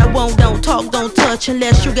me what I want, don't talk, don't touch,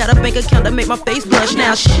 unless you got a bank account to make my face blush.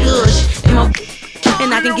 Now shush,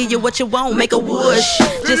 and I can give you what you want, make a whoosh.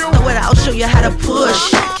 Just throw it, I'll show you how to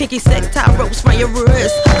push. Kinky sex tie ropes from your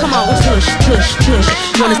wrist. Come on, tush, tush, tush.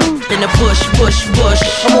 Wanna in the bush, bush, bush.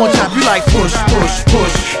 I'm on top, you like push, push,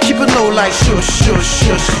 push. Keep it low like shush, shush,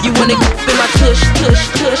 shush. You wanna in my tush, tush,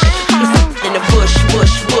 tush. In the bush,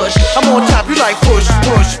 bush, bush. I'm on top, you like push,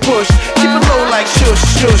 push, push. Keep it low like shush,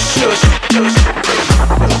 shush, shush.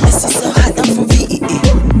 This is so hot, I'm from VEE.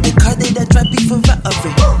 The car they that drive me for Ferrari.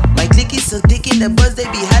 My click is so thick in the buzz, they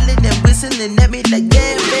be hollering and whistling at me like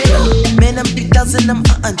damn, man. Man, I'm 3,000, I'm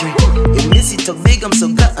 100. If Missy talk big, I'm so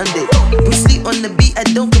gut under. Bruce Lee on the beat, I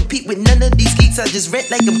don't compete with none of these geeks. I just rap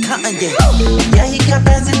like I'm Kanye. Yeah, he got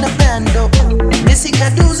bands in the bando. Missy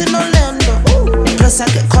got dudes in Orlando. Plus I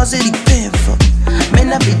got cars that he paying for. Man,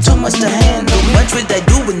 I be too much to handle. Much what I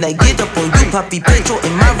do when I get up on you. Poppy Petro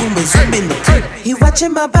in my room and zoom in the crib. He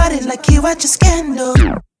watching my body like he watch a scandal.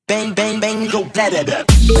 Bang, bang, bang, go bladder.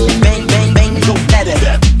 Bang, bang, bang, go bladder.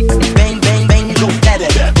 Bang, bang, bang, go bladder.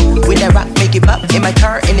 When I rock, make it pop in my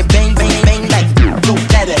car and it bang, bang, bang like go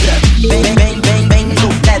bladder. Bang, bang, bang, bang,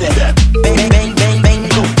 go bladder. Bang, bang, bang, bang,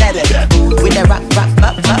 go bladder. When I rock, rock,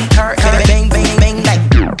 pop, pop, car and it bang, bang, bang like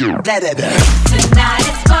bladder. Tonight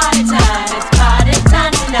it's party time. It's party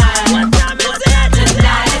time tonight. What time is it?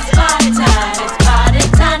 Tonight it's party time. It's party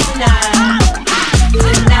time tonight.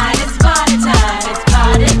 Tonight it's party time. It's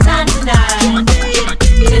party time tonight.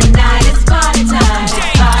 Tonight it's party time.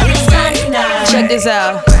 It's party time tonight. Check this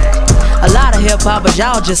out. A lot of hip-hop, but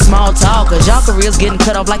y'all just small talkers. Y'all careers getting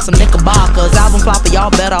cut off like some knickerbockers. Album flopper,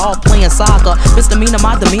 y'all better off playing soccer. Misdemeanor,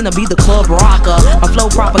 my demeanor be the club rocker. My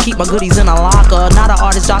flow proper, keep my goodies in a locker. Not an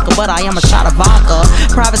artist jocker, but I am a shot of vodka.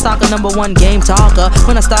 Private stalker, #1 game talker.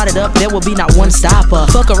 When I started up, there will be not one stopper.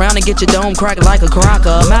 Fuck around and get your dome cracked like a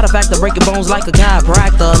cracker. Matter of fact, I break your bones like a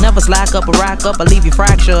chiropractor. Never slack up or rack up, I leave you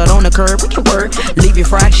fractured. On the curb, we can work, leave you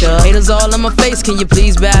fractured. Haters all in my face, can you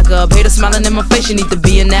please back up? Haters smiling in my face, you need to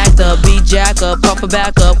be an actor. Jack up, puff a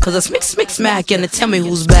back up, cause it's mix, mix, smack, and tell me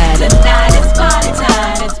who's bad. Tonight it's party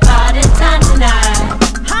time, it's party time tonight.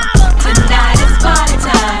 Tonight it's party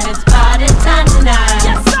time, it's party time tonight.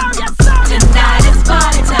 Yes sir, yes sir. Tonight it's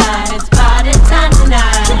party time, it's party time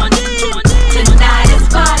tonight. Tonight it's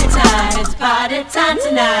party time, it's party time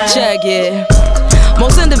tonight. Check it.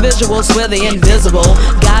 Most individuals swear they invisible.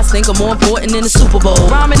 Guys think I'm more important than the Super Bowl.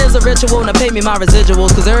 Rhyming is a ritual, now pay me my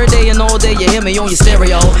residuals. Cause every day and all day you hear me on your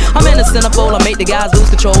stereo. I'm in the centerfold, I make the guys lose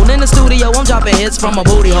control. In the studio, I'm dropping hits from my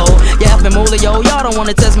booty hole. Yeah, I've been mooly, yo. Y'all don't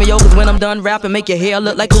wanna test me, yo. Cause when I'm done rapping, make your hair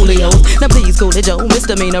look like Julio. Now please, Coolidge, Joe,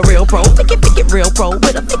 misdemeanor, real pro. Think it real pro,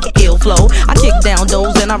 with a think it ill flow. I kick down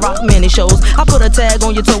doors and I rock many shows. I put a tag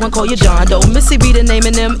on your toe and call you John Doe. Missy be the name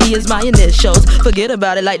and M.E. is my initials. Forget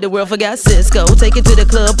about it like the world forgot Cisco. Take it to the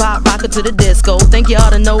club, pop, rock it to the disco. Think you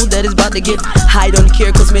ought to know that it's about to get high, don't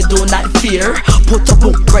care, cause me do not fear. Put a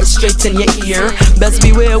book right straight in your ear. Best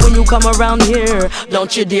beware when you come around here.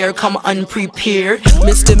 Don't you dare come unprepared.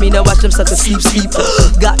 Misdemeanor, watch them suckers sleep, sleep.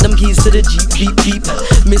 Got them keys to the Jeep, beep, beep.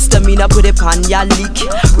 Misdemeanor, put it on ya leak.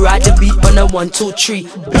 Ride the beat on a 1, 2, 3.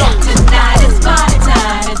 Tonight it's party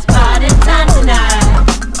time, it's party time tonight.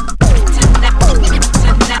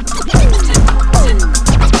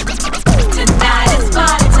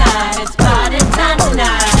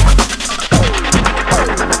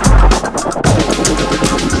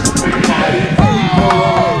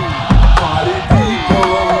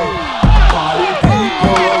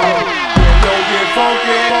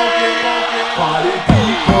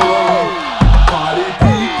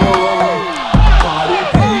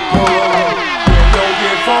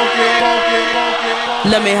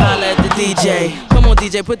 Let me holler at the DJ. Come on,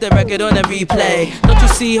 DJ, put that record on and replay. Don't you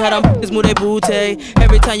see how them f***ers move they booty?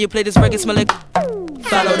 Every time you play this record, smell like.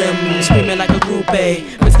 Follow them, screaming like a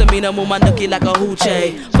groupie. Misdemeanor, move my nookie like a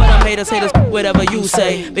hoochie. For them haters, whatever you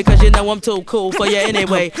say. Because you know I'm too cool for you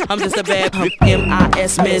anyway. I'm just a bad pump,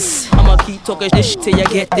 M.I.S. miss. I'ma keep talking this shit till you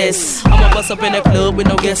get this. I'ma bust up in the club with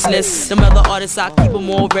no guest list. Them other artists, I keep them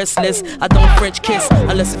all restless. I don't French kiss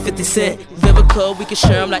unless it's 50 Cent. Vivica, we can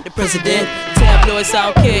share them like the president. Tabloids,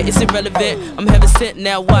 I don't care, it's irrelevant. I'm heaven sent,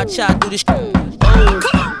 now watch how I do this shit.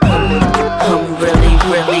 I'm really,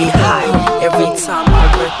 really hot. Every time my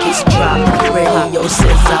records drop, radio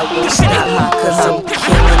says I won't stop, cause I'm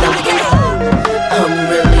killing them. I'm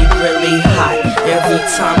really, really hot. Every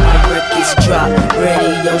time my records drop,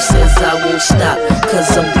 radio says I won't stop,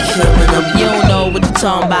 cause I'm killing them. You don't know what you're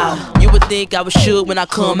talking about. You would think I was shook when I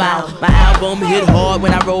come out. My album hit hard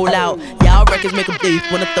when I roll out. Y'all records make a beef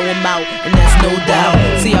when I throw them out, and that's no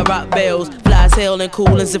doubt. See, I rock bells, fly as hell and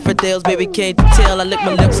cool and Zinfandels. Baby, can't you tell I lick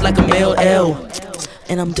my lips like a male L?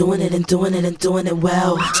 And I'm doing it and doing it and doing it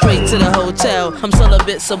well. Straight to the hotel. I'm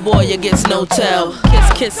celibate, so boy, you gets no tell.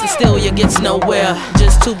 Kiss, kiss, and still you gets nowhere.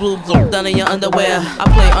 Just two blue done in your underwear.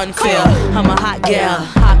 I play unfair. I'm a hot gal.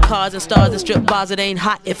 Hot cars and stars and strip bars. It ain't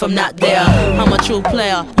hot if I'm not there. I'm a true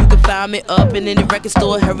player. You can find me up in any record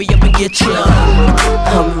store. Hurry up and get chill.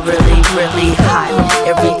 I'm really, really hot.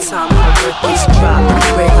 Every time my records drop,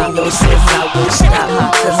 radio says I won't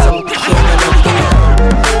stop, cause I'm killing them.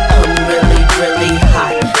 I'm really, really hot.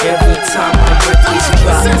 Every time my records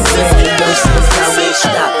drop, radio says I won't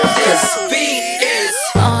stop, cause speed is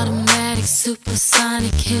automatic,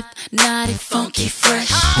 supersonic, hypnotic,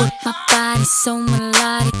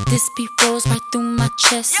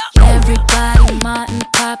 yes. Everybody, Martin,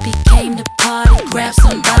 Poppy came to party. Grab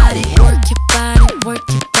somebody, work your body, work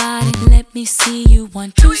your body. Let me see you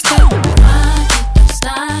 1, 2, step. Rock it, don't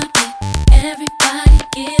stop it. Everybody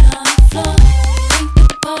get on the floor. Bring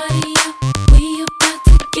the party up, we about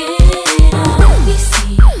to get it on. Let me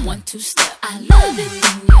see you 1, 2, step. I love it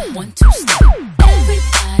when you 1, 2, step.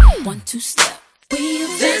 Everybody 1, 2, step.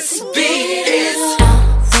 This beat is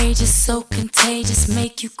outrageous, so contagious,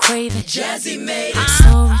 make you crave it. Jazzy made it.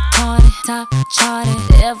 So retarded, top charted.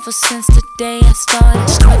 Ever since the day I started,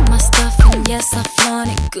 strike my stuff and yes I flaunt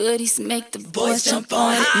it. Goodies make the boys jump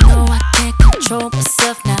on it. No, I can't control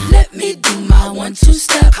myself now. Let me do my 1, 2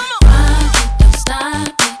 step. Rock it, don't stop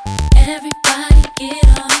it. Everybody get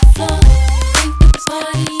on the floor. Bring the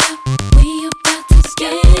party up, we about to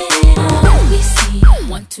get it on. Let me see you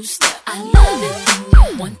 1, 2 step. I love it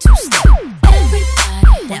when you 1, 2 step.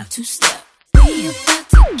 Everybody 1, 2 step. We about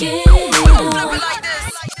to get it on.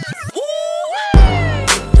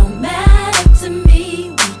 Don't matter to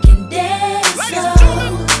me, we can dance slow.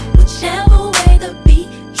 Whichever way the beat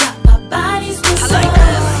drop, our bodies will slow.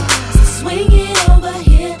 So swing it over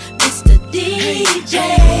here, Mr. DJ,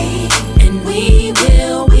 and we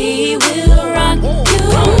will rock you.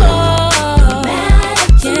 Don't matter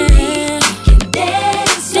to me, we can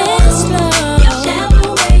dance slow. Whichever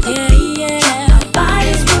way the beat drop, our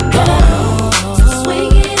bodies will go. So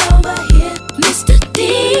swing it over here, Mr.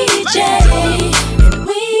 DJ, and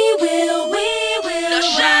we will rock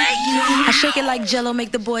you. I shake it like Jello,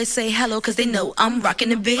 make the boys say hello, cause they know I'm rocking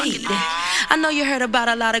the beat. I know you heard about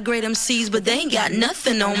a lot of great MCs, but they ain't got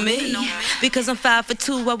nothing on me. Because I'm 5 for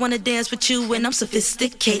 2, I wanna dance with you, and I'm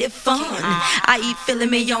sophisticated fun. I eat filet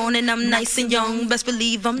mignon, and I'm nice and young. Best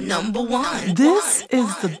believe I'm #1. This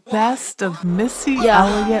is the best of Missy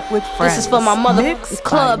Elliott with Friends. This is for my mother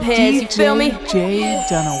club heads, you feel me? DJ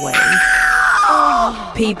Dunaway.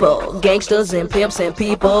 People, gangsters and pimps and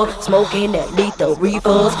people smoking that lethal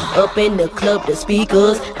reefers. Up in the club, the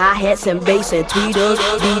speakers, hi-hats and bass and tweeters.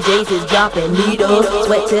 DJs is dropping needles,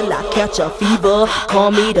 sweat till I catch a fever.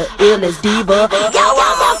 Call me the illest diva. Yo,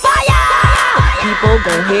 I'm on fire! People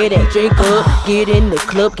go ahead and drink up, get in the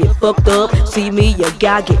club, get fucked up. See me, your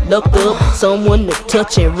guy get locked up, someone to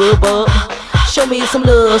touch and rub up. Show me some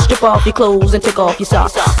love, strip off your clothes and take off your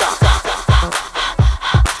socks.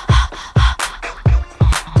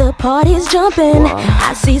 The party's jumping,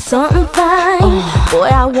 I see something fine. Boy,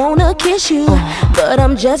 I wanna kiss you, but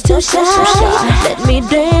I'm just too shy. Let me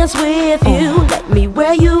dance with you, let me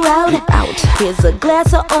wear you out. Here's a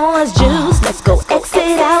glass of orange juice, let's go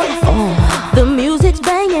exit out. The music's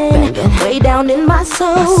banging, way down in my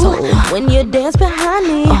soul. When you dance behind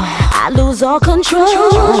me, I lose all control.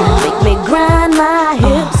 Make me grind my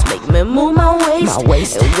hips, make me move my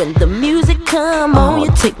waist. And when the music come on, you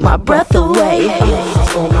take my breath away. This is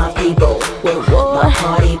for my people, my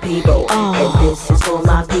party people. And this is for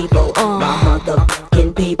my people, my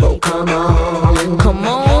motherfucking people. Come on, come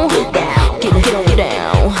on, get down, get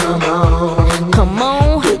down. Come on, come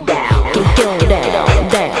on, get down,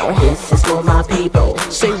 down. This is for my people.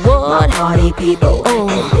 Say what? My party people.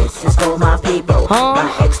 And this is for my people,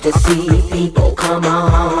 my ecstasy people. Come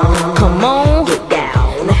on, come on, get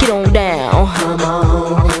down, get on down. Come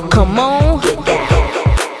on, come on, get down.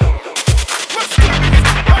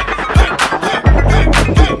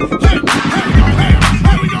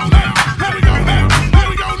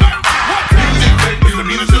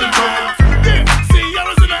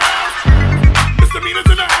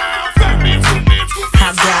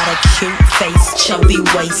 Chubby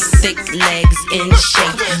waist, thick legs in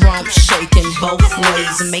shape, rump shaking both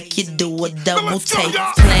ways, make you do a double take.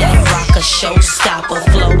 Planet rocker, showstopper,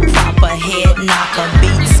 flow popper, head knocker,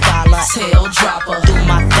 beat scholar, tail dropper. Do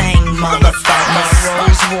my thing, motherfucker.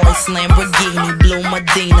 Rolls Royce, Lamborghini, blue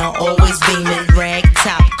Medina, always beaming, rag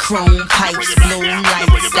top, chrome pipes, blue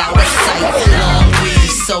lights, out of sight. Long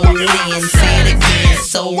weed, sold in, say it again,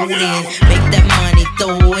 sold in. Make that money,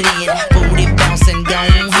 throw it in, booty bouncing,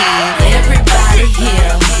 don't hit. Everybody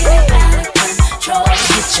here,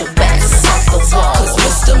 get your backs off the wall, cause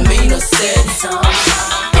misdemeanor said throw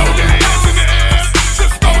your hands in the air,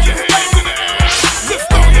 just throw your hands in the air, just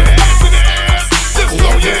throw your hands in the air, just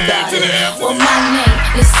throw your hands in the air. Well, my name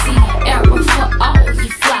is Sierra for all you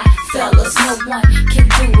fly fellas. No one can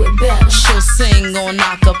do it better. She'll sing on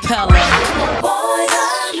acapella. Boy, the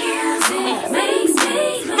music makes me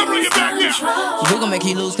lose control. We're gonna make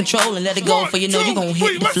you lose control and let it go, for you know you gonna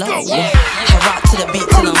hit the flow. I rock to the beat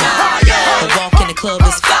till I'm higher. The walk in the club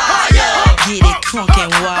is fire. Get it crunk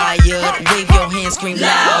and wired. Wave your hands, scream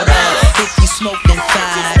louder. If you smoke, then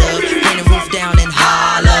fired up. Bring the roof down and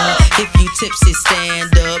holler. If you tipsy,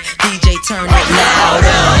 stand up. DJ, turn it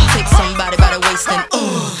louder.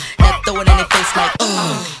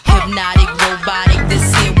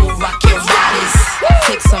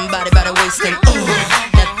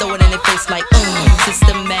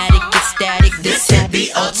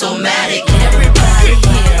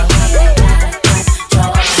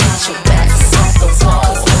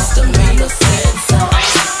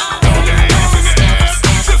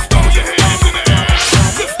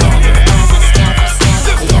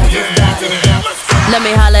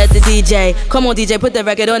 DJ. Come on, DJ, put the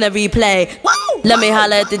record on a replay. Let me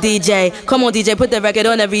holla at the DJ. Come on, DJ, put the record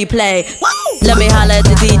on a replay. Let me holla at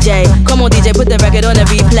the DJ. Come on, DJ, put the record on a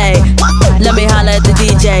replay. Let me holla at the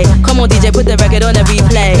DJ. Come on, DJ, put the record on a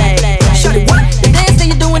replay. Shorty, the dance that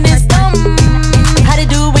you're doing is dumb. How they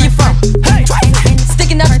do where you from? Hey,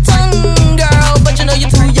 sticking out your tongue, girl, but you know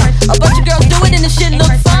you're too young. A bunch of girls do it and the shit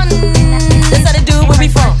look fun. That's how they do where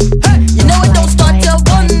we from. Hey, you know it don't start till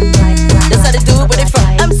 1. That's how they do it where they from.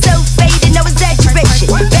 I'm so faded, no exaggeration.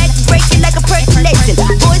 Back breaking like a percolation.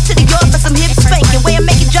 Boys to the yard for some hip spanking. Way I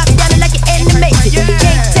make it drop down like an animation.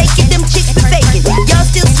 Can't take it, them chicks be faking. Y'all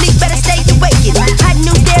still sleep, better stay awakened. Hot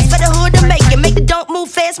new dance for the hood to make it. Make it don't move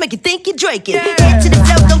fast, make you think you're drinking. Head to the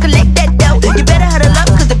flow, don't collect that dough. You better huddle up,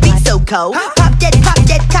 cause the beat's so cold. Pop that,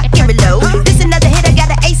 cock and reload. This another hit, I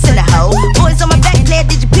got an ace in the hole. Boys on my back, player,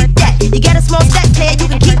 did you pick that? You got a small stack, player, you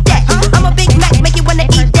can keep that. I'm a Big Mac, make you wanna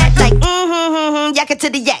eat that. Like, yak it to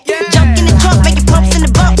the yak. Jump in the trunk, make it pumps in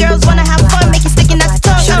the bump. Girls wanna have fun, make you sticking out the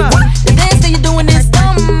tongue. The dance that you're doing is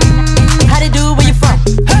dumb. How they do where you from?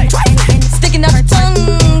 Hey, sticking out your tongue,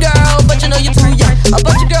 girl, but you know you're too young. A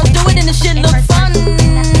bunch of girls do it and the shit look fun.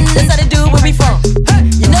 That's how they do it where we from. Hey,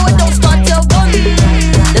 you know it don't start till 1.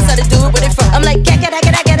 That's how they do it where they from. I'm like,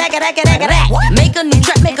 make a new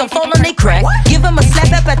track, make them fall on they crack. Give them a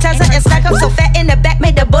slap, appetizer, and snack. I'm so fat in the back,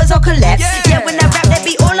 make the boys all collapse. Yeah, when I rap, that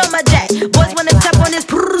be all on my jack. Boys wanna tap on this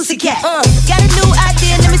pussy cat. Got a new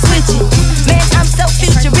idea, let me switch it. Man, I'm so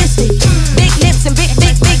futuristic. Big lips and big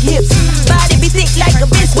hips. Body be thick like a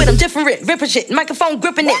biscuit. I'm different, ripping shit. Microphone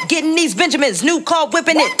gripping it. Getting these Benjamins, new car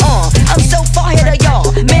whipping it. I'm so far ahead of y'all.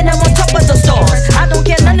 Man, I'm on top of the stars. I don't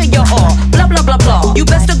care none of your all. Blah, blah, blah, blah. You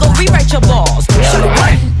best to go rewrite your balls.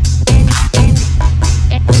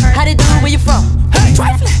 How they do it where you from? Hey,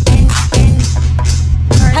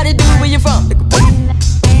 how they do it where you from?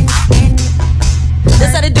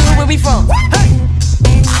 That's how they do it where we from. Hey,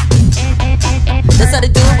 that's how they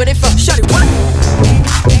do it where they from. Shorty, what?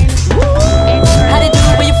 How they do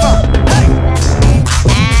it where you from? Hey,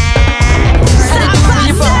 how they do it where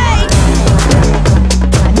you from?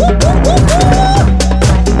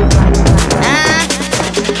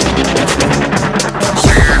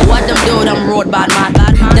 What them do, them road bad man.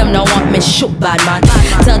 Them no want me shoot bad man.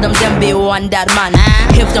 Tell them be one that man.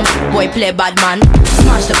 If them boy play bad man,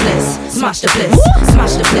 smash the place, smash the place,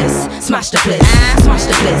 smash the place, smash the place, smash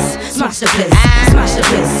the place, smash the place, smash the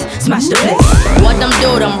place, smash the place. What them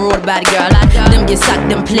do, them road bad girl. Them get sacked,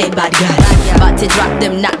 them play bad girl. But it rock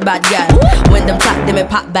them not bad girl. When them talk, them a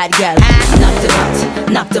pop bad girl. Knock them out,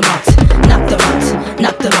 knock them out, knock them out,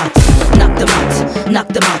 knock them out, knock them out, knock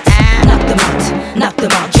them out, knock them out, knock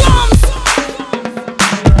them out.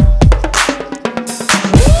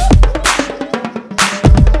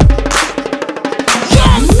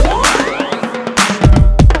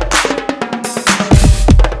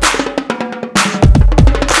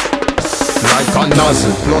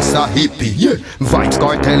 Nozzle plus a hippie, yeah. Vibes,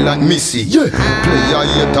 Cartel and Missy, yeah. Player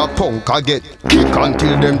hate a punk, I get kick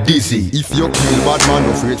until them dizzy. If you kill bad man,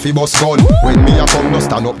 no afraid fi bust gun. When me a come, no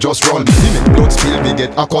stand up, just run. Me make blood spill, me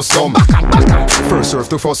get accustomed. First serve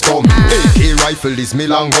to first come. AK rifle is me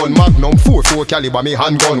long gun. Magnum 4 caliber me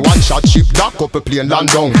handgun. One shot ship dock up a plane land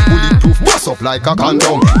down. Bulletproof bust up like a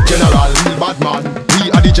condom. General, we bad man.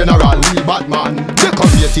 We are the general, we bad man.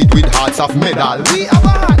 Decorated with hearts of metal. We have a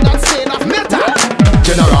heart that's made of metal.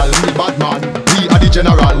 General, we bad man. We are the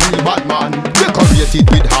general, we bad man. Decorated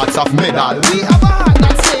with hearts of metal. We have a heart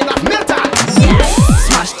that's made of metal. Yes.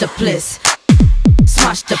 Smash the place.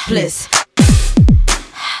 Smash the place.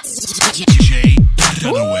 DJ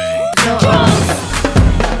Dunaway.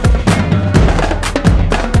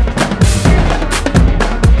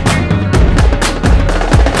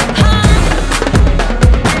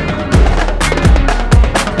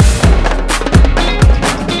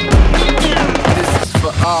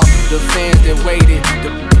 The fans that waited,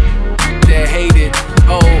 that hated,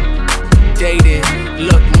 dated.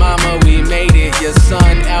 Look, mama, we made it. Your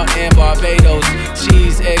son out in Barbados.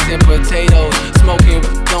 Cheese, eggs, and potatoes. Smoking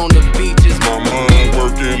on the beaches. My mom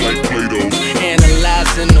working like Play-Doh.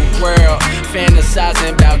 Analyzing the world,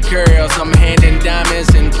 fantasizing about girls. I'm handing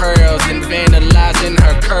diamonds and pearls and vandalizing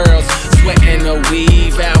her curls. Sweating the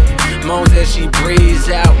weave out, moans as she breathes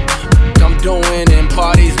out. I'm doing in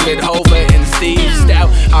parties with Hova and Steve Stout.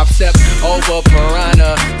 I've stepped over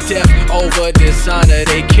piranha, death over dishonor.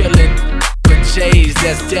 They killing for J's,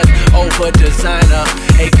 that's death over designer.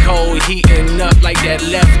 A cold heating up like that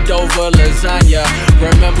leftover lasagna.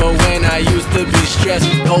 Remember when I used to be stressed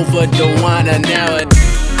over Dewana? Now it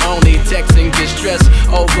only texting get stressed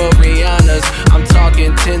over Rihanna's. I'm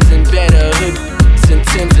talking tens and better hood and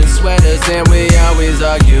Timbs and sweaters, and we always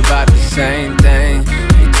argue about the same thing.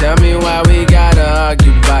 You tell me why we gotta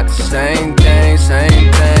argue about the same thing,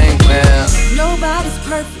 well. Nobody's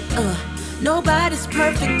perfect, nobody's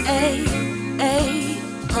perfect, hey,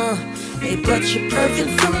 but you're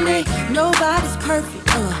perfect for me. Nobody's perfect,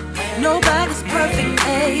 nobody's perfect,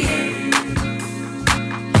 hey,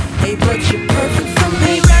 but you're perfect for me.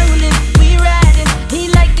 We rolling, we riding, he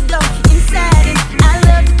like to go inside it. I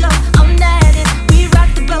love to go, I'm nodding. We rock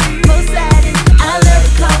the boat, both siding. I love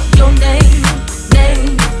to call your name,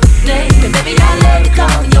 and baby I love to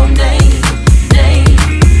call your name.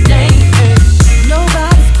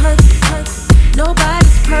 Nobody's perfect,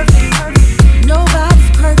 nobody's perfect, nobody's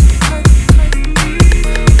perfect,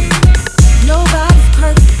 nobody's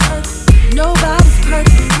perfect, nobody's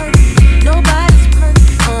perfect, nobody's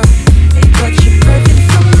perfect, but you're perfect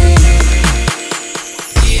for me.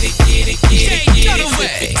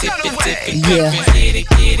 Yeah.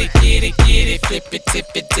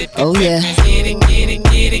 Oh yeah.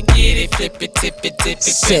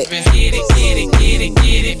 Sick.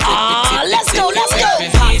 Let's go.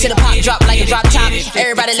 Pop to the pop, drop like a drop top.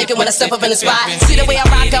 Everybody looking when I step up in the spot. See the way I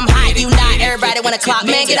rock, I'm hot, you not. Everybody wanna clock,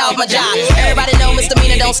 man, get off my job. Everybody know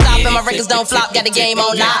misdemeanor don't stop and my records don't flop. Got the game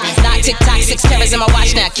on lock. Not TikTok, 6 carats in my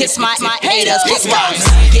watch now. Kiss my haters, kiss rocks.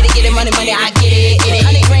 Get it, money, I get it.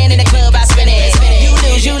 100 grand in the club, I spend it.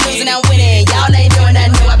 You lose, and I'm winning. Y'all ain't doing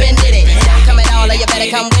nothing new, I been did it. Don't come at all, or you better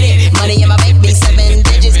come with it. Money in my bank be 7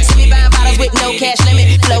 digits. See me buying bottles with no cash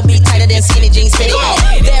limit. Flow be tighter than skinny jeans fit.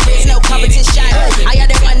 There is no competition. I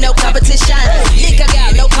got that one, no competition. Liquor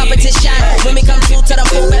got no competition. When we come through, tell them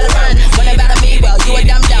fool better run. One about me, well, you a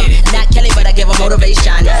dumb. Not Kelly, but I give a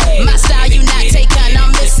motivation. My style, you not take on.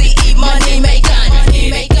 I'm Missy E, money make gun.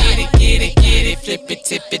 Get it, flip it,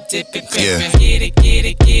 tip it, Yeah. Get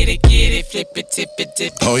it, flip it, tip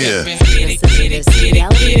it. Oh yeah.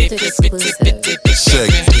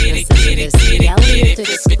 Sick.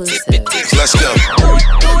 Let's go.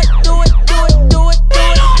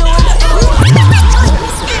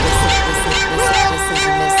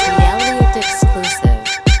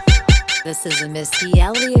 This is a Missy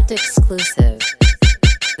Elliott exclusive.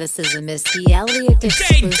 This is a Missy Elliott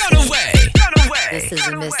exclusive. This is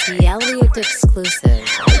a Missy Elliott exclusive.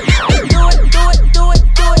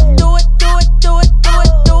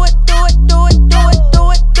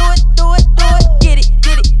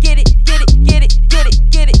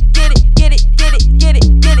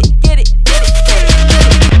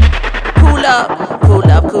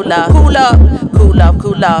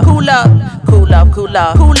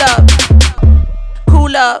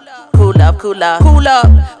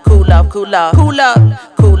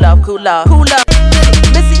 Cool up.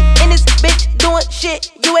 Missy in this bitch doing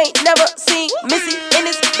shit you ain't never seen. Missy in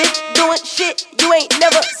this bitch doing shit you ain't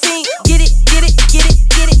never seen. Get it.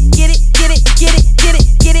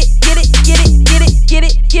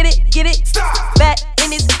 Back in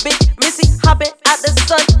this bitch, Missy hopping out the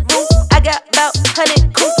sunroof. I got about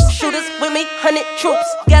 100 coops, shooters with me, 100 troops.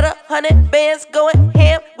 Got 100 bands going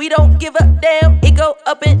ham. We don't give a damn. It go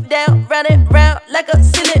up and down, round and round like a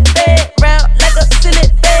ceiling fan. Round like a ceiling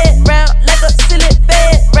fan. Round like a ceiling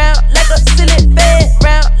fan. Round like a ceiling fan.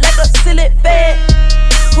 Round like a ceiling fan.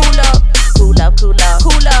 Cool up.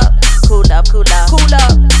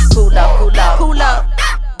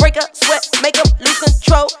 Break up, sweat, make them lose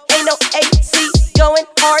control. Ain't no AC going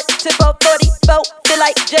hard. Tip up 44, feel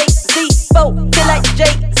like Jay-Z. Feel like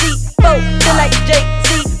Jay-Z. Feel like Jay-Z.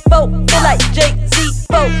 Feel like Jay-Z.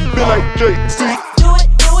 Feel like Jay-Z.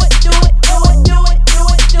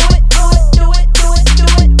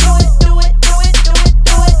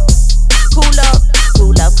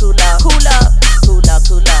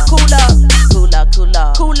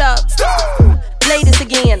 Cool up. Play this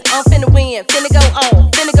again, I'm finna win, finna go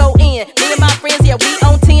on, finna go in. Me and my friends, yeah, we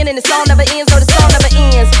on 10 and the song never ends, or the song never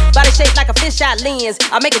ends. Body shaped like a fisheye lens.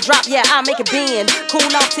 I make it drop, yeah, I make it bend.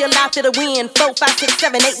 Cool off till I feel the wind. 4, 5, 6,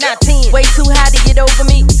 7, 8, 9, 10. Way too high to get over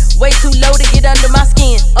me, way too low to get under my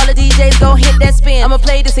skin. All the DJs gon' hit that spin. I'ma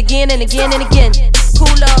play this again and again and again.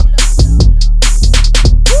 Cool up.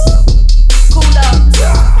 Cool up.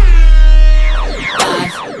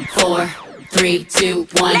 5, 4, 3, 2,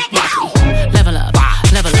 1, watch me. Level up,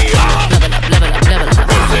 level up, level up, level up, level up,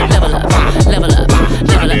 level up, level up,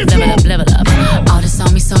 level up, level up, level up. All this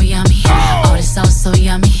on me so yummy, all this sauce so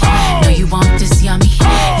yummy. Know you want this yummy,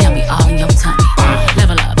 yummy all in your tummy.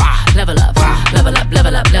 Level up, level up, level up,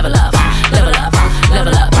 level up, level up, level up,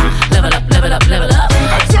 level up, level up, level up, level up.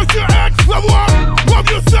 Check your ex, level up, love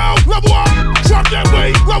yourself, level up, drop that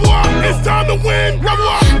weight, level up. It's time to win, level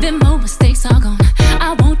up. Them old mistakes are gone,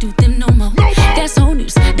 I won't do them no more. That's old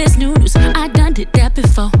news, that's new news. I done did that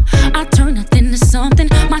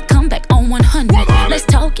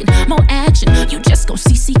passion, you just gon'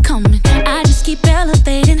 see coming. I just keep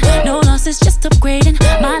elevating, no losses, just upgrading.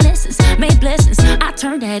 My lessons made blessings, I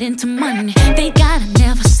turn that into money. They gotta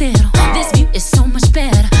never settle, this view is so much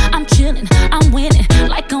better. I'm chilling, I'm winning,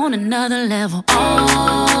 like on another level.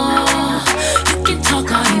 Oh, you can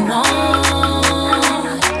talk all you want.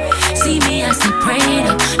 See me, I stay prayed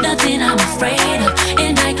up, nothing I'm afraid of,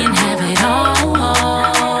 and I can have it all.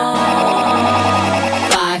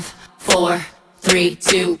 5, 4, 3,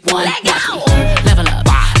 2, 1. Let go. Level up,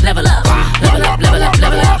 level up, level up, level up,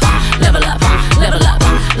 level up, level up, level up,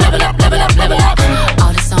 level up, level up, level up.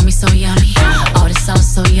 All this on me so yummy, all this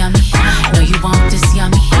sauce so yummy. Know you want this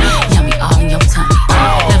yummy, yummy all in your tummy.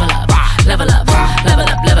 Level up, level up, level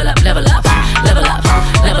up, level up, level up, level up,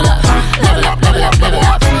 level up, level up, level up, level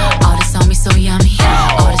up. All this on me so yummy,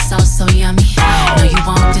 all this sauce so yummy. Know you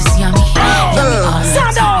want this yummy, yummy all in your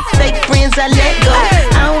tummy. Fake friends I let go,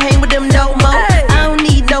 I don't hang with them no more. I don't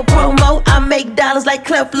need no promo, I make dollars like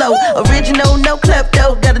Cleflo. Original, no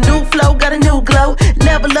klepto, got a new flow, got a new glow.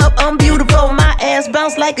 Level up, I'm beautiful, my ass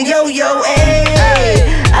bounce like a yo-yo. Ay,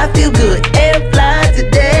 I feel good and fly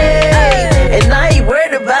today, and I ain't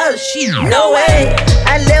worried about shit, no way.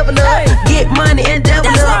 I level up, get money and double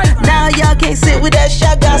up. Now y'all can't sit with that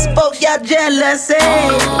shot, got spokes, y'all jealous.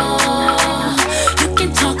 You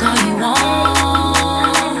can talk all you want.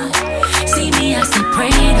 See me, I stay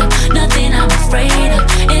prayed up, nothing I'm afraid of,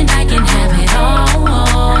 and I can have it all.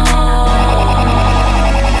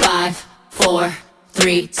 5, 4,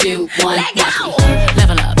 3, 2, 1. Let go.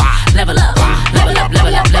 Level up, level up, level up,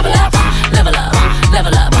 level up, level up, level up,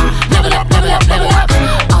 level up, level up, level up, level up.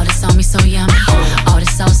 All this on me so yummy, all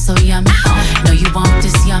this sauce so yummy. Know you want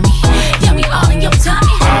this yummy, yummy all in your tummy.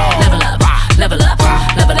 Level up, level up,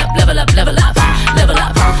 level up, level up, level up, level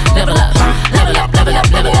up, level up, level up, level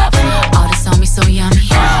up, level up. All this on me so yummy,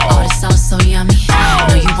 all this sauce so yummy.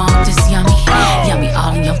 Know you want this yummy, yummy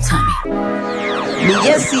all in your tummy. Me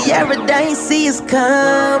and Sierra, they ain't see us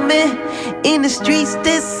coming. In the streets,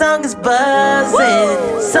 this song is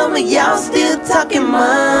buzzing. Some of y'all still talking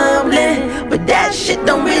mumbling, but that shit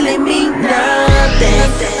don't really mean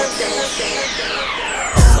nothing.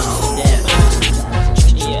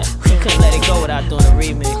 Yeah, couldn't let it go without doing a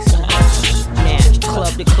remix. Man,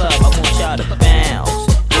 club to club, I want y'all to bounce.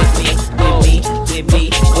 With me, with me, with me,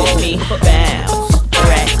 with me, bounce.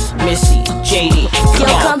 Rex, Missy, JD, Yo,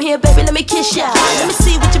 come here, baby, let me kiss ya. Let me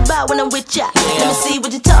see what you bout when I'm with ya. Let me see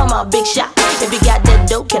what you talking about, big shot. If you got that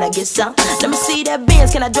dope, can I get some? Let me see that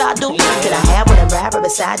Benz, can I drive through? Can I have one and ride right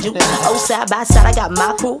beside you? Oh, side by side, I got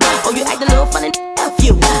my crew. Oh, you acting a little funny, F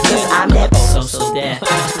you. I'm that so damn.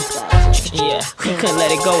 Yeah, couldn't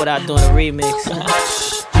let it go without doing a remix.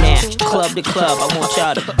 Man, club to club, I want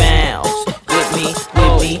y'all to bounce. With me,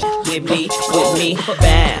 with me, with me, with me,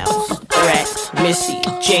 bounce. Rex, Missy,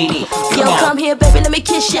 JD, Yo, come here, baby, let me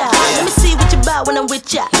kiss ya. Let me see what you bout when I'm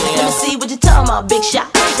with ya. Let me see what you talking about, big shot.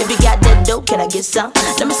 If you got that dope, can I get some?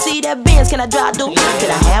 Let me see that Benz, can I drive through?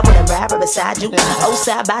 Can I have one and ride right beside you? Oh,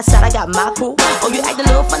 side by side, I got my crew. Oh, you acting a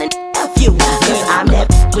little funny, F you. I'm that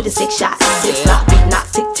with the 6 shots. 6 knock, beat knock,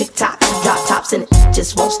 tick, tick, tock. Drop tops in it,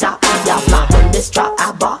 just won't stop. Y'all flop when this drop,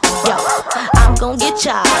 I bought. Yo, I'm gon' get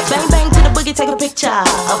ya. Bang, bang to the boogie, take a picture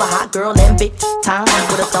of a hot girl in big time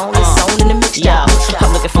with a thongless on in the mixture. Yo,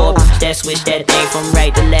 I'm looking for a bitch that switch that thing from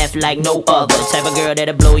right to left like no other. Type of girl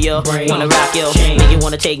that'll blow your brain, wanna rock your chain, make you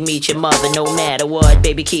wanna take me to your mother. No matter what,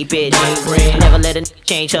 baby, keep it. Never let a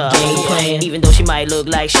change her game plan. Even though she might look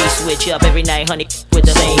like she switch up every night, honey, with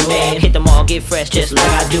the same man. Hit them all, get fresh just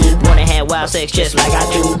like I do. Wanna have wild sex just like I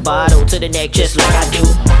do. Bottle to the neck just like I do.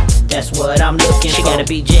 That's what I'm looking for. She gotta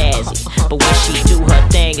be jazzy, but when she do her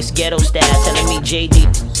thing, it's ghetto style. Telling me JD,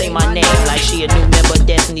 say my name like she a new member,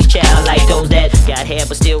 Destiny Child. Like those that got hair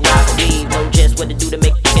but still rock a weave. Know just what to do to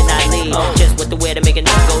make a not leave. Just what to wear to make a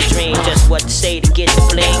nigga go dream. Just what to say to get the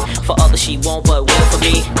bling. For others she won't, but will for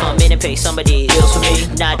me. Come in and pay some of these bills for me.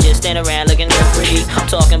 Not just stand around looking real pretty. I'm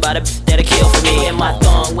talking about a that'll kill for me. And my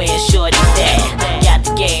thong wearing shorty that got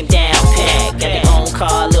the game down pat. Got their own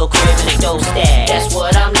car, little crib and a dope stack. That's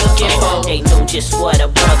what I'm looking for. They know just what a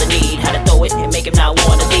brother need. How to throw it and make him not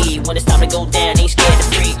wanna leave. When it's time to go down, ain't scared to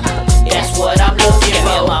freak. That's what I'm looking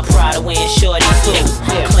for. My pride of wearing shorties too.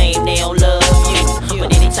 Claim they don't love you,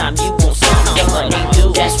 but anytime you want something, the money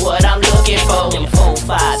do. That's what I'm looking for. Them 4,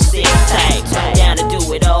 5, 6 types, down to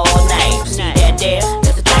do it all night. See that there?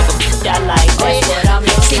 That's the type of bitch I like. That's what I'm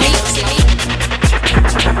looking for.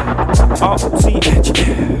 Oh, see,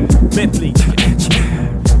 Bentley,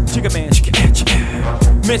 Chicka Man,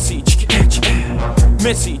 Missy,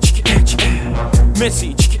 Missy,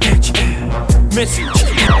 Missy, Missy.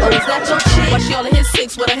 Oh, is that your chick? Why she all in his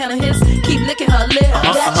 6 with a hand of his? Keep licking her lip.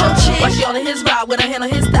 That your chick? Why she all in in his ride with a hand on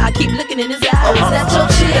his thigh, keep looking in his eyes. Is that your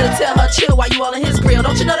chill? Tell her chill while you all in his grill.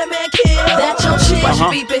 Don't you know that man kill? That your chill? Why she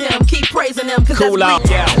beeping him? Keep praising him, cause cool that's out,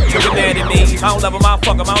 yeah. Looking mad at me. I don't love him, I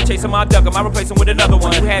fuck him. I don't chase him, I duck him. I replace him with another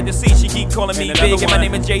one. You had to see, she keep calling me big. And my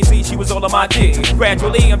name is Jay-Z, she was all on my dick.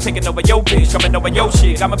 Gradually, I'm taking over your bitch, coming over your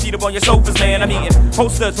shit. Got my feet up on your sofas, man. I'm eating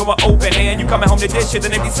posters from an open hand. You coming home to dish shit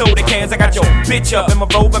and empty soda cans. I got your bitch up in my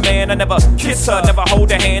rover, man. I never kiss her, never hold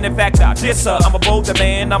her hand. In fact, I diss her. I'm a bolder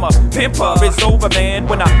man, I'm a pimper. It's over, man.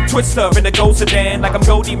 When I twist her in the ghost sedan, like I'm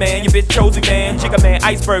Goldie, man. You bitch chosen, man. Chicken man,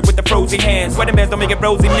 iceberg with the frozen hands. Sweaty man, don't make it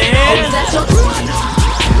rosy, man.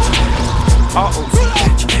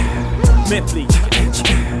 Uh-oh. Mentally,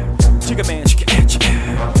 chicken man,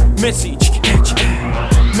 Missy,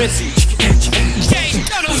 Missy,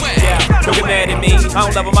 yeah, don't get mad at me. I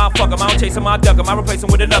don't love him, I fuck him. I don't chase him, I duck him. I replace him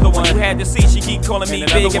with another one. You had to see, she keep calling me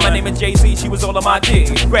big. And my name is Jay-Z, she was all on my dick.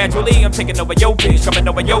 Gradually, I'm taking over your bitch, coming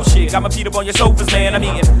over your shit. Got my feet up on your sofas, man. I'm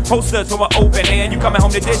eating posters from an open hand. You coming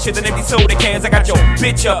home to dish shit and empty soda cans. I got your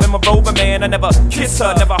bitch up in my rover, man. I never kiss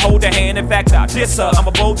her, never hold her hand. In fact, I diss her. I'm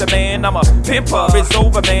a bolder man, I'm a pimper. It's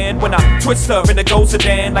over, man. When I twist her in the ghost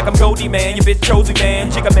sedan, like I'm Goldie, man. You bitch chosen, man.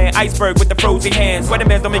 Chicken man, iceberg with the frozen hands. Sweaty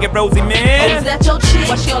man, don't make it rosy, man. Oh, is that your chick?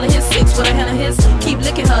 Why she all in his six with a hand on his? Keep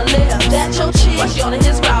licking her lips. That your chick? Why she all in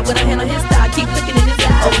his ride with a hand on his thigh? Keep looking in his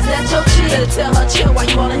eyes. Oh, is that your chick? Better tell her chill while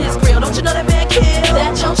you all in his grill. Don't you know that man kill?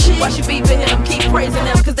 That your chick? Why she beeping him? Keep praising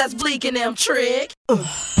him, cause that's bleaking him. Trick.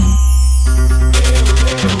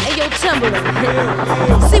 Hey yo, Timberland.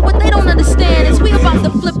 See, what they don't understand is we about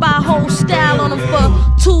to flip our whole style on them for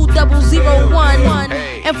 2001.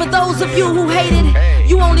 And for those of you who hated,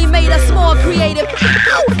 you only made us more creative.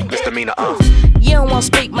 Misdemeanor, You don't wanna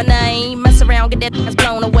speak my name, mess around, get that ass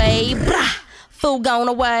blown away. Blah. Fool gone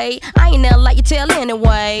away. I ain't never like you tell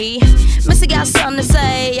anyway. Missy got something to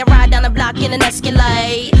say. I ride down the block in an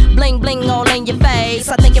Escalade. Bling bling all in your face.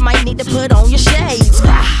 I think you might need to put on your shades.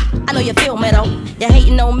 I know you feel me though. You're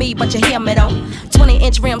hating on me, but you hear me though.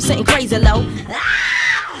 20-inch rim sitting crazy low.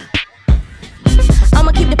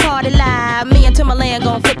 I'ma keep the party live. Me and Timberland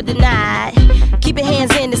gon' flip it tonight. Keep your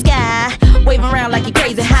hands in the sky, waving around like you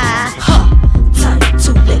crazy high. Time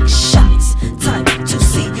to lick shots. Time to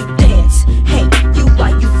see you dance. Hey, you why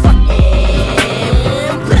you fucking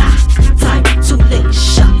blah. Time to lick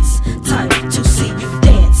shots. Time to see you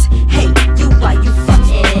dance. Hey, you why you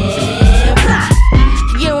fucking blah.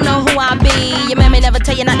 You don't know who I be. Your mammy never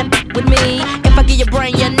tell you not to f with me. If I give you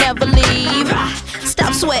brain, you'll never leave.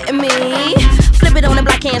 Stop sweating me. Flip it on the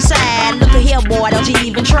black hand side. Look at here, boy, don't you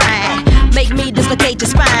even try. Make me dislocate your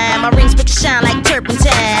spine. My rings make you shine like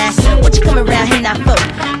turpentine. What you coming around here now for?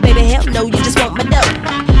 Baby, hell no, you just want my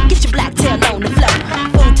dough. Get your black tail on the floor.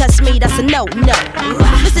 Fool touch me, that's a no.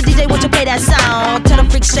 Mr. DJ, won't you play that song? Tell the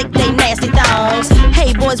freaks shake they nasty thongs.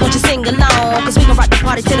 Hey boys, won't you sing along? Cause we gon' rock the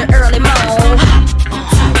party till the early morn.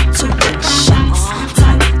 Time to lick shots.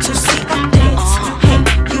 Time to see you dance. Hey,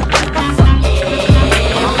 you like a fucking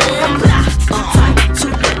blah. Time to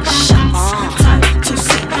lick shots. Time to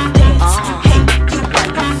see you dance. Hey, you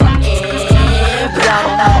like a fucking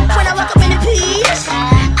blah. When I walk up in the piece,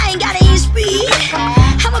 I ain't gotta eat speed.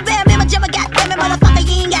 I'm a bad man, my jam, goddamn it, motherfucker,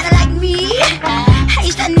 you ain't gotta like me. I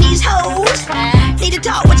ain't stunning these hoes. Need to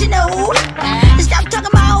talk what you know. Stop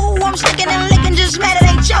talking about who I'm sticking and licking, just mad it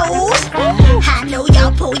ain't yo.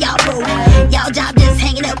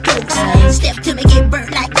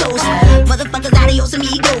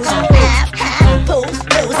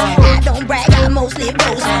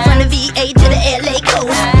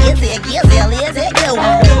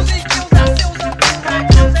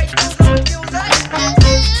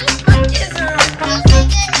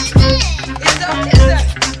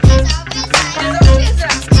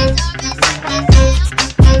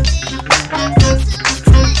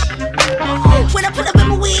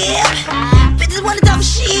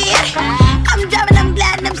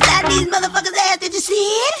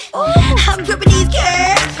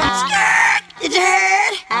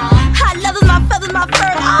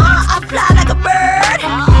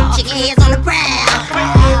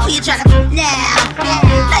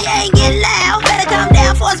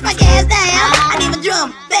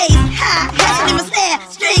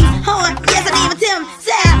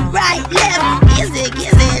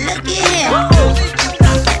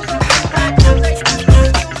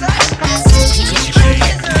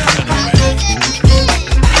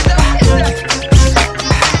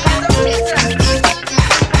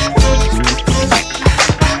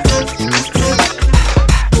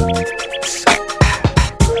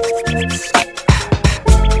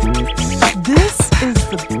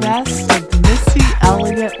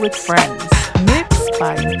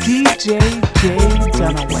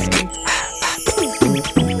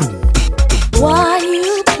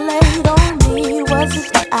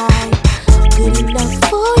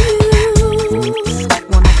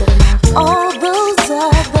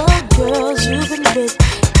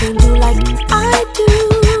 do like I do.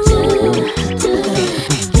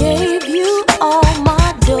 Gave you all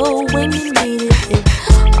my dough when you needed it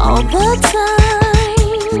all the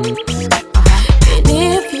time. And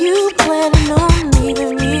if you plan on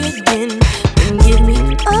needing me again, then give me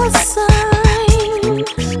a sign.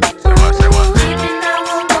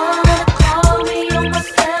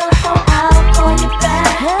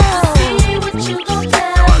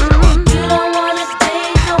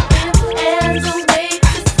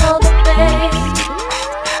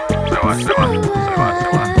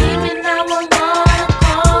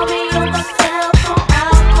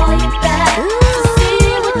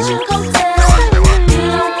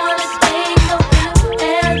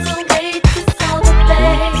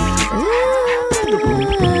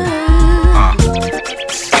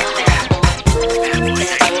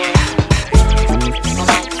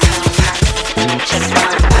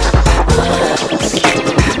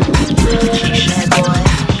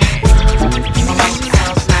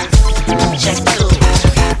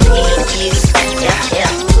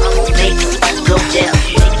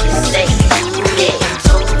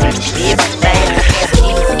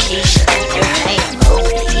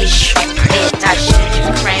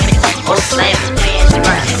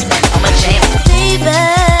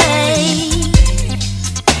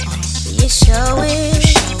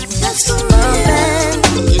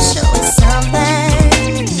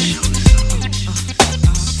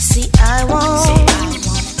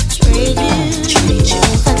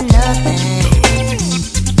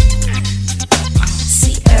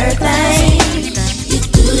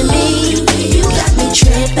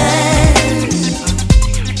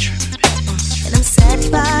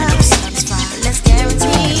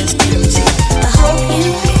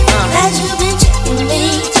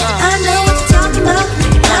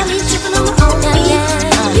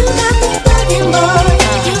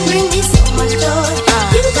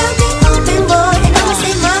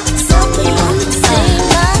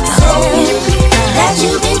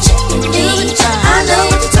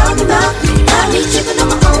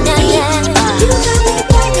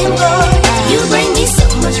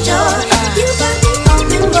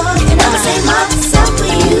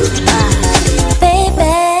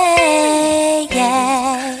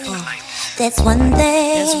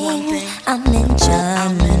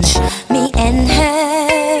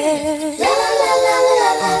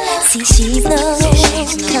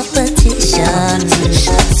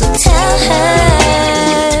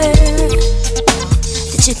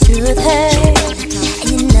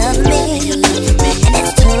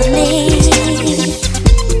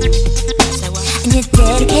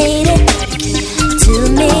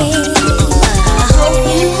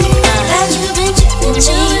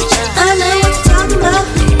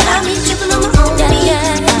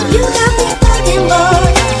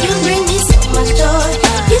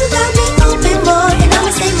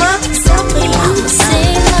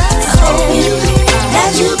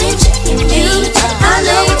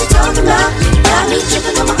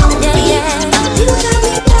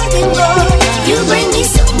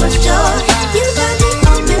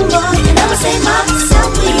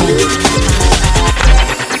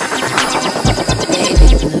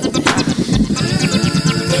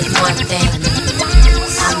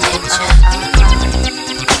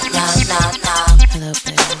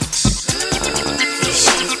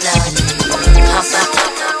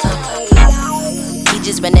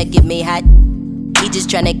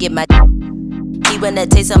 Tryna get my. He wanna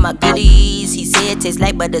taste of my goodies. He said it tastes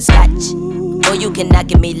like butterscotch. Boy, you cannot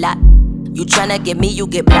get me locked. You tryna get me, you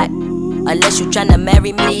get blocked. Unless you tryna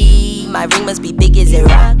marry me, my ring must be big as a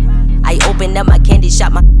rock. I open up my candy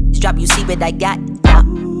shop, my drop. You see what I got? Yeah.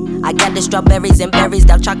 I got the strawberries and berries,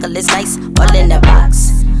 dark chocolate slice, all in the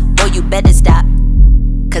box. Boy, you better stop,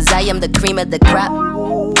 'cause I am the cream of the crop.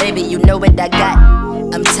 Baby, you know what I got.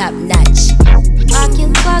 I'm top notch. Walk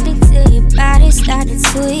till your body started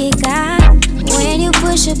sweet, God. When you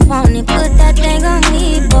push upon it, put that thing on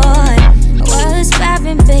me, boy. What's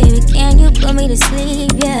poppin', baby? Can you put me to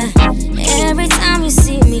sleep, yeah? Every time you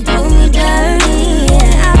see me, do me dirty,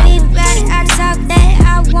 yeah. I'll be back, I talk that,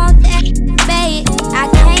 I want that, babe. I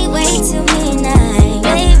can't wait till midnight,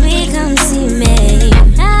 baby, come see me.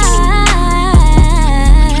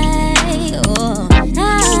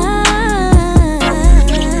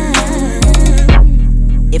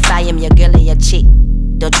 If I am your girl and your chick,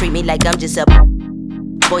 don't treat me like I'm just a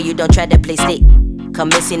boy, you don't try to play stick. Come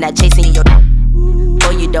missing, not chasing your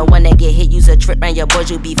boy, you don't wanna get hit, use a trip round your boys,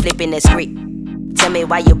 you be flipping the script. Tell me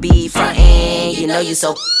why you be frontin', you know you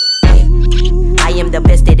so I am the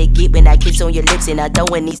best that it get when I kiss on your lips and I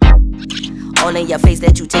throwin' these all in your face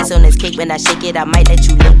that you taste on this cake. When I shake it, I might let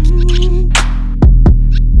you lick.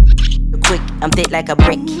 I'm thick like a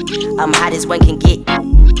brick. I'm hot as one can get.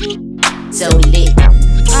 So lit.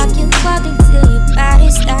 Walking till your body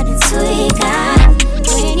started to tweak.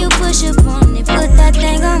 When you push up on it, put that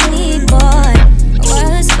thing on me, boy.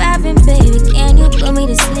 What's poppin', baby? Can you put me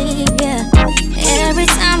to sleep? Yeah. Every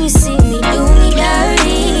time you see me, do me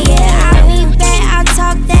dirty. Yeah, I mean that, I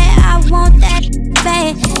talk that, I want that,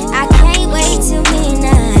 babe. I can't wait till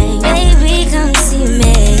midnight, baby. Come see me.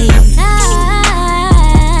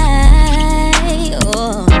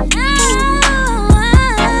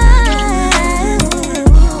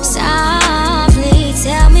 Softly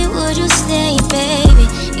tell me, would you stay, baby?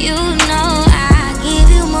 You know I give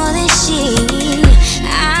you more than she.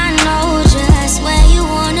 I know just where you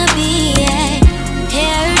wanna be at.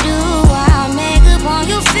 Hairdo, wild makeup on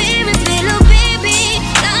your favorite pillow, baby.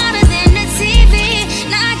 Louder than the TV,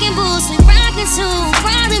 knocking boots, we rockin' too.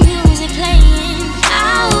 While the music playing,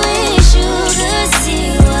 I wish you could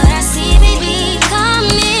see what I see, baby.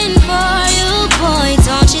 Coming for you, boy.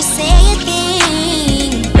 Don't you say a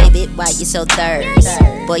thing. Baby, why you so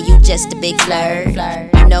thirsty? Boy, you just a big flirt.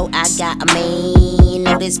 You know I got a mean,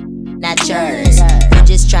 know this not yours. You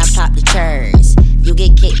just try to pop the church. You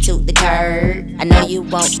get kicked to the curb. I know you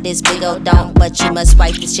want this big old donk, but you must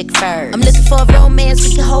wipe this chick first. I'm looking for a romance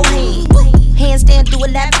we can hold hands. Handstand through a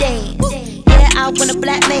lap dance. Yeah, I want a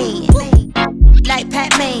black man, like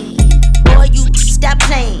Pac-Man. Boy, you stop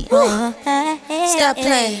playing. Stop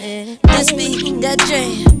playing. This be that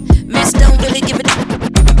jam. Miss don't really give it. I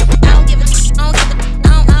don't give it. I don't give it. I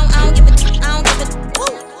don't give it. I don't give it.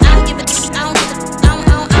 I don't give it. I don't give it. I don't give it.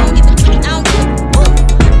 I don't give it.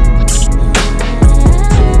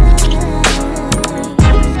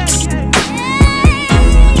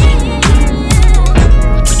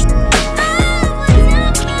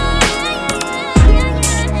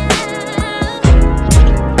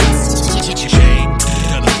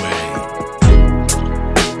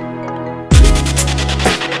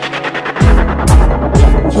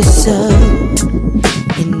 You're so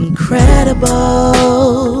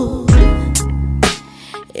incredible.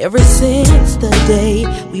 Ever since the day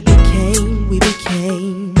we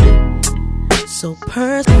became so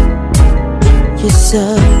perfect. You're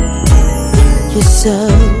so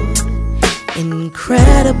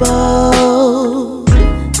incredible.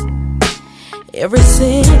 Ever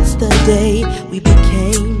since the day we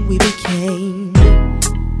became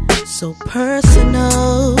so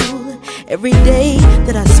personal. Every day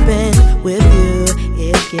that I spend with you,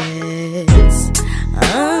 it gets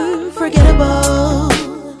unforgettable.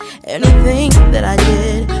 Anything that I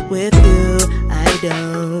did with you, I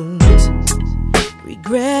don't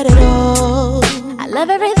regret it all. I love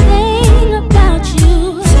everything about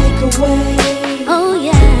you. Take away, oh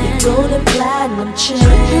yeah, your golden platinum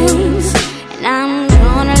chains, and I'm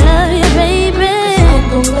gonna love you, baby. 'Cause I'm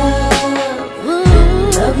gonna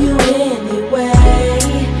love you anyway.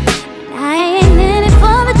 I ain't in it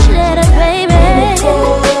for the cheddar, baby.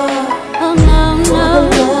 Oh no, no.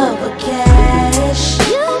 For the love of cash.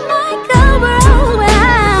 You might go broke,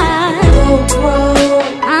 but go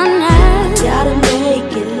broke. I know. Gotta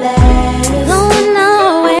make it last. Going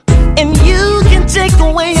nowhere. And you can take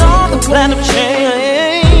away all the platinum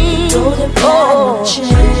chains. Golden platinum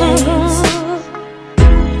chains.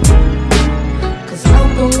 'Cause I'm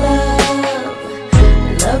gonna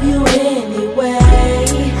love you anyway.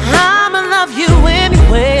 I'ma love you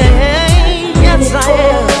anyway. Yes, I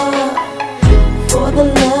am. For the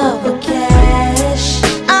love of cash.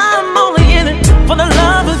 I'm only in it for the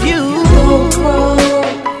love of you.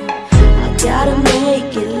 I gotta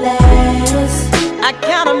make it last. I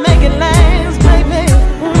gotta make it last, baby.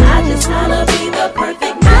 I just wanna be the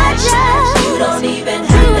perfect match. You don't even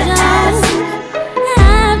have to ask.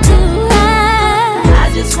 I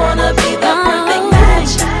just wanna be the perfect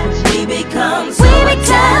match. We become so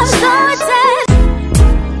attached.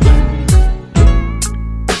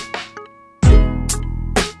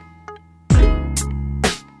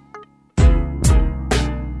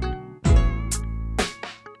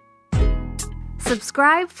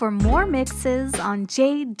 Subscribe for more mixes on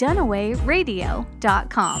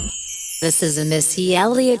JDunawayRadio.com. This is a Missy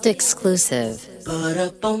Elliott exclusive.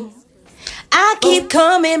 I keep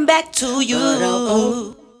coming back to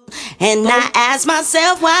you, and I ask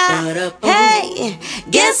myself why. Hey,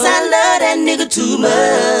 guess I love that nigga too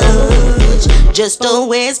much. Just a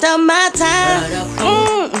waste of my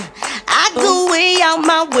time. I go way out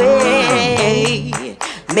my way,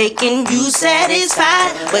 making you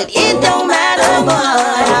satisfied, but it don't matter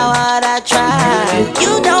what, how hard I try.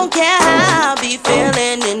 You don't care how I be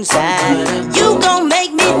feeling inside. You gon'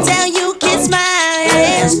 make me tell you kiss my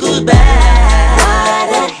ass goodbye. Why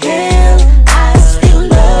the hell I still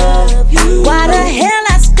love you? Why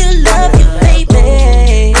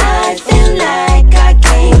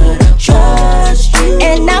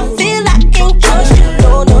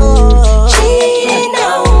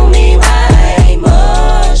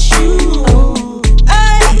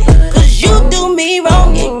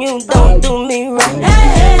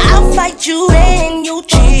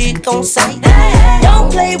on sight.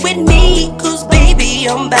 Don't play with me, cause baby,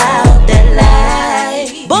 I'm about that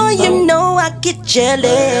life. Boy, you know I get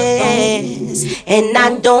jealous, and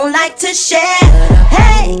I don't like to share.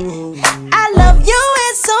 Hey, I love you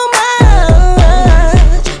so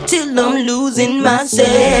much, till I'm losing myself.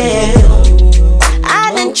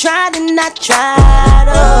 I done tried and I tried,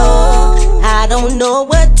 oh, I don't know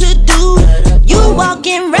what to do. You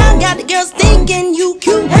walking around, got the girls thinking you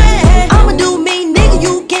cute. Hey, I'ma do me, nigga,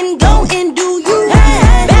 you can go and do you.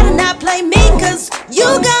 Hey, better not play me, cause you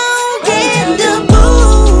gon' get the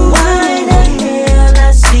boo. Why the hell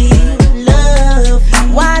I still love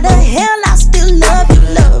you? Why the hell I still love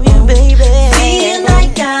you, baby? Feel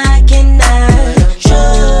like I cannot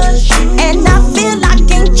trust you, and I feel I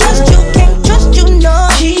can't trust you, no.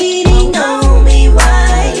 Cheating on me,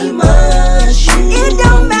 why must you? It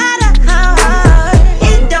don't matter how hard,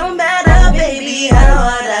 it don't matter, baby, how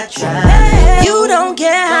hard I try. You don't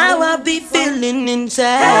care how I be feeling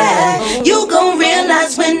inside. You gon'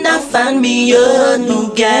 realize when I find me a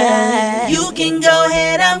new guy. You can go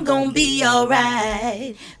ahead, I'm gon' be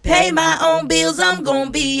alright. Pay my own bills, I'm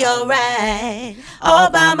gon' be alright. All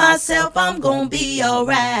by myself, I'm gon' be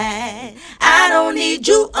alright. I don't need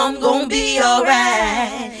you, I'm gon' be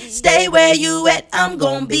alright. Stay where you at, I'm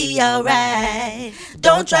gon' be alright.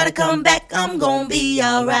 Don't try to come back, I'm gon' be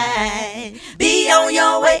alright. Be on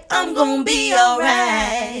your way, I'm gon' be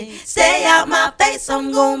alright. Stay out my face,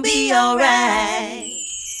 I'm gon' be alright.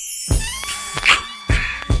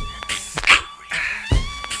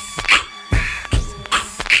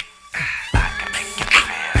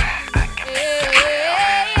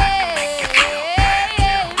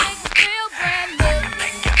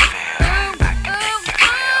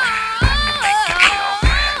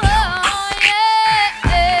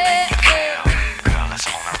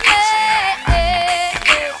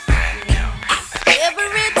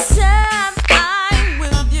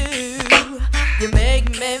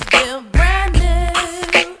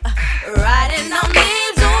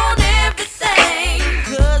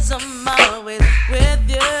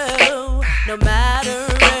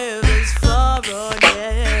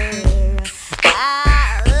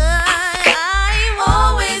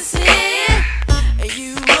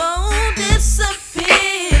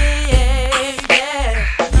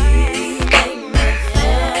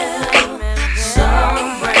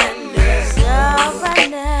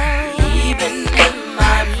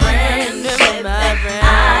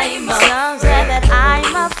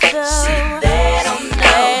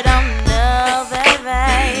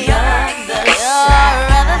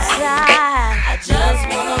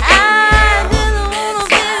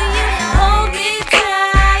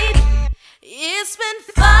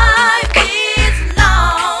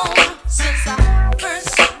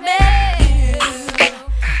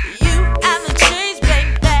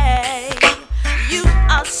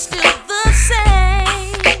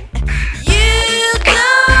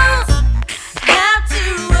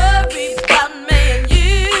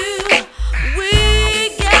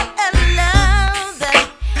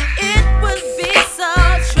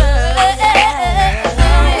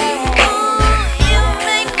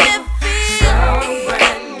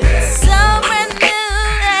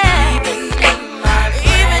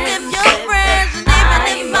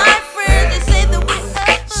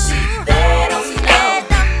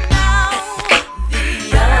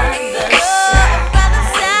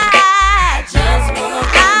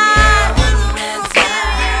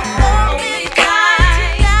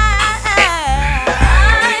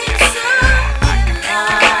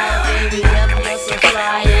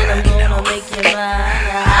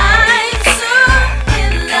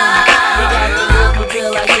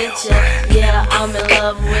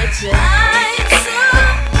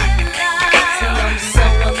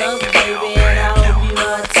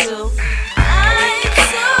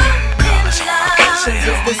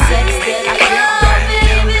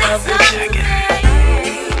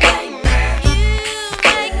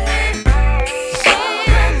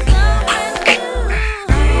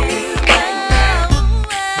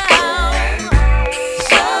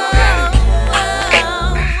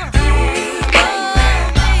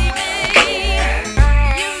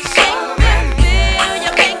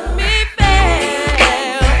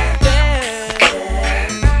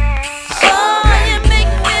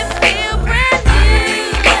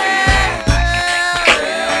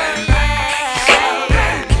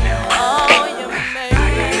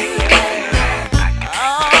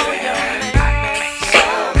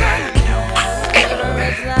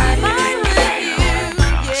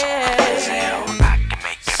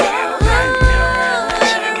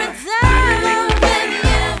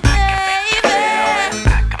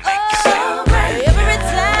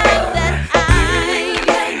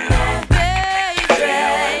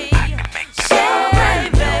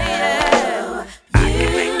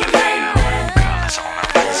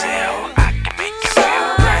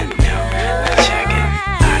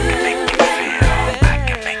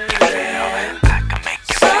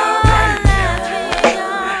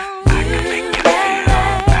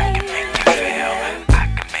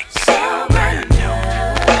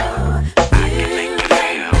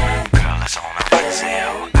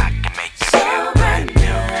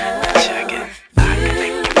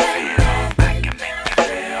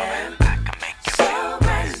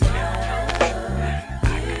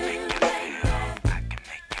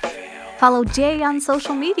 Follow Jay on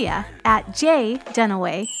social media at Jay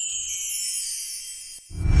Dunaway.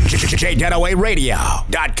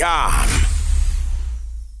 JDunawayRadio.com